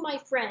told my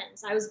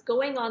friends I was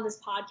going on this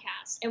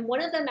podcast, and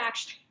one of them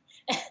actually,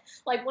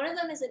 like, one of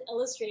them is an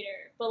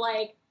illustrator, but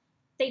like,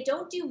 they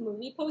don't do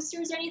movie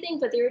posters or anything,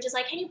 but they were just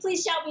like, can you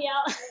please shout me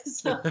out?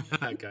 So,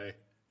 okay.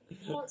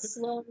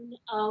 Sloan.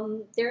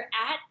 Their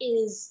at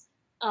is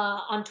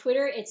on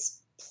Twitter.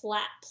 It's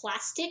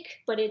plastic,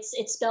 but it's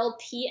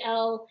spelled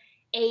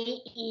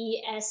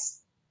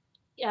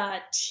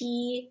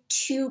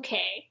PLAEST2K.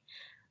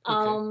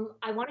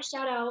 I want to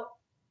shout out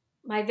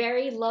my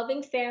very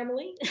loving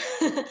family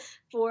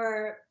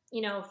for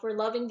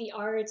loving the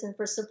arts and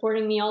for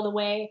supporting me all the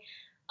way.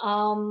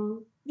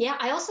 Yeah,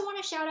 I also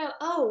want to shout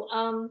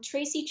out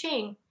Tracy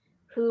Chang,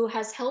 who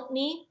has helped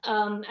me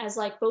as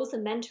like both a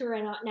mentor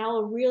and now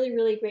a really,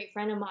 really great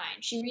friend of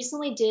mine. She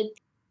recently did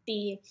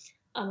the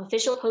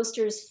official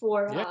posters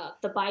for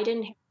the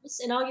Biden-Harris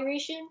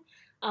inauguration,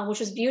 which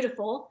was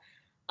beautiful.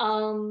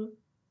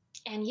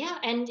 And yeah,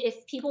 and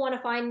if people want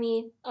to find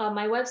me,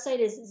 my website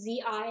is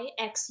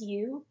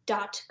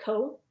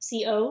zixu.co.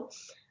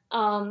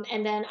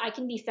 And then I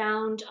can be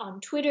found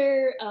on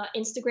Twitter,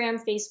 Instagram,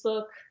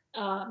 Facebook.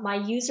 My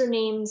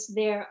usernames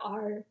there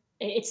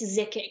it's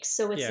Zikix.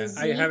 So it's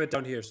I have it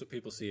down here so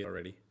people see it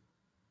already.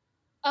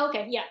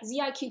 Okay, yeah,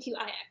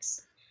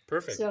 ZIQQIX.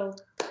 Perfect.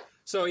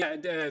 So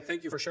yeah,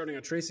 thank you for shouting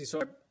out Tracy.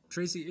 So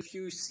Tracy, if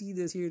you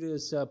hear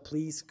this,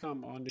 please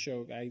come on the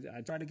show. I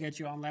tried to get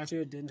you on last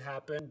year. It didn't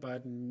happen,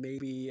 but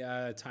maybe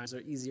times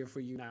are easier for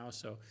you now.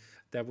 So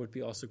that would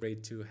be also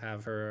great to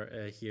have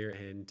her here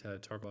and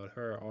talk about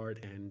her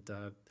art and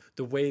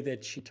the way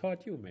that she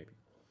taught you, maybe.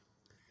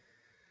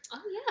 Oh,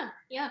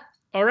 yeah.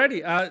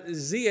 Alrighty,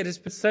 Z, it has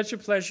been such a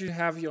pleasure to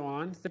have you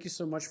on. Thank you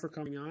so much for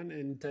coming on,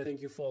 and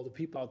thank you for all the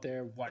people out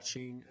there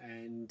watching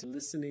and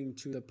listening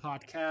to the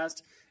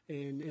podcast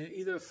in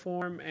either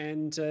form.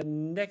 And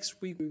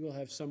next week we will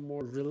have some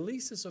more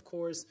releases, of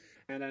course,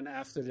 and then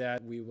after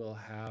that we will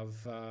have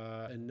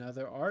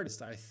another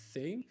artist. I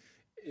think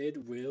it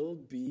will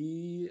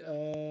be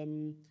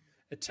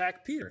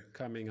Attack Peter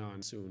coming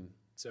on soon.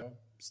 So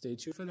stay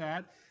tuned for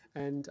that,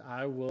 and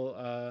I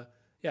will.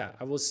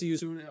 I will see you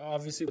soon,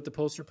 obviously, with the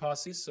poster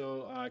posse,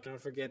 so I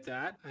cannot forget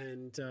that.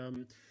 And,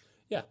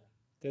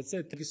 that's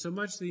it. Thank you so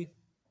much, Lee.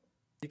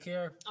 Take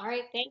care. All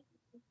right, thanks.